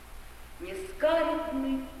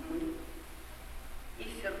 Нескаридны мы,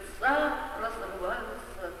 и сердца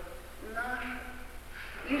разрываются наши.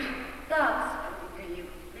 Лишь так справедливо,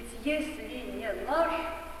 ведь если не наш,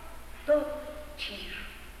 то чиж.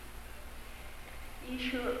 И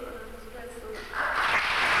еще называется...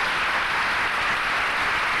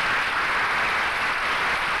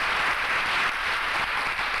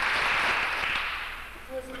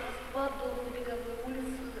 Москва, дом на Беговой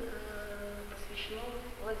улице, посвящено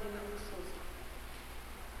Владимиру Высоцкому.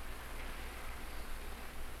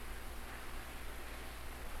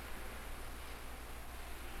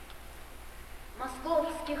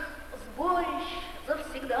 Московских сборищ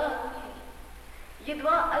завсегдатый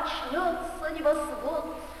едва очнется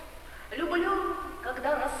небосвод. Люблю,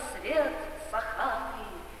 когда рассвет сахатый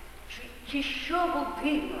чищобу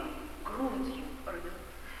дыма грудью рвет.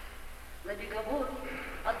 На Беговой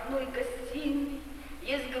одной гостиной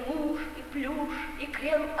есть глушь и плюш и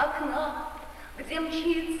крем окна, где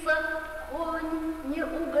мчится конь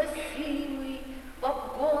неугасимый в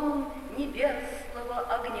обгон небесного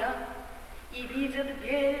огня. И видит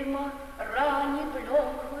бельма рани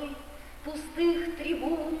блеклый пустых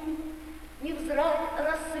трибун, невзрать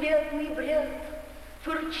рассветный бред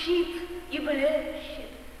фырчит и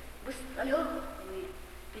блещет быстролетный,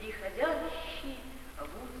 переходящий в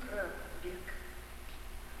утро бег.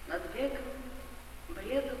 Над бегом,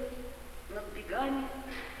 бредом, над бегами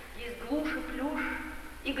есть глушь и плюш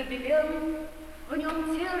и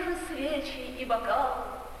нам те же свечи и бокалы,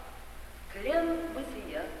 тлен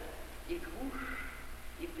бытия и глушь,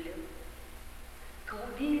 и плен.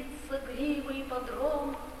 Клубится гривой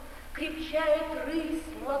подром, крепчает рысь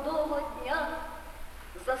молодого дня,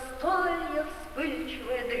 застолье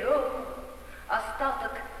вспыльчивая дрема,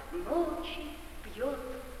 остаток ночи пьет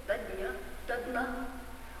до дня, до дна.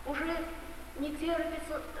 Уже не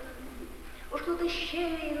терпится, уж тут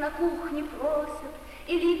щей на кухне просят,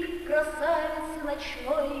 и лик красавицы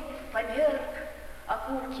ночной померк,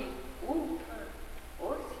 окурки утро,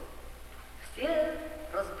 осень, все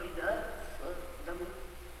разбредаются домой.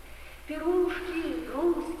 Пирушки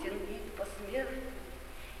грустен вид посмертный,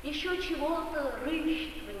 еще чего-то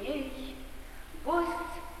рыщет в ней гость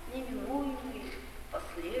неминуемый,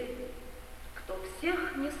 последний, кто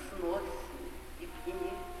всех несносен и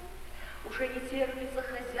пьяней. Уже не терпится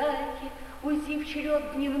хозяйки уйти в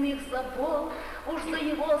черед дневных забот, уж за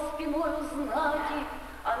его спиною знаки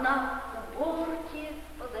она уборки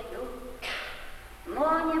подает.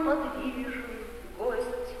 Но неподвижен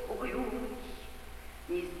гость угрюмый,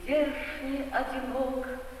 нездешний, одинок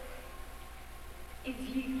и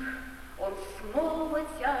дик, он снова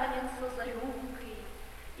тянется за рюмкой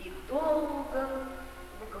и долго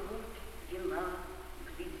вглубь вина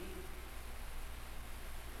глядит.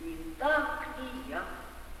 Не так ли я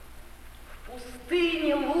в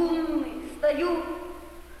пустыне лунной стою,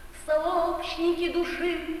 сообщники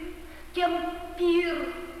души, кем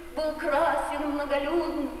пир был красен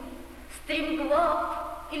многолюдный,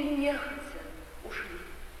 стремглав или нехотя ушли?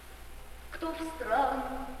 Кто в страну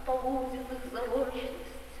полуденных заочность,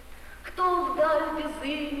 кто вдаль без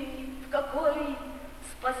имени, в какой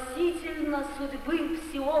спасительна судьбы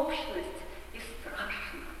всеобщность, и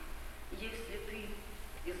страшно, если ты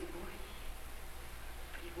изгой.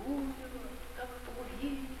 Приуныло, как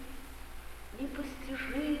паури,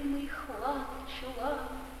 непостижимый хлад чела,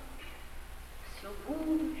 все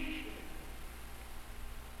будущее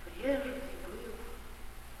прежде было,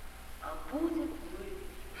 а будет быть,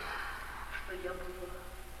 что я была.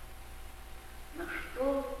 На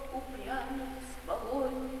что упрямились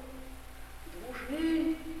волони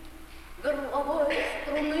двужили горловой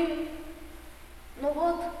струны? Но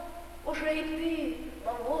вот уже и ты,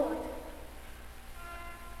 Володя,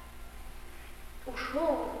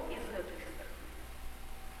 ушел из этой страны.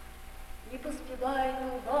 Не поспевай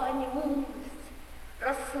лба невинность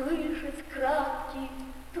расслышать краткий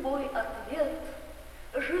твой ответ.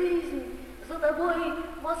 Жизнь за тобой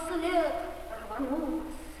вослед рванулась.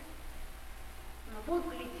 Но вот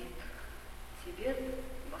глядит тебе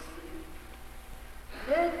вослед. В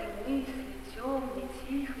этой мысли темной,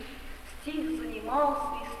 тихой стих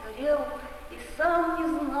занимался и старел, и сам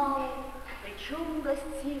не знал, при чем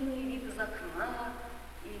гостиный вид из окна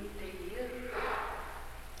и интерьер.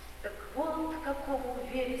 Так вот какому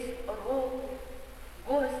весь роду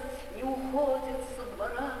гость не уходит со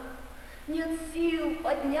двора, нет сил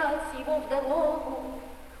поднять его в дорогу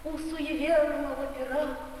у суеверного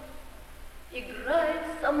пера. Играет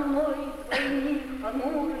со мной двойник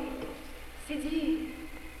понурый, сиди,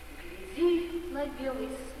 гляди на белый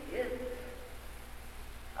свет.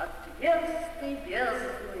 Отверстой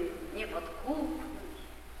бездны неподкупной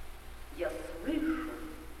я слышу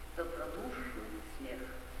добродушный смех.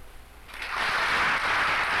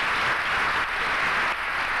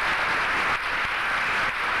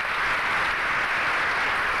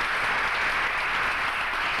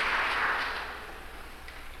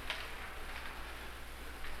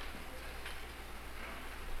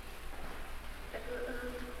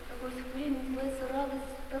 Такое стихотворение называется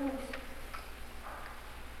 «Радость Тарусь».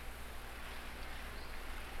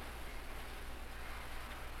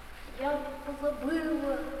 Я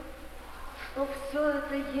позабыла, что все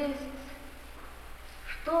это есть,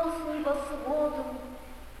 что с небосводом,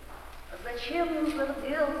 зачем он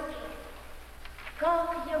зарделся,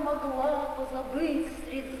 как я могла позабыть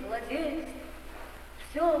среди злодейств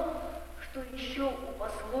все, что еще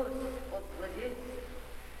упаслось от владельцев.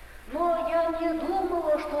 Но я не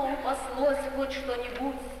думала, что упаслось хоть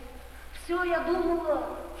что-нибудь. Все я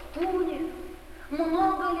думала в туне,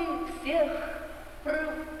 много ли всех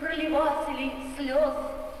проливателей слез,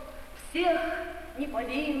 всех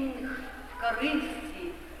неповинных в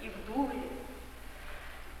корысти и в дуре.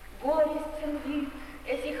 Горестен вид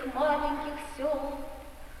этих маленьких сел,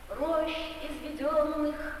 рощ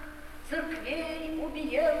изведенных, церквей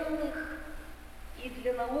убиенных, и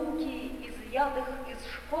для науки изъятых из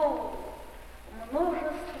школ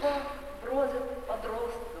множество бродят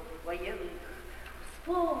подростков военных.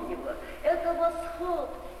 Вспомнила, это восход,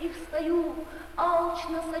 и встаю,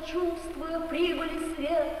 алчно сочувствуя прибыли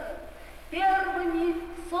света, Первыми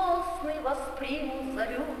сосны воспримут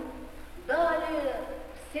зарю, далее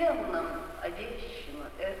всем нам обещано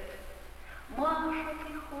это. Маша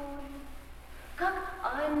приходит, как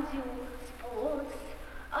ангел сплоть,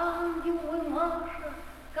 ангел мой, Маша,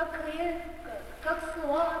 как крепко, как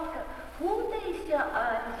сладко. Путайся,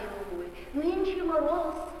 ангел мой, нынче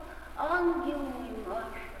мороз, ангел мой,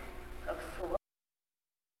 Маша, как сладко.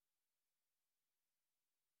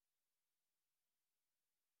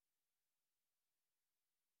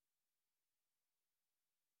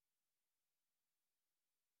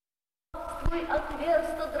 Твой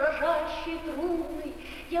отверсто дрожащий, трудный,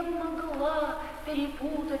 я б могла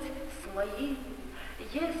перепутать с моим,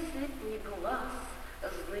 если б не глаз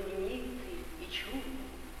знаменитый и чудный.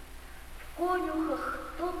 В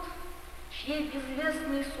конюхах тот, чьей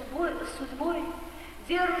безвестной судьбой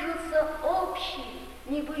держится общий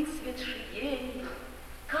невыцветший гений,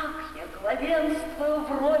 как я главенствую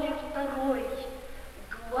в роли второй,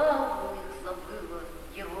 главных забыла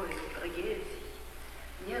героев трагедий.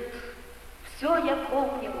 Нет, все я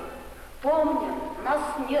помнила, помня,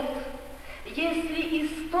 нас нет. Если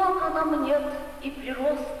истока нам нет и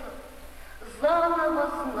прироста,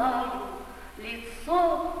 заново знаю,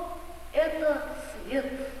 лицо — это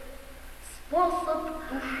свет, способ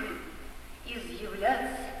души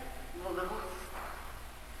изъявлять благородство.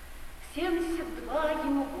 72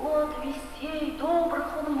 ему года вестей добрых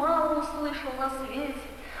он мало услышал на свете,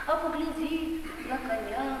 а погляди на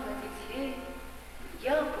коня, на детей.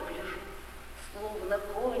 Я погляжу, словно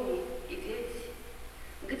кони и дети,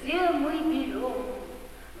 где мы берем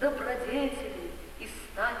добродетели и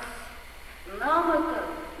стать. Нам это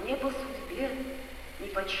не по судьбе, не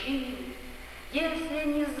по чину. Если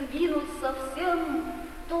не сгинуть совсем,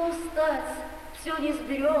 то устать все не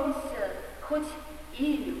сберемся, хоть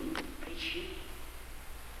именем причин.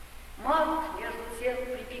 Март, между тем,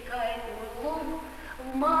 припекает мой лоб,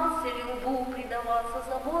 в марте льву предаваться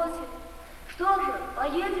заботе. Что же,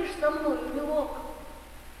 поедешь со мной в Милок?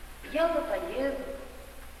 Я-то поеду,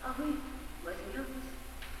 а вы возьмете.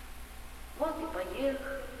 Вот и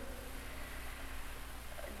поехали.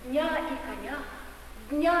 Дня и коня,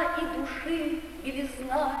 дня и души,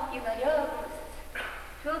 белизна и нарядность.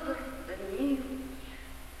 Федор Данилович,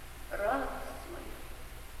 радость моя,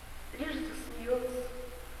 лишь засмеется.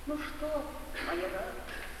 Ну что, моя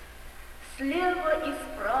радость? Слева и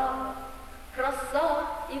справа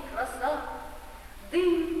краса и краса,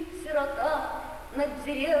 дым, сирота над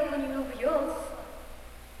деревней вьется.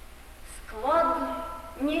 Склады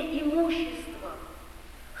не имущество,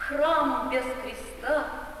 храм без креста.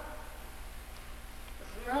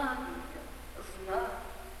 Знаю я, знаю,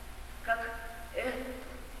 как это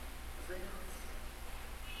зовется.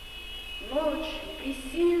 Ночью при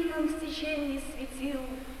сильном стечении светил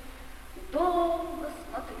долго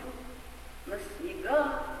смотрю на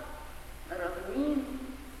снега, на равнину.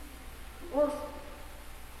 Господи,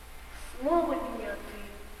 снова меня ты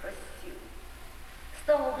простил.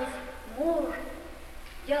 Стало быть, может,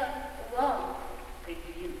 я лампу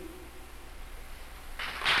придвину.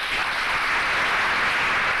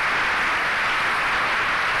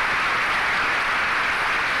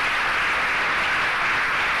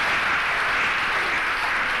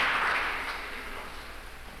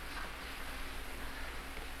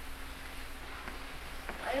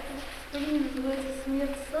 Называется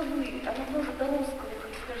 «Смерть совы». Она тоже до русского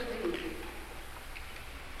происхождения.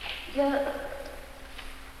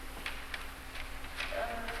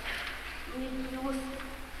 Мне довелось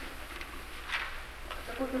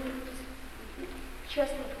такой,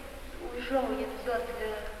 часто уезжала я туда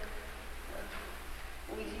для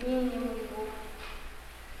уединения моего.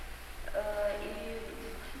 И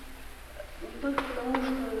не только потому,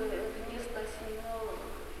 что это место осенено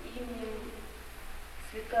именем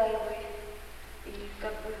Цветаевой и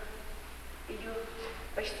как бы ее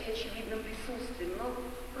почти очевидным присутствием, но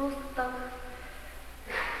просто так.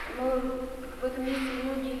 Но в этом месте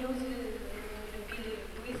многие люди любили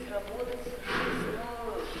быть, работать,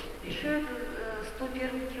 но еще это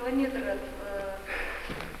 101 километр от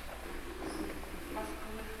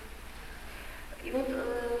Москвы. И вот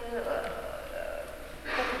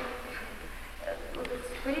это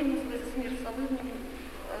стихотворение называется «Смерть совы»,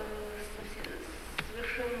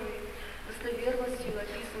 совершенной достоверностью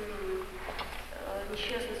описан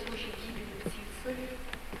несчастный случай гибели птицы.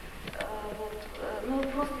 Ну,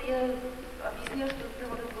 просто я объясняю, что это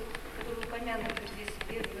вот, который упомянут здесь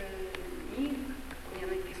бедная Нина, у меня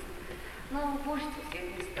написано, она уборщица в всех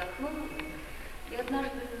местах. Ну, я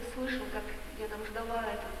однажды слышала, как я там ждала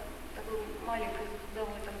это такое маленькое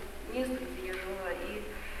трудовое там место, где я жила, и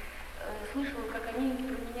слышала, как они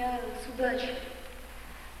про меня судачили.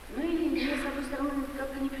 Ну и мне, с одной стороны,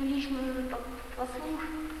 как-то неприлично послушать,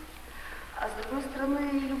 а с другой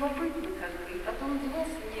стороны, любопытно как бы, и потом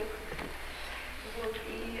деваться некуда. Вот,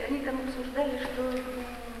 и они там обсуждали, что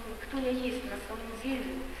кто я есть на самом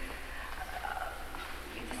деле.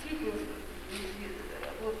 И действительно,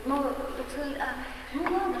 вот, но так сказали, ну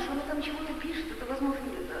ладно, что она там чего-то пишет, это возможно,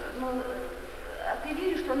 но а ты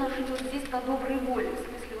веришь, что она живет здесь по доброй воле, в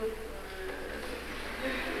смысле вот.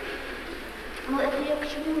 Но это я к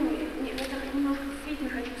чему? Это немножко действительно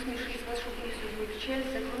хочу смешить вас, чтобы мы все не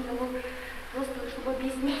печались, а кроме того, просто чтобы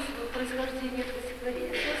объяснить происхождение этого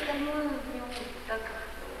стихотворения. Все остальное в нем так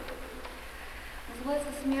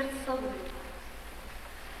называется «Смерть совы».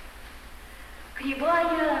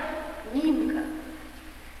 Кривая Нинка,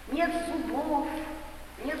 нет зубов,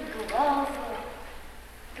 нет глаза,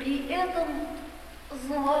 при этом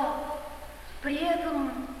зла, при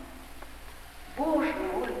этом, Боже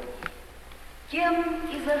мой, кем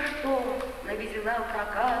и за что наведена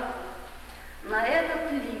проказа на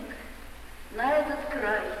этот лик, на этот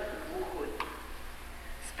край глухой.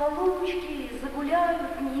 С получки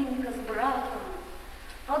загуляют Нинка с братом,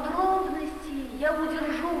 подробности я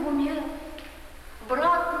удержу в уме.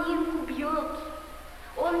 Брат Нинку бьет,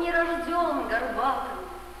 он не рожден горбатым,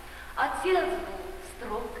 отец был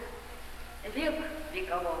строг, век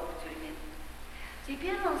вековал в тюрьме.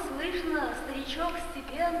 Теперь он, слышно, старичок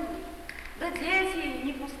степенный, да дети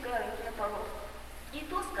не пускают на порог. И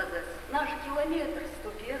то сказать, наш километр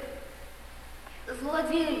 101.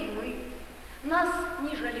 Злодеи мы, нас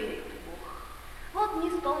не жалеет Бог. Вот не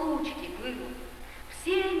с получки было, в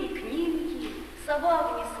сени к Нинке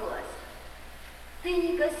сова внеслась. Ты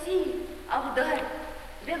не коси, а вдаль,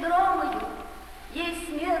 бедро мою, ей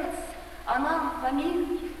смерть, а нам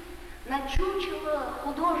помилки. На чучело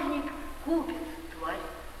художник купит тварь.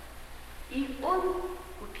 И он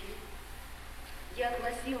купил. Я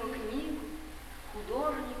относила книгу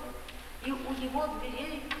художнику, и у его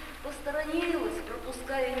дверей посторонилась,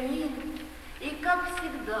 пропуская Нину, и, как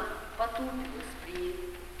всегда, потупилась при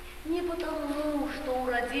ней. Не потому, что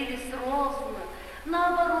уродились розно,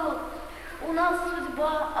 наоборот, у нас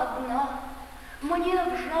судьба одна. Мне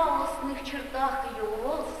в жалостных чертах ее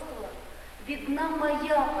уродства видна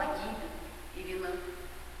моя погибель и вина.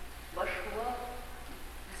 Вошла,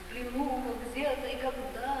 взглянула где-то и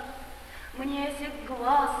когда, мне этих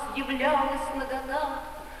глаз являлась нагота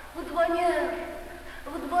в два нежных,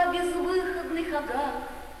 в два безвыходных ага.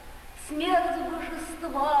 Смерть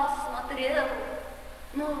божества смотрела,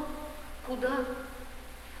 но куда?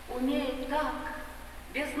 Умеет так,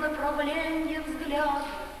 без направления взгляда,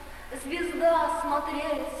 звезда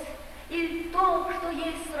смотреть, и то, что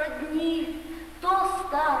ей сродни, то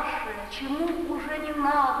старшее, чему уже не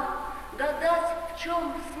надо, гадать, в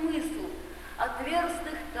чем смысл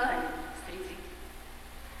отверстых тайн среди.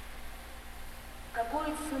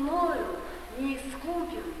 Какой ценою не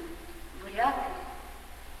искупен, вряд ли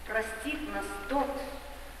простит нас тот,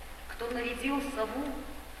 кто нарядил сову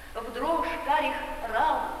в дрожь карих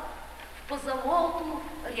рам, в позолоту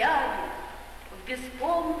ряби, в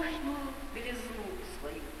беспомощную белизну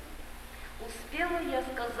свою. Успела я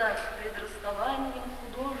сказать пред расставанием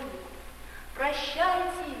художнику: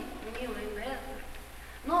 прощайте, милый Нетер,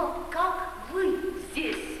 но как вы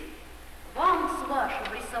здесь, вам с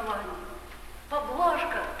вашим рисованием,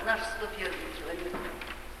 поблажка наш 101 километр.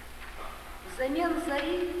 Взамен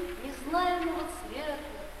зари незнаемого цвета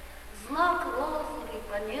знак розовый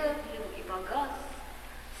помедлил и погас,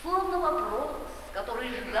 словно вопрос, который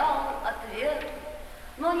ждал ответа,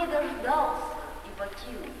 но не дождался и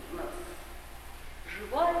покинул нас.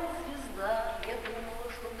 Живая звезда, я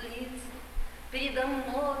думала, что длится передо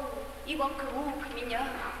мною и вокруг меня,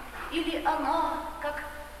 или она, как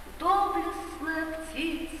доблестная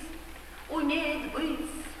птица, умеет быть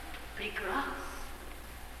прекрасна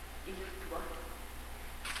и мертва.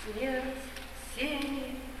 Смерть,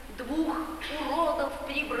 сени, двух уродов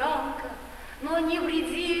перебранка, но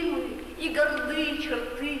невредимы и горды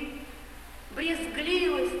черты,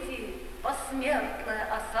 брезгливости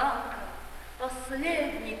посмертная осанка,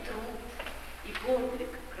 последний труд и подвиг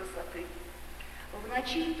красоты. В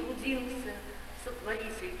ночи трудился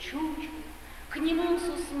сотворитель чучел, к нему с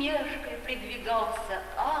усмешкой придвигался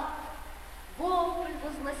ад, вопль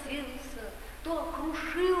возносился, то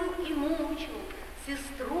крушил и мучил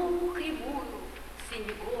сестру кривую,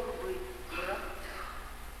 синегорбый брат.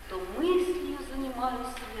 То мыслью занимаюсь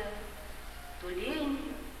я, то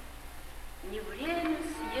ленью, не время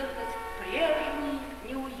съехать в прежний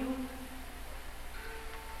неуют.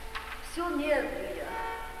 Все медлю я,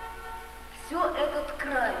 все этот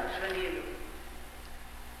край жалею.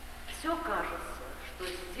 Все кажется, что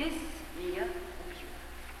здесь меня убьют.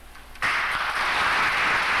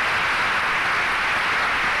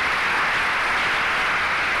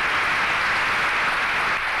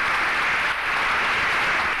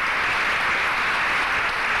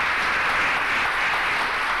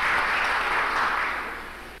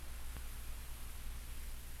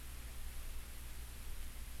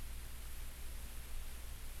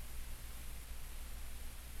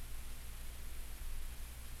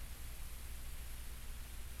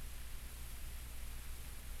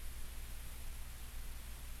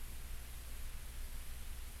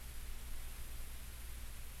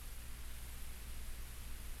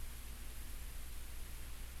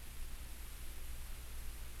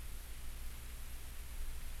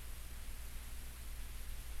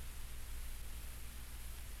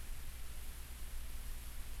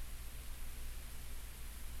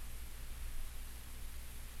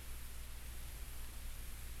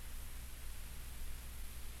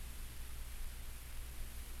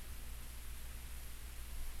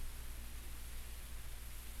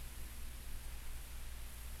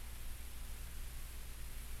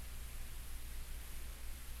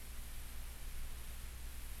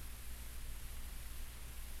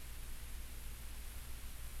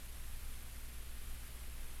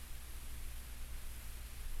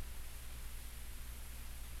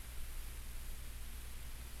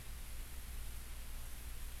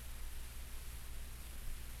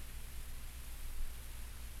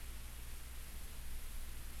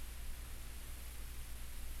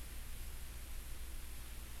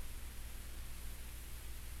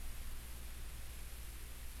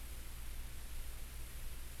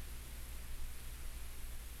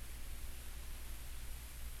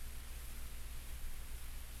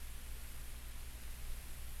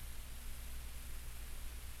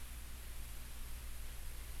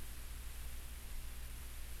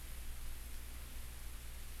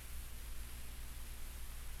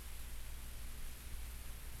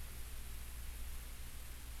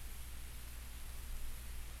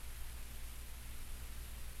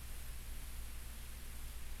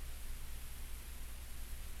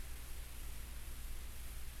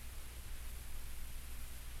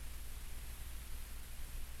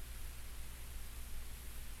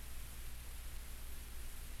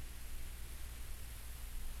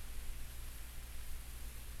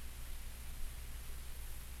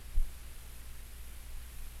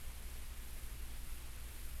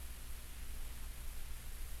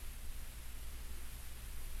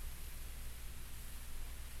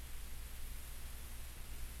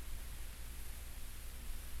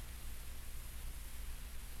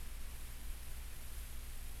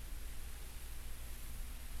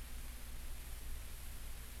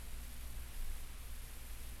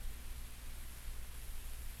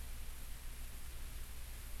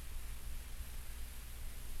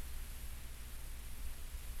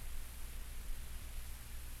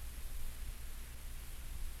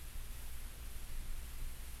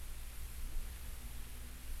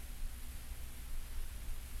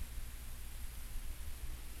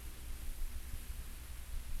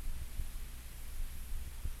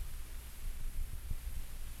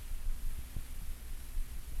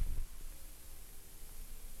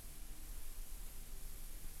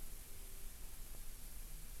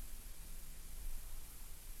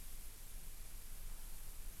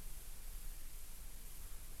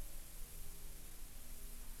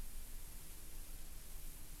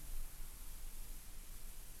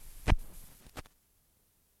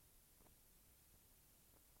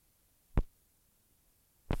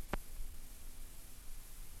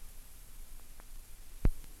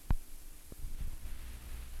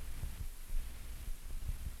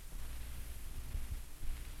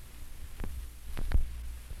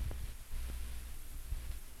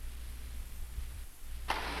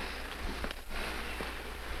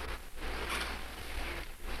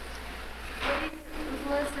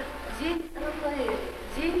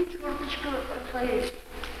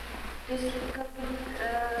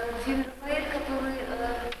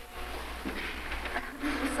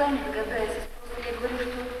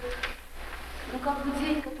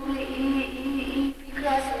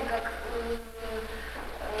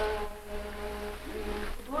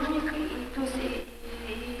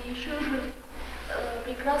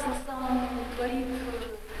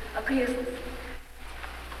 окрестности.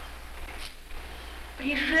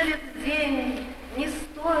 Пришелец день, не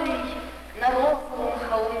стой на розовом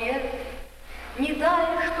холме, не дай,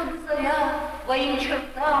 чтобы заря твоим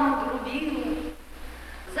чертам грубила.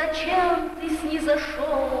 Зачем ты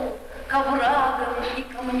снизошел к оврагам и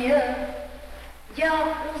ко мне?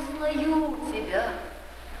 Я узнаю тебя,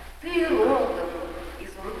 ты родом из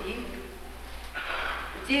Урбиты.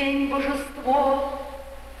 День божество,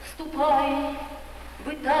 ступай в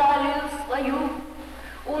Италию свою.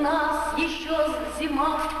 У нас еще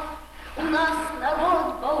зима, у нас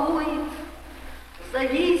народ балует.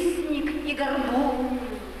 Завистник и горбун,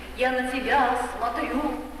 я на тебя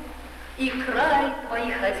смотрю, и край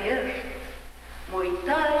твоих одежд мой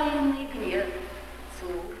тайный гнев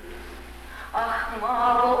целует. Ах,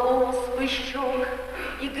 мало оспы щек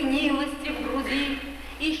и гнилости в груди,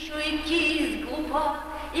 еще и кисть глупа,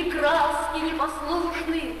 и краски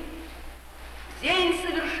непослушны. День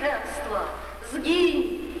совершенства,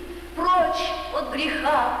 сгинь, прочь от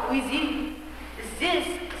греха уйди. Здесь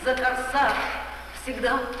за корсаж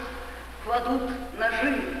всегда кладут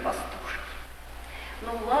ножи пастушки.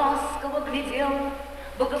 Но ласково глядел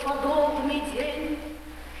богоподобный день,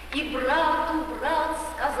 и брату брат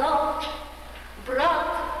сказал: брат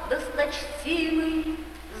досточтимый,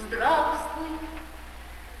 здравствуй.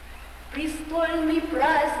 Престольный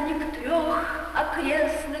праздник 3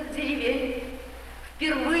 окрестных деревень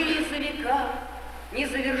впервые за века не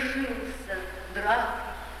завершился дракой.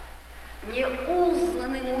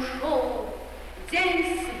 Неузнанным ушел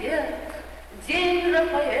день свет, день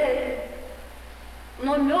Рафаэль,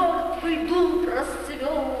 но мертвый дуб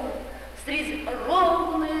расцвел среди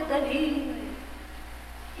ровной долины,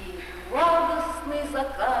 и радостный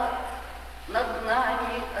закат над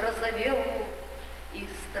нами розовел, и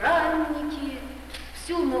странники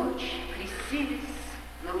всю ночь крестились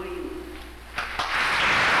на руины.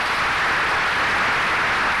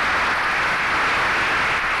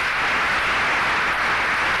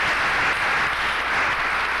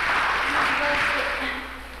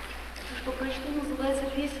 Это что прочту, называется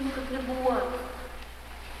песенка для Булат.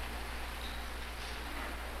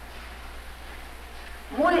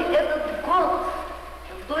 Мой этот год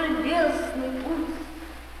вдоль бездны путь,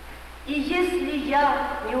 и если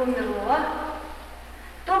я не умерла,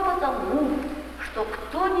 то потому, что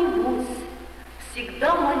кто-нибудь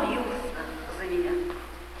всегда молился за меня.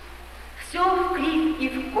 Все в крик и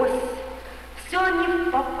в кость, все не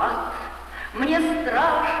в попад, мне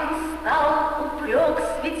страшен стал упрек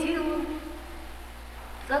светил.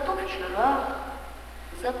 Зато вчера,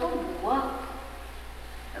 зато Булат,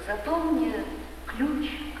 зато мне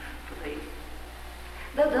ключик подарил.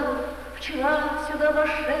 Да-да, вчера сюда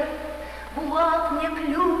вошел, Булат мне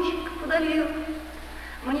ключик подарил.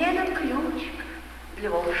 Мне этот ключик для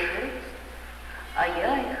волшебств, а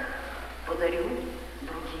я их подарю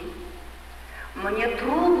другим. Мне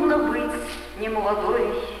трудно быть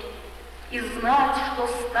немолодой и знать, что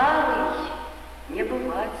старый не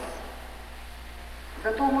бывать.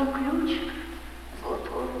 Зато мой ключик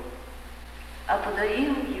золотой, а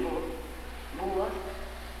подарил его Булат.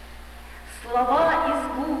 Слова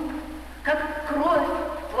из губ, как кровь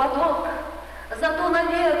в платок, зато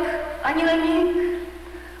навек, а не на миг.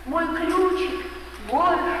 Мой ключик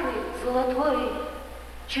больше золотой,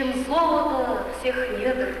 чем золото всех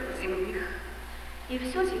недр земных. И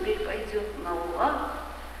все теперь пойдет на лад.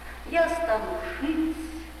 Я стану жить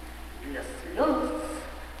для слез,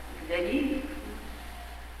 для рифм.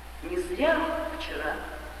 Не зря вчера,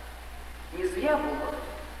 не зря было,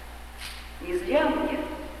 не зря мне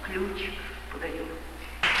ключик подарил.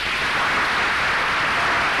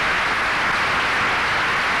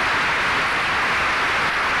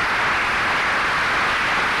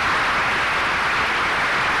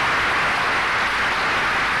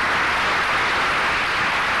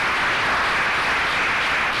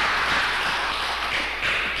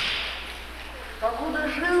 Покуда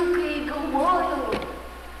жилкой голубою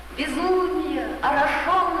безумие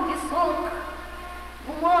орошен висок,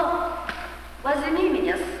 Булат, возьми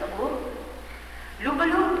меня с собой,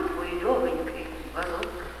 люблю твой легонький вазок.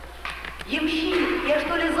 Ямщик, я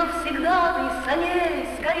что ли завсегдатый саней,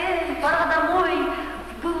 скорей, пора домой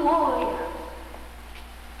в былое.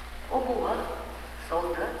 О, Булат,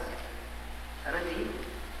 солдат, родимый,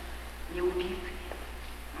 неубитый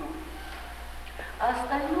мой, а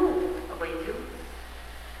остальное обойдется,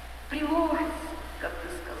 приложится, как ты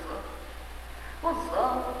сказал. Вот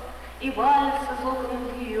зал, и вальс из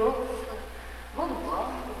окон льется, вот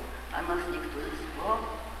банку, а нас никто не звал.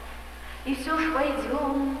 И все ж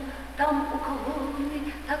пойдем, там у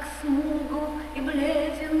колонны, так смугл и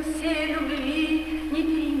бледен, всей любви не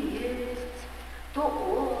перенесть. То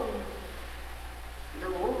он,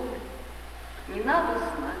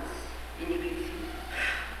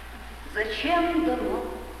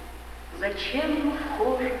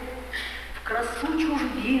 красу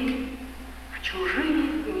чужбин в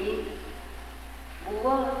чужие дни.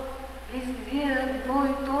 Булат везде одно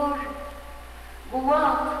и то же.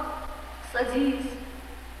 Булат, садись,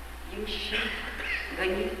 ямщик,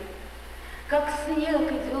 гони. Как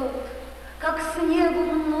снег идет, как снегу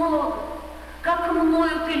много, как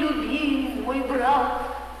мною ты любим, мой брат.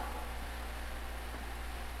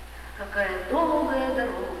 Какая долгая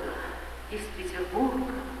дорога из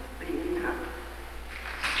Петербурга в Ленинград.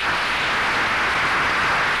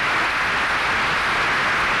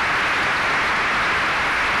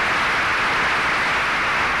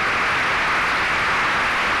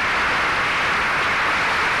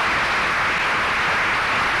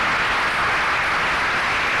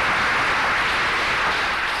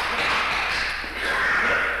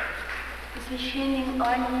 Посвящением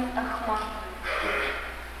Анне Ахматовой.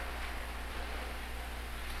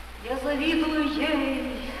 Я завидую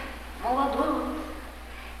ей, молодой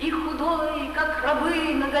и худой, как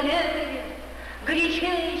рабы на галере,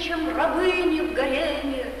 горячее, чем рабыни в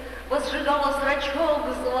гареме, возжигала зрачок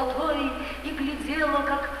золотой и глядела,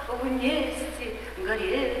 как вместе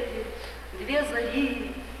горели две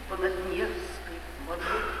зари понад Невской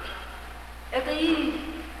водой. Это их,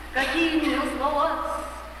 какими назвалась,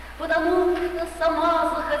 потому что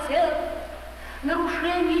сама захотела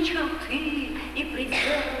нарушение черты и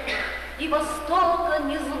предела, и востока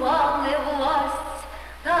незваная власть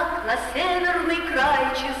так на северный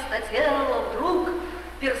край чистотела вдруг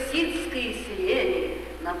персидские сирени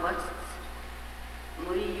напасть.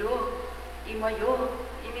 Но ее и мое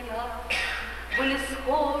имена были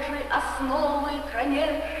схожи основой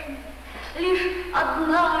кромешной. Лишь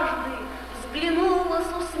однажды взглянула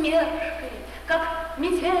с усмешкой, как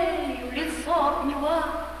метелью лицо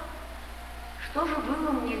обняла. Что же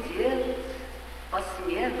было мне делать,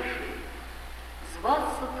 посмевший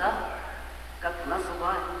зваться так, как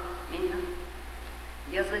назвали меня?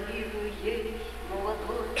 Я завидую ей,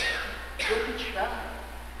 молодой, до печали,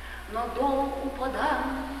 но до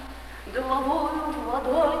упадания головою в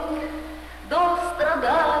ладони, до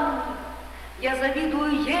страданий. Я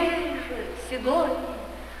завидую ей же, седой,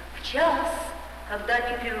 в час, когда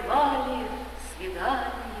не прервали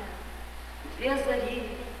свидания две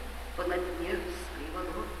зари понад Невской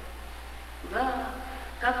водой. Да,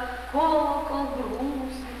 как колокол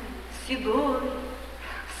грустный, седой,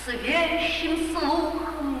 с вещим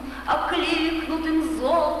слухом, окликнутым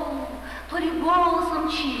зовом, то ли голосом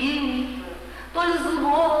чьим-то, то ли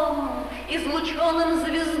звоном, излученным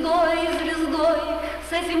звездой и звездой,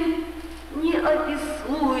 с этим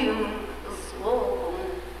неописуемым злобом,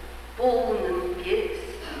 полным песен,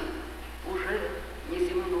 уже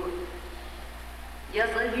неземной. Я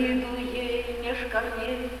завидую ей меж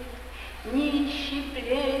корней, нищей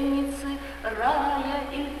пленницы рая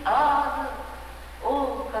или ада.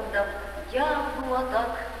 О, когда я была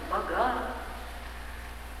так богата,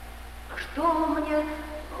 что мне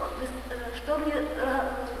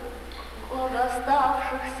благо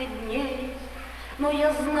оставшихся дней, но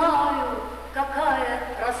я знаю,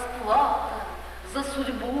 какая расплата за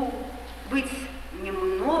судьбу быть не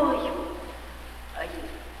мною, а ей.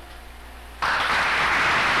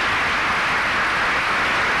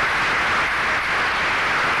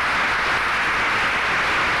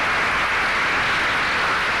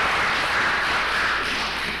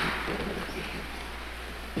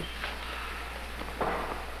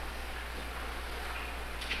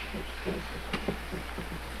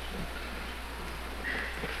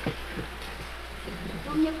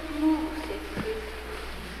 Он мне много всяких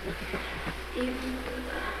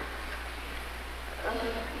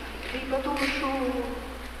и потом еще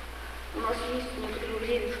у нас есть некоторое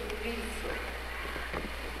время, чтобы видеться.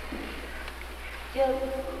 Я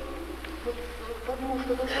вот подумала,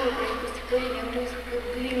 что такое стихотворение, оно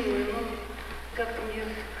несколько длинное, но как-то мне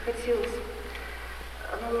хотелось.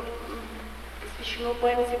 Оно посвящено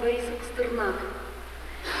памяти Бориса Пастернака.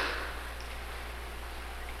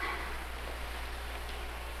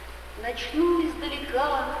 Начну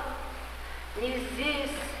издалека, не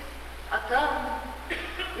здесь, а там.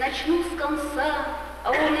 Начну с конца,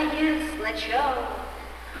 а он и есть начало.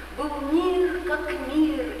 Был мир как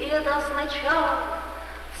мир, и это означало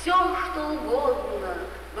все, что угодно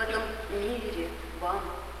в этом мире вам.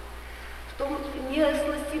 В том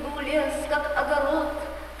местности был лес, как огород,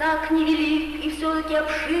 так невелик и все-таки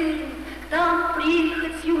обширен. Там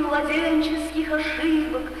прихотью младенческих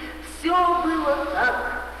ошибок все было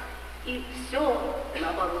так, и все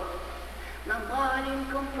наоборот. На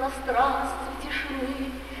маленьком пространстве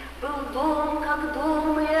тишины был дом как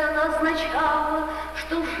дом, и это означало,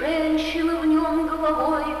 что женщина в нем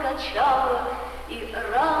головой качала, и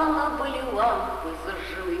рано были лампы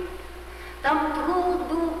зажжены. Там труд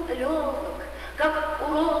был легок, как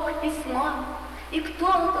урок письма, и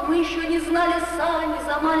кто-то, мы еще не знали сами,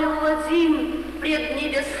 замаливал один пред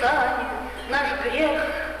небесами наш грех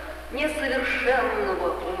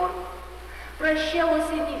несовершенного ума. Прощалась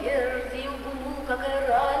и невежде, и лгуну, какая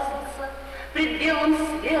разница, пред белым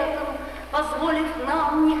светом, позволив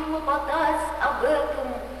нам не хлопотать об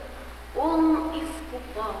этом, он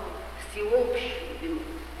искупал всеобщую вину.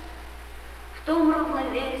 В том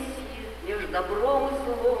равновесии между добром и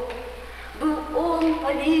злом был он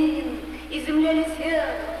повинен, и земля летела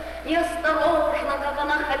неосторожно, как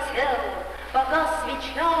она хотела, пока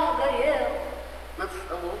свеча горела над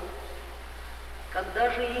столом. Когда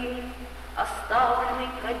же им оставленный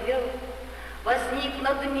пробел возник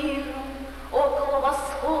над миром около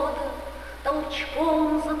восхода,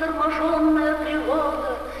 толчком заторможенная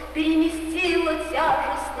природа переместила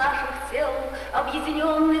тяжесть наших тел,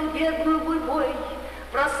 объединенных бедную гурьбой.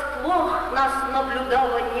 Врасплох нас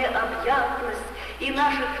наблюдала необъятность, и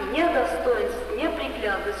наших недостоинств,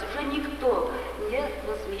 неприглядность уже никто не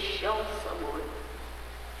возмещал собой.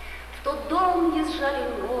 В тот дом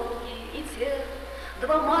езжали многие, и те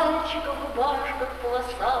два мальчика в рубашках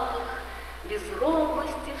полосатых без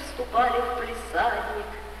робости вступали в палисадник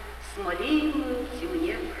с малиною,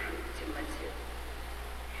 темневшей в темноте.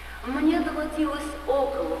 Мне доводилось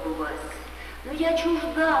около бывать, но я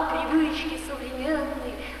чужда привычки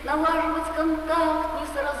современной налаживать контакт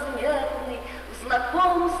несоразмерный, в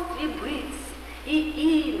знакомстве быть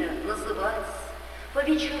и имя называть. По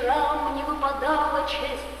вечерам мне выпадала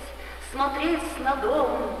честь смотреть на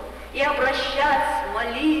дом и обращать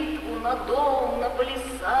молитву на дом, на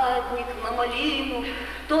палисадник, на малину.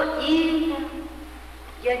 То имя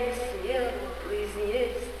я не смела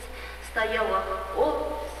произнесть, стояла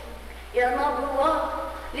осень, и она была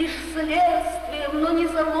лишь следствием, но не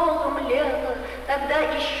залогом лета. Тогда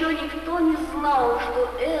еще никто не знал, что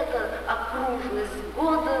эта окружность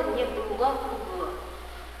года не была кругла.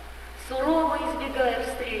 Сурово избегая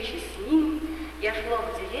встречи с ним, я шла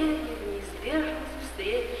в деревню в неизбежность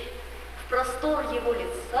встреч, в простор его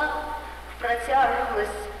лица, в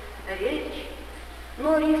протяжность речи,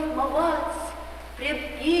 но рифмовать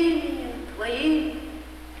пред именем твоим,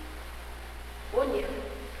 о нет.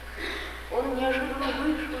 Он неожиданно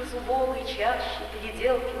вышел из убогой чащи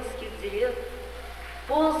переделкинских дерев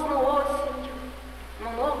поздно осенью,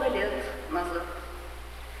 много лет назад.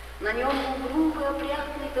 На нем был грубый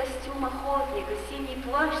опрятный костюм охотника, синий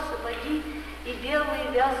плащ, сапоги и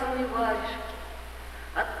белые вязаные варежки.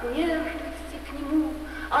 От нежности к нему,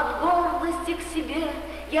 от гордости к себе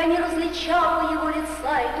я не различала его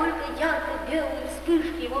лица, и только ярко-белые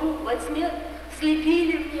вспышки его рук во тьме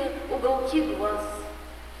слепили мне уголки глаз.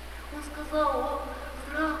 Он сказал: о,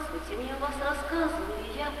 здравствуйте, мне о вас рассказывали,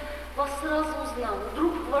 и я вас сразу узнал.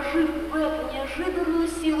 Вдруг, вложив в эту неожиданную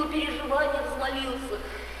силу переживания, взмолился: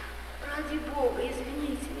 ради Бога,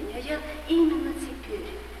 извините меня, я именно теперь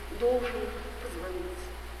должен позвонить.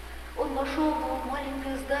 Он вошел в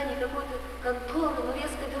маленькое здание какой-то конторы, но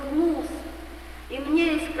резко вернулся, и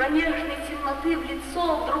мне из кромешной темноты в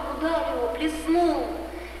лицо вдруг ударило, плеснул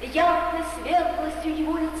яркой светлостью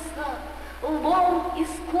его лица, лбом и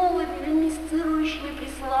скулами, люминесцирующими при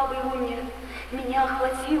слабой луне. Меня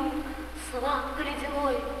охватил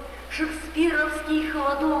сладко-ледяной шекспировский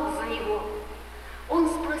холодок за него. Он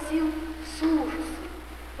спросил с ужасом: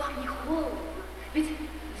 вам не холодно? Ведь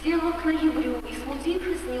дело к ноябрю, и,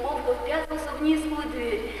 смутившись, неловко впятился в низкую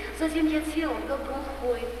дверь. Затем я телом, как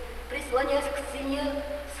глухой, прислонясь к стене,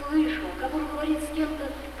 слышал, как он говорит с кем-то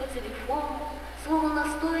по телефону, словно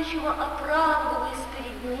настойчиво оправдываясь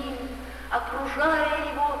перед ним,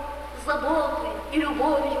 окружая его заботой и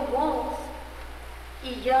любовью голос. И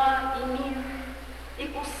я, и мир, и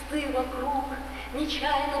кусты вокруг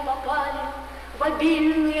нечаянно попали в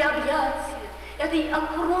обильные объятия этой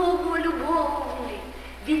округло-любовной,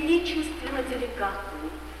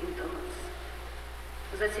 величественно-деликатной интонации.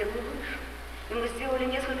 Затем мы вышли, и мы сделали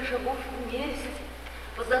несколько шагов вместе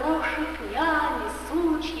по заросшей пнями,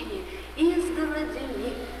 сучьями,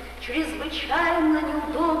 изгородями, чрезвычайно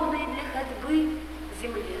неудобной для ходьбы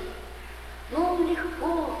земле. Но он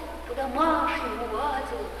легко, по-домашнему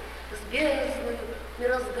ладил с бездною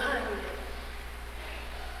мироздания.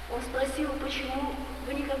 Он спросил, почему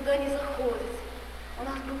вы никогда не заходите. У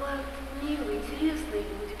нас бывают милые, интересные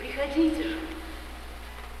люди, приходите же.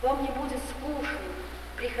 Вам не будет скучно,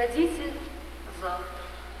 приходите завтра.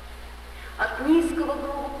 От низкого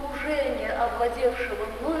головокружения, овладевшего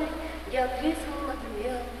мной, я ответила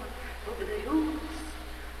надменно: благодарю вас,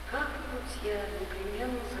 как-нибудь я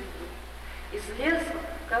непременно зайду. Из леса,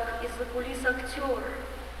 как из-за кулис актер,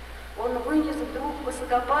 Он вынес вдруг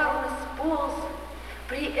высокопарность позы,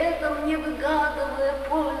 при этом не выгадывая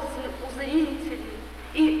пользы у зрителей,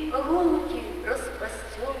 и руки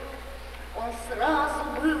распростер. Он сразу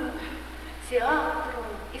был театром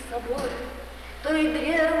и собой, той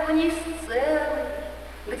древней сцены,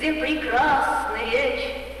 где прекрасна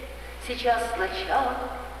речь. Сейчас сначала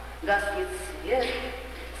гаснет свет,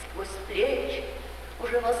 сквозь плечи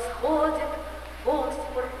уже восходит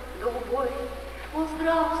фосфор голубой. О,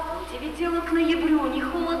 здравствуйте, ведь дело к ноябрю, не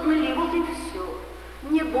холодно ли? Вот и все,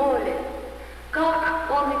 не более. Как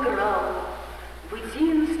он играл в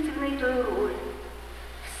единственной той роли,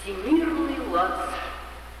 всемирный ласк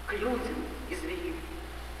к людям и зверю.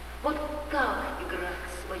 Вот так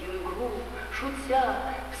играть свою игру, шутя,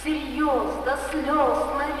 всерьез, до слез,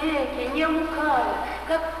 навеки, не лукая,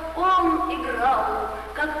 как он играл,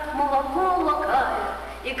 как молоко лакая,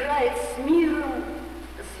 играет с миром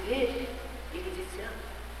зверь или дитя.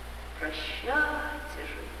 Прощайте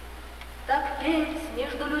же, так петь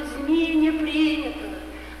между людьми не принято,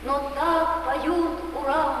 но так поют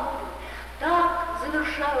куранты, так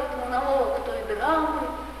завершают монолог той драмы,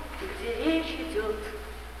 где речь идет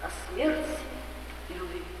о смерти и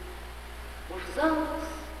любви. Уж занавес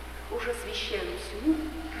уже священ всему,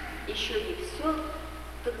 еще не все,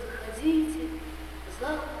 так заходите в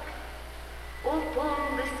зал. О,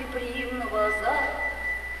 тон гостеприимного азарта,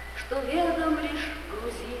 что ведом лишь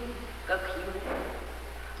грузин, как ему.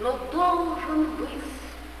 Но должен быть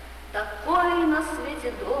такой на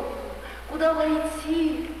свете дом, куда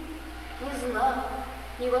войти, не знаю,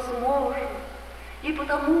 невозможно, и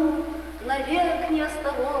потому навек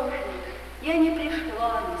неосторожно я не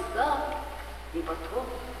пришла ни за, ни потом.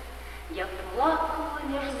 Я плакала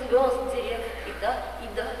меж звезд дерев и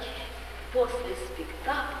дач после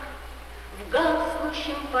спектакля в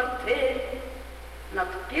гаснущем портфеле над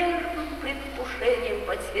первым предвкушением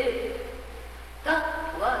потери. Так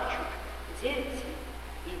плачут дети,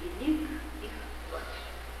 и велик их плач.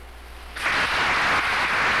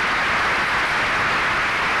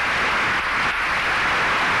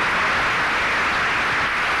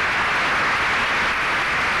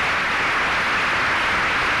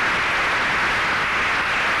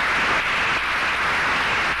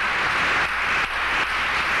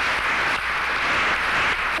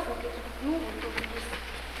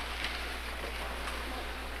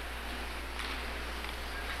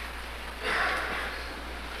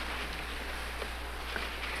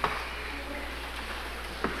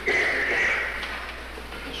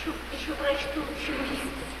 Еще прочту, еще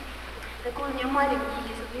есть. Такой у меня маленький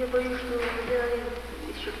есть. Я боюсь, что я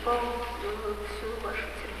исчерпал все ваше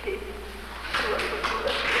терпение.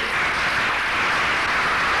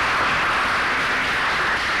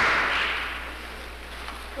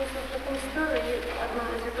 Просто такой старый, одна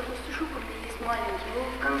такой стишок у меня есть маленький, но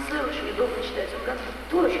в конце очень удобно читать, он как-то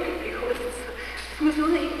точкой приходится. В смысле,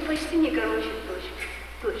 он почти не короче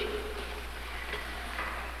точки.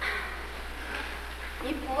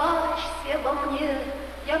 Не плачьте обо мне,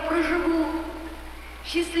 я проживу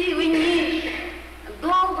счастливой нищей,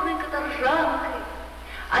 доброй каторжанкой,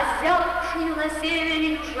 озябшей на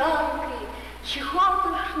севере южанкой,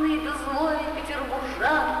 чехотошной да злой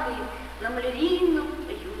петербуржанкой, на малярийном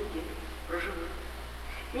юге проживу.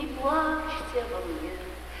 Не плачьте обо мне,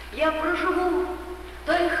 я проживу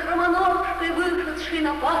той хромоножкой, вышедшей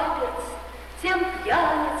на паперть, тем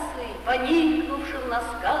пьяницей, поникнувшим на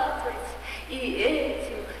скатерть, и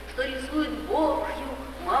этим, что рисует Божью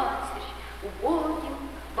Матерь, убогим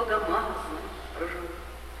богомазом проживу.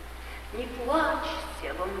 Не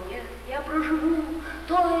плачьте обо мне, я проживу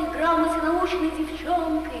той грамоте научной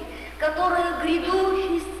девчонкой, которая в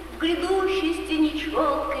грядущести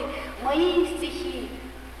нечеткой мои стихи,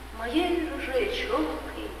 моей рыжей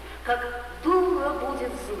челкой, как дура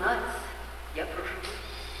будет знать, я проживу.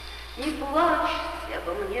 Не плачьте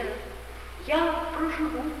обо мне, я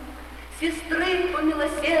проживу сестры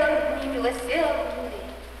помилосердней, милосердной,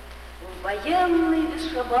 в военной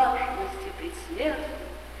бесшабашности предсмертной,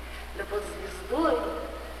 да под звездой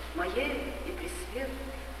моей и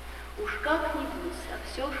пресветной. Уж как-нибудь, а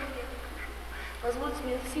все ж я проживу. Позвольте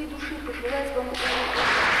мне от всей души пожелать вам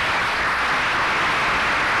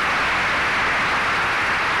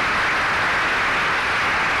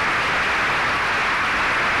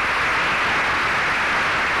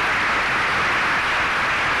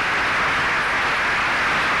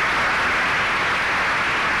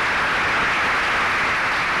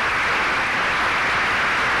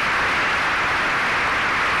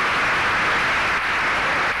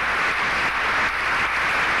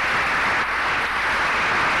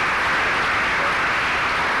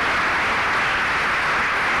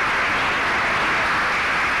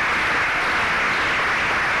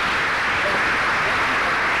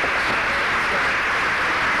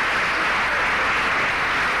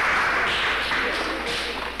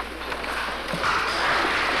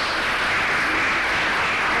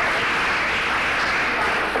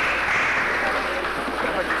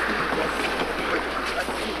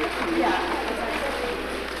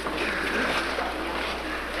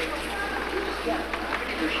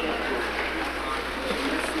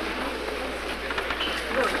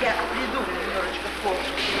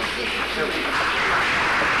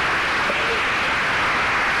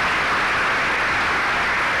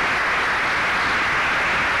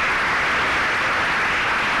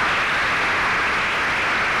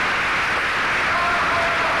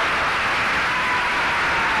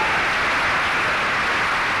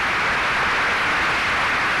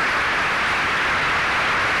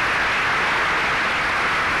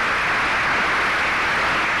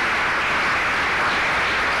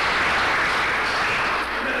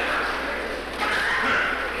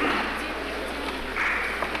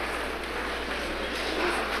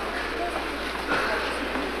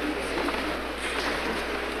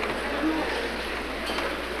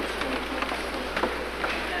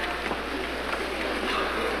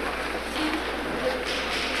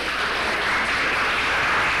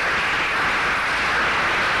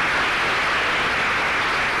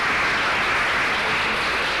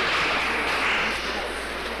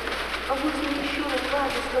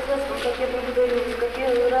благодарю вас. Как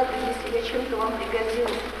я рада, если я чем-то вам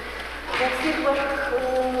пригодилась. Во всех ваших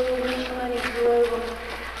начинаниях желаю вам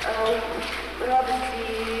радости и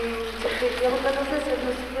терпения. Я вот как раз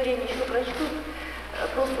одно стихотворение еще прочту,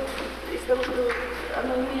 просто из того, что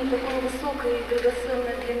оно имеет такое высокое и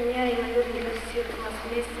драгоценное для меня и, наверное, для всех у нас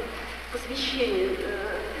вместе посвящение.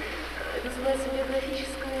 Называется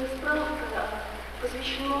 «Биографическая справка»,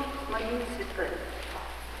 посвящено Марине Цветаевой.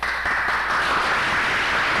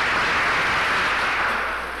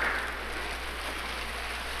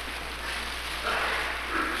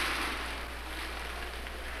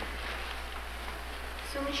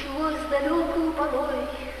 Все началось далекую порой,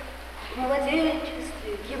 в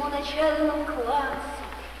младенчестве, в его начальном классе,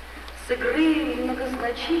 с игры в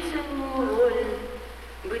многозначительную роль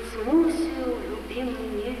быть Мусью любимый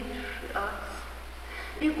меньший ас.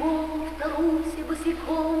 Бегом в Тарусе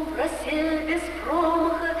босиком, в росе без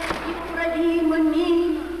промаха, непоправимо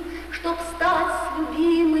мимо, чтоб стать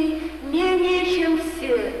любимой менее, чем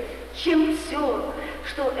все, чем все,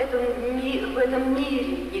 что в этом мире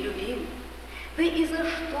нелюбимо. Да и за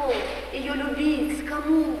что ее любить,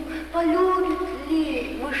 кому, полюбит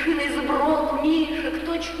ли мышиный сброд Миша,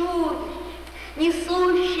 кто чудит,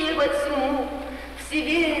 несущее во тьму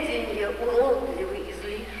всеведенье уродливый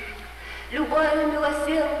излишек. Любая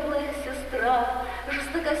милосердная сестра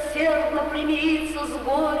жестокосердно примирится с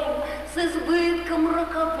горем, с избытком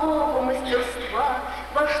рокового мастерства,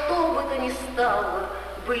 во что бы то ни стало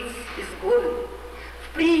быть изгоем.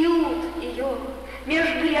 В приют ее меж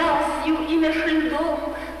грязью и меж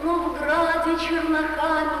льдом, но в граде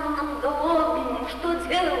чернокаменном голубеньком что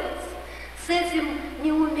делать с этим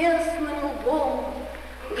неуместным лбом?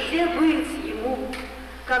 Где быть ему,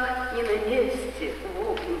 как не на месте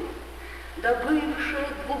лобном? Добывшая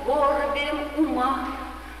двугорбием ума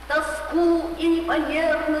тоску и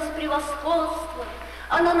непомерность превосходства,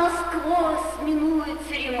 она насквозь минует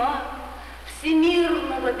терема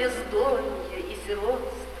всемирного бездонья и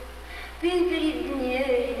сиротства. Ты перед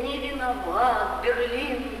ней не виноват,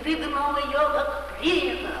 Берлин, ты гнал ее как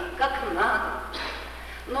принято, как надо.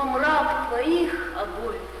 Но мрак твоих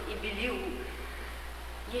обоев и белил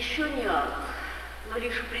еще не ад, но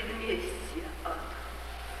лишь предместье ада.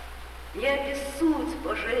 Не описуть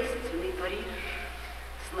божественный Париж,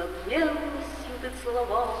 с надменностью ты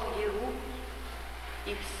целовал ей руки,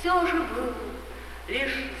 и все же был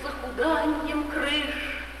лишь захуданием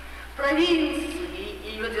крыш провинции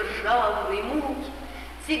ее державной муки,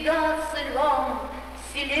 тягаться львам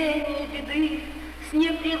селения беды с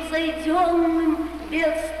непревзойденным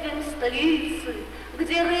бедствием столицы,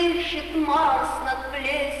 где рыщет Марс над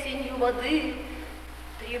плесенью воды,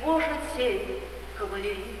 тревожа тень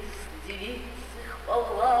кавалерист девицы,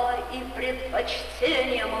 хвала и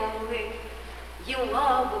предпочтение молвы,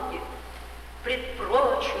 Елабуги пред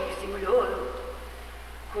прочую землею,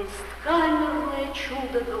 кунсткамерное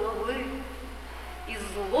чудо головы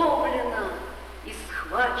изловлено и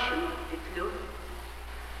схвачено петлей.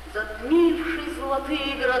 Затмивший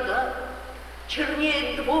золотые города,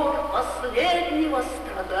 чернеет двор последнего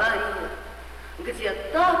страдания, где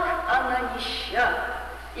так она нища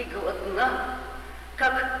и голодна,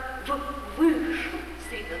 как в высшем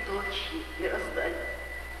средоточии мироздания.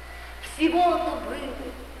 Всего-то были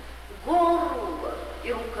горло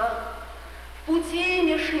и рука, в пути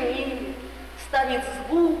меж ними станет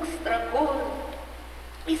звук строкой,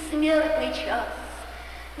 и смертный час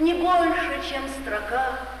не больше, чем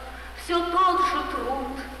строка, все тот же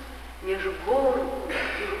труд меж горлом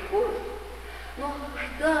и рукой. Но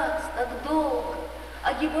ждать так долго,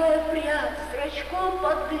 огибая прядь, зрачком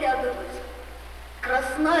подглядывать,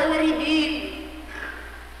 красная рябина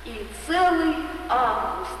и целый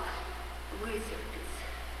август вытерпеть.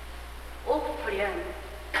 О, впрямь,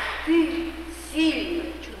 ты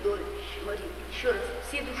сильное чудовище, Мария, еще раз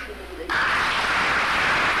всей души благодарю.